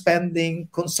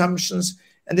overspending, consumptions.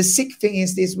 And the sick thing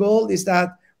is this world is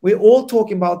that we're all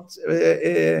talking about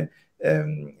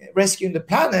rescuing the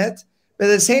planet, but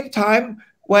at the same time,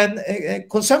 when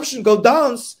consumption goes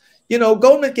down,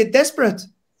 government get desperate.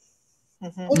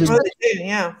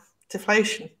 Yeah,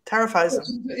 deflation terrifies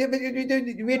them.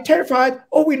 We're terrified.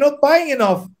 Oh, we're not buying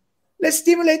enough. Let's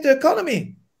stimulate the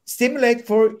economy. Stimulate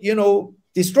for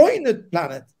destroying the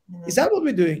planet. Is that what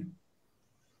we're doing?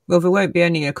 Well, there won't be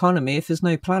any economy if there's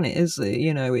no planet, is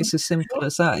there? It's as simple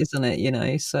as that, isn't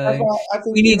it? So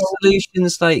we need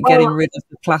solutions like getting rid of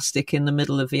the plastic in the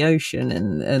middle of the ocean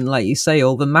and like you say,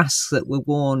 all the masks that were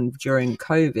worn during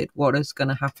COVID. What is going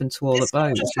to happen to all of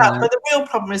those? But the real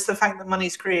problem is the fact that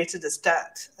money's created as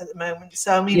debt at the moment.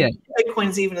 So,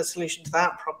 Bitcoin's even a solution to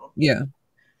that problem. Yeah.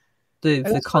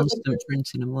 The constant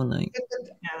printing of money.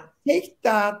 Take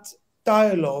that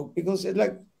dialogue, because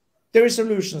there are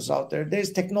solutions out there.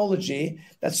 There's technology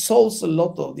that solves a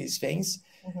lot of these things.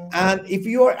 And if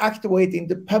you are activating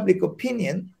the public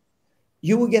opinion,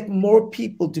 you will get more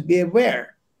people to be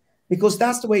aware, because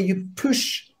that's the way you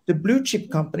push the blue chip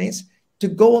companies to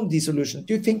go on these solutions.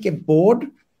 Do you think a board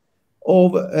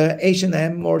of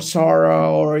H&M or Zara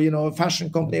or, a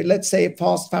fashion company, let's say a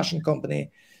fast fashion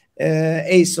company,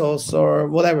 ASOS or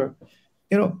whatever,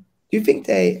 do you think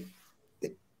they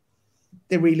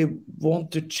really want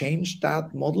to change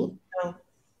that model? No.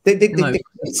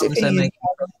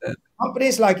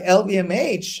 Companies like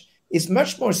LVMH is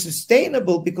much more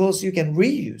sustainable because you can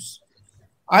reuse.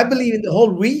 I believe in the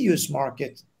whole reuse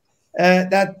market,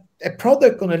 that a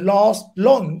product going to last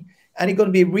long and it's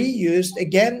going to be reused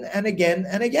again and again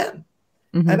and again.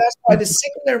 And that's why the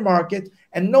secondary market,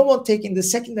 and no one taking the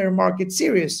secondary market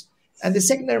serious. And the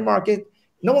secondary market,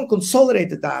 no one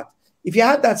consolidated that. If you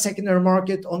had that secondary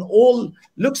market on all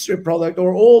luxury product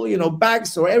or all,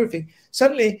 bags or everything,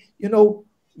 suddenly,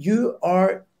 you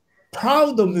are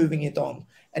proud of moving it on.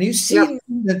 And you see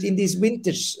movement in these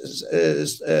vintage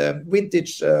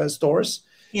stores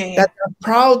that are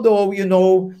proud of,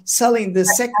 selling the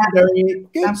secondary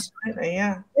goods. Absolutely,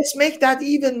 yeah. Let's make that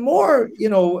even more,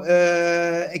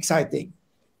 exciting,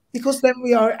 because then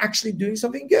we are actually doing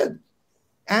something good.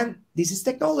 And this is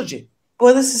technology.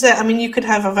 Well, this is it. I mean, you could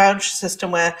have a voucher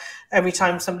system where every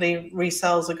time somebody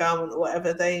resells a garment or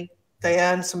whatever, they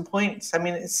earn some points. I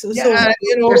mean, it's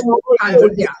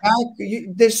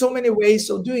there's so many ways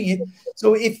of doing it.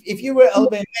 So if you were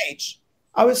LVMH,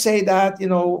 I would say that,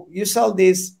 you sell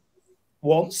this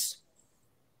once.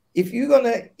 If you're going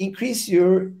to increase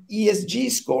your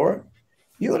ESG score,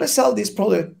 you're going to sell this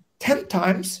product 10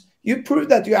 times. You prove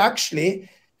that you actually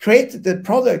created the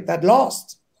product that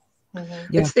lasts.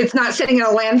 It's not sitting in a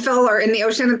landfill or in the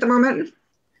ocean at the moment.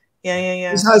 Yeah.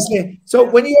 Precisely. So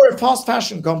when you're a fast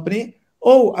fashion company,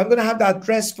 I'm going to have that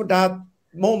dress for that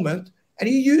moment, and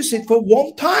you use it for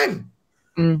one time.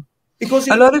 Because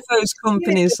a lot of those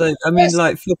companies,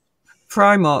 like for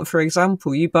Primark, for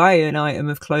example, you buy an item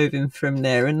of clothing from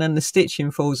there, and then the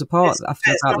stitching falls apart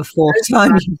after about the fourth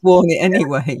time you've worn it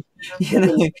anyway.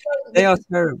 They are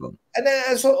terrible.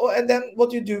 And then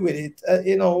what you do with it,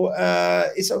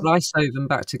 it's I sew them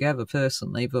back together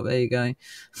personally, but there you go.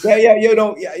 But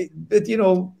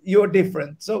you're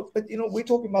different. So, but we're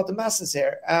talking about the masses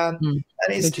here, and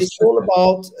it's all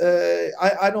about.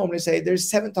 I normally say there's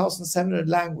 7,700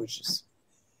 languages,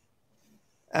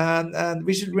 and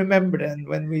we should remember then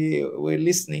when we're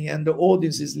listening and the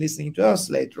audience is listening to us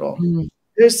later on.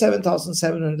 There's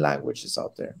 7,700 languages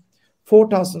out there.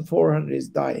 4,400 is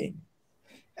dying.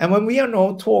 And when we are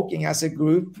now talking as a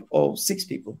group of 6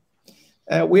 people,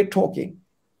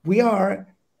 we are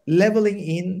leveling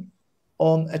in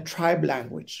on a tribe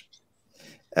language.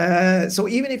 So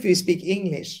even if we speak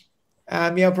English,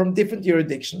 we are from different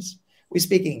jurisdictions, we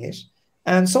speak English,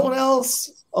 and someone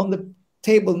else on the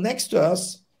table next to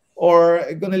us or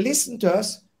going to listen to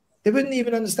us, they wouldn't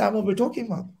even understand what we're talking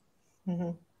about.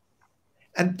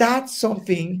 And that's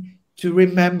something to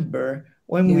remember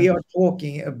when we are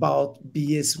talking about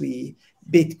BSV,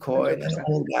 Bitcoin, and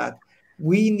all that.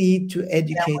 We need to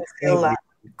educate that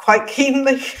quite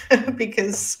keenly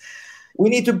because we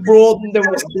need to broaden the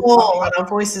small, and our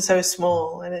voice is so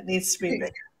small, and it needs to be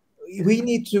big. We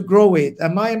need to grow it,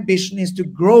 and my ambition is to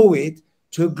grow it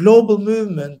to a global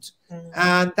movement,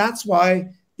 and that's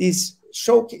why these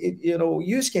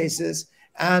use cases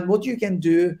and what you can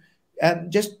do,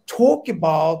 and just talk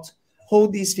about how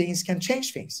these things can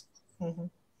change things.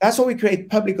 That's how we create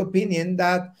public opinion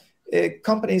that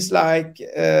companies like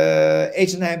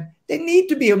H&M, they need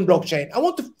to be on blockchain. I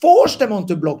want to force them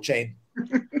onto blockchain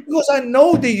because I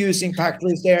know they're using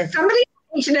factories there. Somebody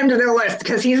mention him to their list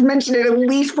because he's mentioned it at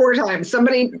least 4 times.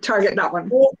 Somebody target that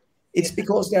one. It's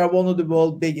because they are one of the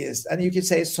world's biggest. And you can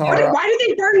say, sorry. Why do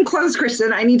they burn clothes,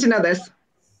 Christen? I need to know this.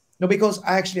 No, because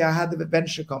actually I had a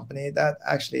venture company that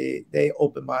actually they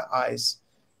opened my eyes.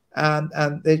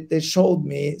 And they showed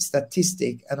me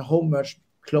statistic and how much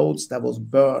clothes that was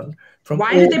burned.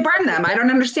 Why did they burn them? I don't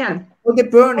understand. Well, they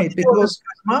burn it because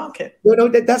market. You know,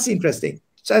 that's interesting.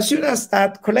 So as soon as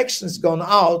that collection's gone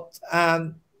out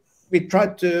and we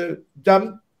tried to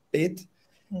dump it,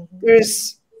 there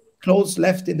is clothes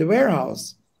left in the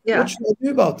warehouse. Yeah. What should I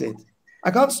do about it?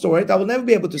 I can't store it. I will never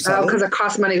be able to sell it. Because it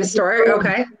costs money to store it.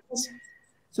 Okay.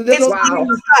 So there's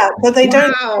but they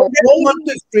don't. The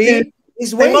industry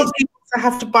is they want people to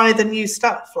have to buy the new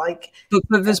stuff. Like,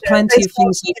 but there's plenty of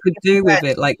things they could do with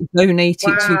it, like donate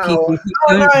it to people who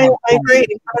don't. I agree.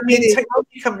 I mean,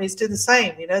 technology companies do the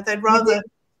same. You know, they'd rather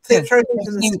throw things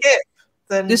in the skip.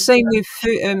 The same with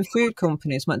food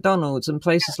companies, McDonald's and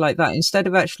places like that. Instead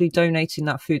of actually donating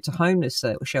that food to homeless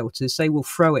shelters, they will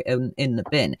throw it in the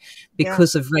bin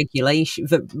because of regulation.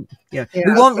 We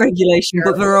want regulation,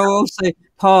 but there are also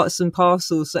parts and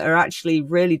parcels that are actually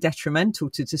really detrimental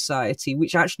to society,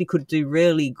 which actually could do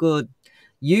really good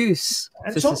use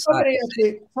and for some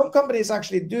society. Some companies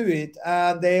actually do it,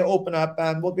 and they open up,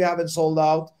 and what we haven't sold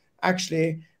out,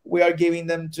 actually, we are giving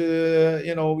them to,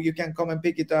 you know, you can come and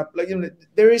pick it up. Like, you know,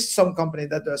 there is some company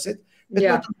that does it, but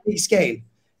not on a big scale.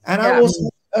 And I want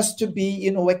us to be,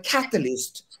 you know, a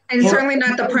catalyst. And certainly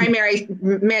not the primary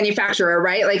manufacturer,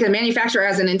 right? Like the manufacturer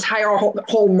has an entire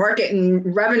whole market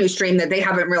and revenue stream that they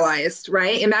haven't realized,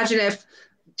 right? Imagine if,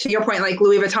 to your point, like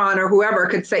Louis Vuitton or whoever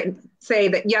could say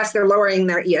that, yes, they're lowering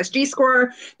their ESG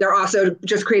score. They're also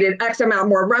just created X amount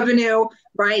more revenue,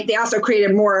 right? They also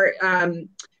created more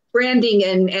branding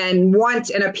and want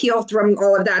and appeal from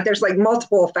all of that. There's like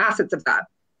multiple facets of that.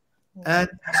 And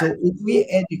so if we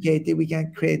educate it, we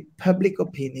can create public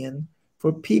opinion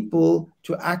for people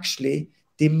to actually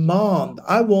demand.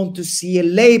 I want to see a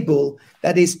label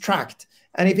that is tracked.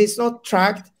 And if it's not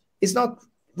tracked, it's not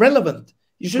relevant.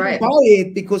 You shouldn't buy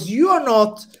it because you are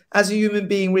not, as a human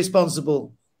being,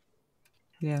 responsible.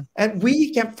 Yeah. And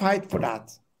we can fight for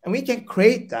that. And we can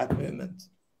create that movement.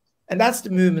 And that's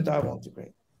the movement I want to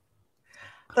create.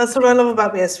 That's what I love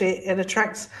about BSV. It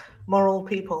attracts moral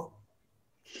people.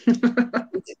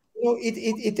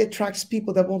 It attracts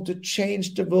people that want to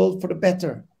change the world for the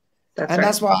better.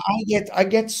 That's why I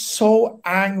get so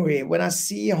angry when I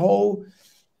see how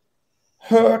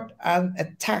hurt and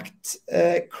attacked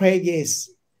Craig is.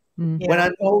 When I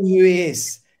know who he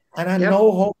is, and I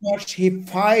know how much he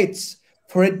fights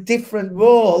for a different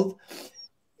world.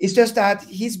 It's just that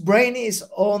his brain is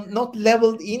not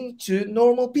leveled into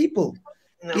normal people.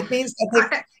 No. It means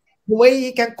that the way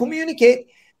he can communicate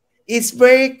is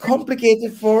very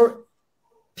complicated for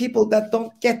people that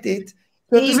don't get it.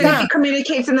 Even if he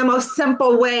communicates in the most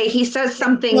simple way, he says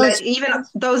something that even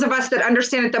those of us that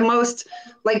understand it the most,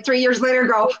 like 3 years later,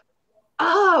 go,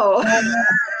 oh,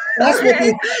 that's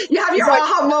what you have your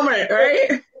aha moment,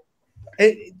 right?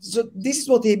 So this is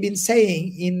what he's been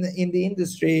saying in the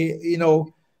industry, you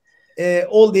know,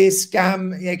 all these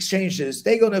scam exchanges,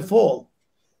 they're going to fall.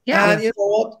 Yeah. And you know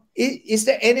what? Is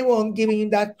there anyone giving him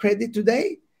that credit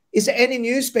today? Is there any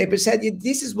newspaper said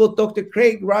this is what Dr.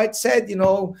 Craig Wright said, you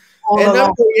know, a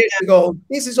number of years ago?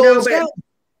 This is all scam.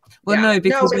 Well, no,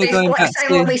 because we're going back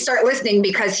silently start listening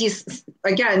because he's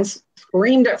again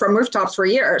screamed it from rooftops for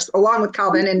years, along with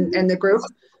Calvin and the group.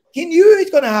 He knew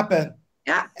it's going to happen.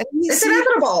 Yeah, and it's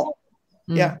inevitable.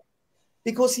 Yeah,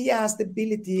 because he has the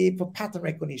ability for pattern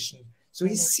recognition, so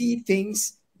he sees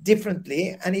things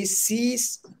differently and he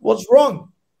sees what's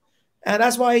wrong, and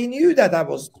that's why he knew that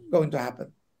was going to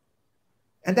happen.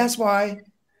 And that's why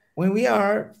when we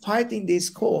are fighting this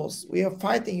cause, we are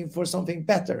fighting for something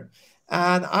better.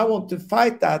 And I want to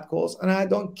fight that cause, and I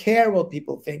don't care what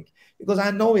people think because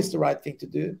I know it's the right thing to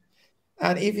do.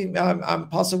 And if I'm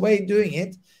pass away doing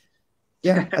it,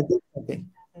 I do something.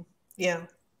 Yeah,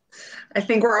 I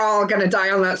think we're all going to die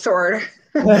on that sword.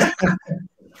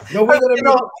 No, we're going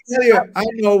to tell you. I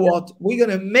know what we're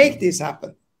going to make this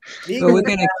happen. We're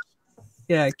going to.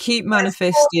 Yeah, keep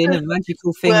manifesting and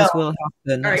magical things will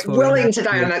happen. All right, willing to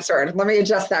die on that sword. Let me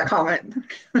adjust that comment.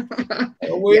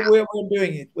 We're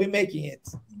doing it. We're making it.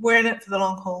 We're in it for the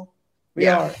long haul. We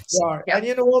are. Yeah. And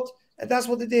you know what? And that's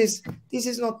what it is. This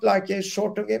is not like a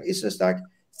short-term game. It's just like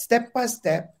step by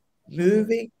step,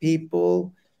 moving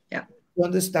people to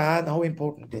understand how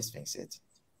important these things is.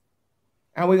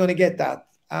 and we're going to get that.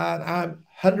 And I'm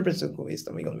 100% convinced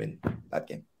that we're going to win that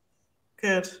game.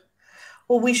 Good.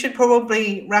 Well, we should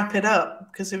probably wrap it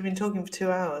up because we've been talking for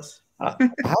 2 hours. I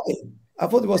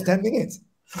thought it was 10 minutes.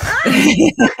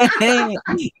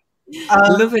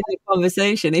 Loving the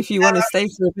conversation. If you want to stay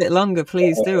for a bit longer,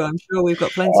 please do. I'm sure we've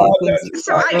got plenty of things.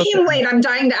 So I can't wait. I'm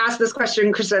dying to ask this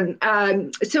question, Christen.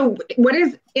 So what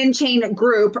is Nchain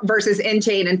Group versus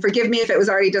Nchain? And forgive me if it was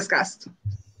already discussed.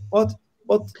 What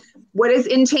is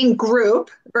Nchain Group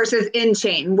versus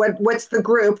Nchain? What's the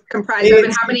group comprised of,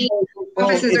 and how many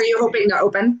offices are you hoping to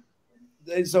open?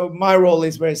 So my role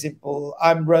is very simple.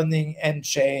 I'm running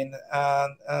Nchain,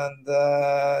 and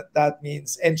that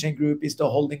means Nchain Group is the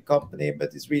holding company,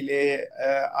 but it's really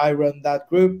I run that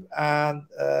group, and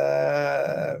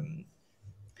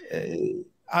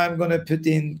I'm going to put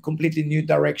in completely new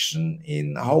direction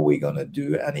in how we're going to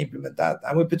do and implement that.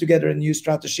 And we put together a new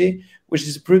strategy, which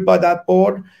is approved by that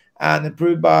board and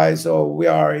approved by, so we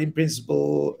are in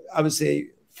principle, I would say,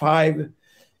 5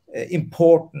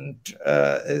 important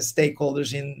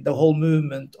stakeholders in the whole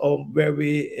movement of where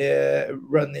we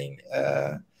running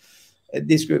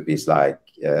this group is like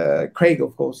Craig,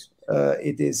 of course.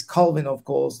 It is Calvin, of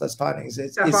course, that's finance.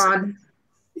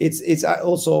 It's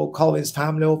also Calvin's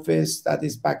family office that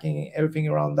is backing everything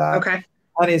around that. Okay.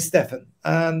 And it's Stefan.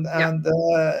 And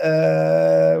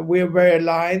we're very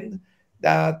aligned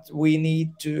that we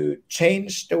need to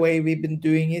change the way we've been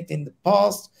doing it in the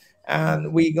past.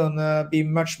 And we're going to be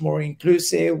much more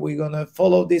inclusive. We're going to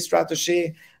follow this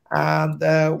strategy, and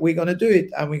we're going to do it,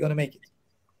 and we're going to make it.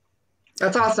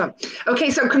 That's awesome.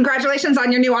 Okay, so congratulations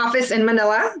on your new office in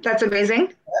Manila. That's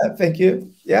amazing. Thank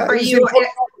you. Yeah.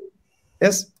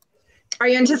 Yes. Are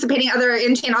you anticipating other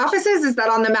Nchain offices? Is that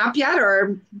on the map yet,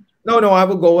 or? No, I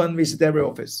will go and visit every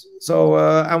office. So,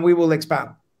 and we will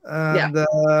expand. And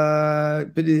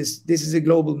but this is a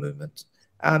global movement.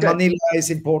 And good. Manila is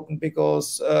important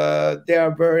because they are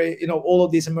very, all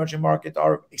of these emerging markets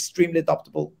are extremely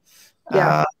adaptable.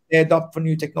 Yeah. They adapt for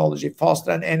new technology faster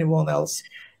than anyone else.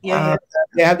 Yeah.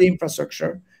 They have the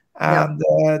infrastructure, and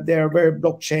they are very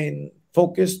blockchain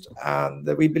focused. And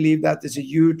we believe that there's a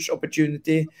huge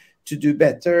opportunity to do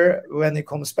better when it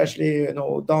comes, especially,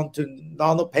 down to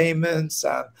nano payments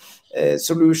and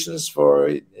solutions for,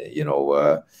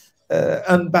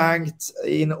 unbanked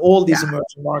in all these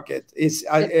emerging markets.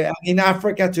 In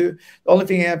Africa too. The only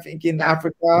thing I think in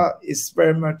Africa is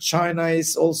very much China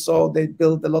is also, they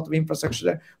build a lot of infrastructure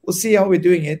there. We'll see how we're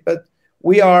doing it, but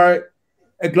we are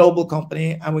a global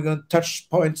company and we're going to touch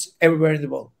points everywhere in the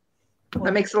world.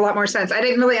 That makes a lot more sense. I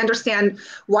didn't really understand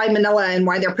why Manila and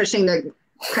why they're pushing the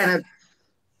kind of,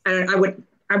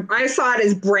 I saw it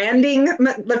as branding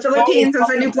the Philippines as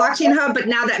a new blockchain hub, but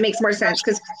now that makes more sense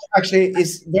because actually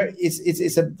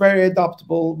it's a very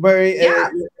adaptable, very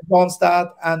advanced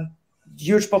and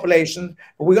huge population.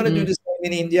 But we're going to do the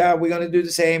same in India. We're going to do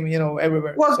the same,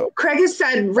 everywhere. Well, Craig has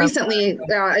said recently,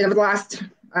 over the last,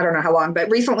 I don't know how long, but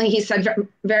recently he said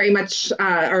very much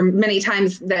or many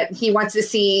times that he wants to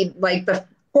see like the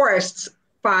forests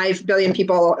 5 billion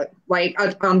people like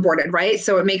onboarded, right?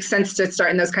 So it makes sense to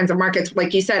start in those kinds of markets.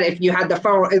 Like you said, if you had the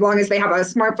phone, as long as they have a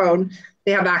smartphone,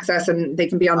 they have access and they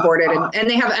can be onboarded and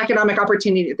they have economic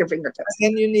opportunity at their fingertips.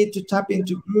 And you need to tap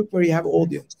into group where you have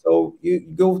audience. So you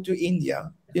go to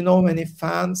India, you know how many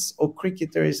fans or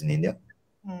cricketers in India?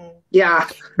 Yeah.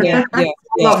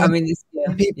 I mean,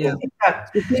 people.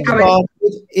 Think about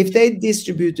if they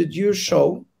distributed your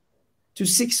show to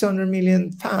 600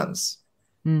 million fans.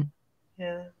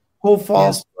 How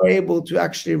fast we're able to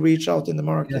actually reach out in the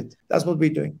market. That's what we're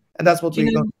doing. And that's what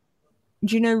we're going.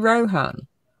 Do you know Rohan?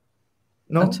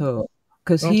 No. At all?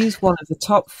 Because he's one of the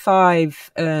top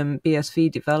 5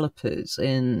 BSV developers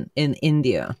in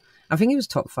India. I think he was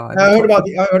top 5. I heard about,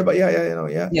 yeah.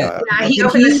 He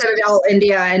opened the Citadel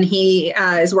India, and he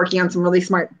is working on some really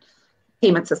smart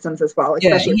payment systems as well.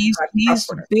 Especially he's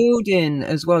building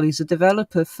as well. He's a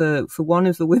developer for one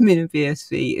of the women of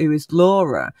BSV, who is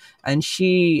Laura, and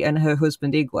she and her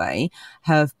husband Igwe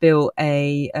have built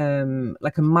a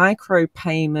like a micro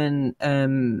payment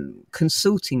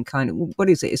consulting kind of, what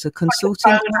is it? It's a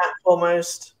consulting, like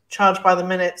almost charged by the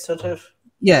minute sort of.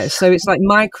 Yeah, so it's like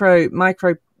micro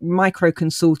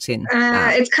consulting.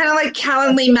 It's kind of like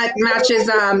Calendly matches.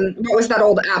 What was that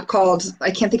old app called?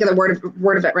 I can't think of the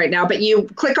word of it right now. But you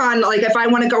click on, like, if I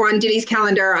want to go on Diddy's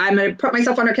calendar, I'm going to put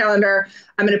myself on her calendar.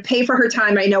 I'm going to pay for her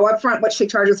time. I know upfront what she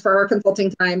charges for her consulting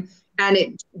time, and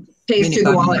it pays through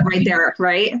the wallet right there,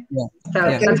 right? Yeah. So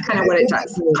that's kind of what it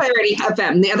does. Clarity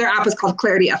FM. The other app is called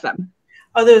Clarity FM.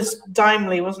 Oh, there's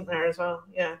Dimely, wasn't there as well?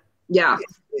 Yeah. Yeah.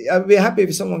 I'd be happy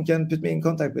if someone can put me in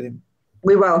contact with him.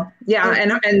 We will. Yeah,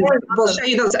 and we'll show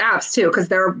you those apps too, because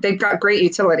they've got great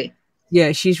utility.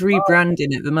 Yeah, she's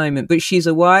rebranding at the moment, but she's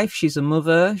a wife, she's a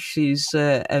mother, she's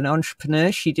an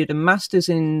entrepreneur. She did a master's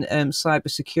in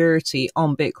cybersecurity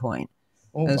on Bitcoin.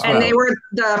 And they were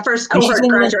the first cohort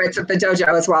graduates of the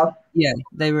dojo as well. Yeah,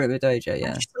 they were at the dojo,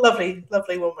 yeah. She's a lovely,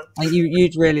 lovely woman. And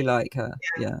you'd really like her,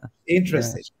 yeah.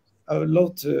 Interesting. Yeah. I would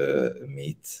love to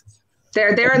meet.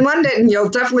 They're in London. You'll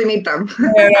definitely meet them.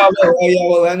 I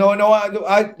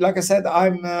like I said,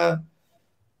 I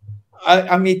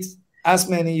meet as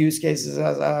many use cases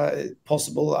as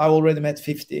possible. I already met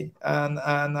 50, and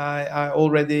I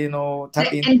already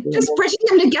tap into. And just bridging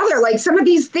them together, like some of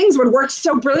these things would work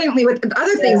so brilliantly with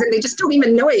other things, and they just don't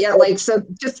even know it yet. Like, so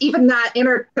just even that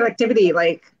interconnectivity,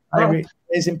 like, I agree,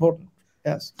 is important.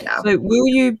 Yes. Yeah. So will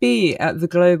you be at the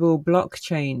Global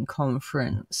Blockchain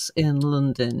Conference in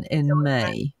London in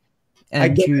May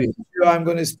and June? I'm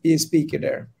going to be a speaker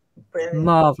there. Brilliant.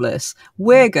 Marvelous.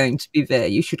 We're going to be there.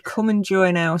 You should come and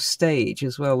join our stage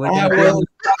as well. We're going to be on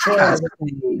the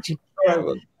stage.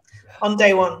 On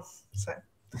day one. So.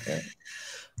 Okay.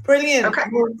 Brilliant. Okay.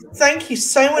 Well, thank you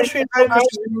so much for your time.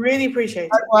 We really appreciate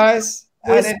it. Likewise.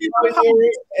 And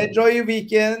enjoy your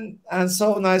weekend, and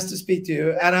so nice to speak to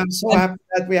you. And I'm so happy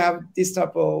that we have this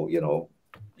type of,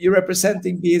 you're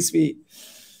representing BSV.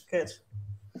 Good.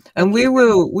 And we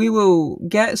will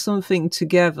get something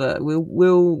together.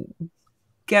 We'll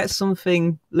get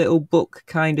something, little book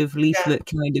kind of leaflet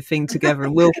kind of thing together,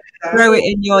 and we'll throw it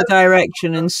in your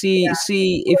direction and see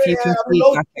if you can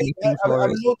feedback anything for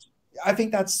us. I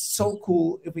think that's so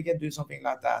cool if we can do something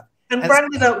like that. And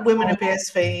branded up Women of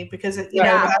BSV, because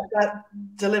that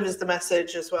delivers the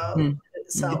message as well.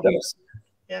 Itself. It does.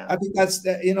 Yeah. I think that's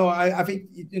I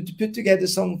think to put together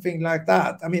something like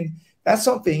that. I mean, that's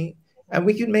something, and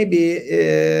we can maybe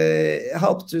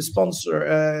help to sponsor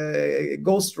a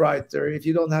ghostwriter if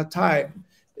you don't have time.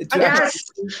 Yes,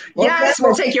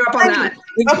 we'll take you up on that.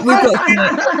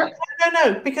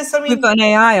 No, because I mean, we've got an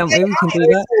AI, haven't we? We can do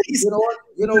that.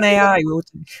 An AI will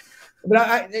do. But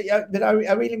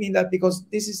I really mean that, because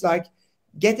this is like,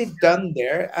 get it done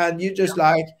there, and you just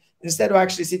like, instead of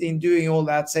actually sitting doing all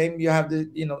that you have the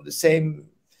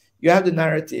you have the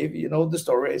narrative, the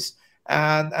stories,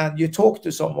 and you talk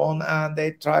to someone and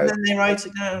they try. And then they write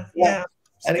it down. Yeah.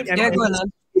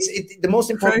 The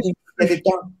most important thing is get it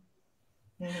done.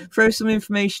 Throw some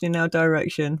information in our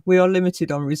direction. We are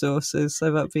limited on resources,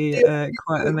 so that'd be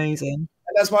quite amazing.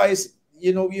 And that's why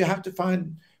you have to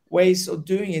find ways of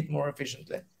doing it more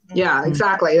efficiently. Yeah,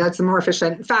 exactly. That's a more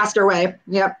efficient, faster way.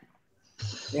 Yep.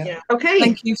 Yeah. Okay.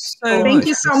 Thank you so much. Thank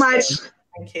you so much.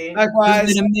 Thank you. Likewise.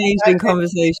 It's been an amazing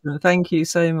conversation. Thank you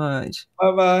so much.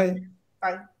 Bye-bye.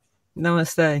 Bye.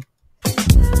 Namaste.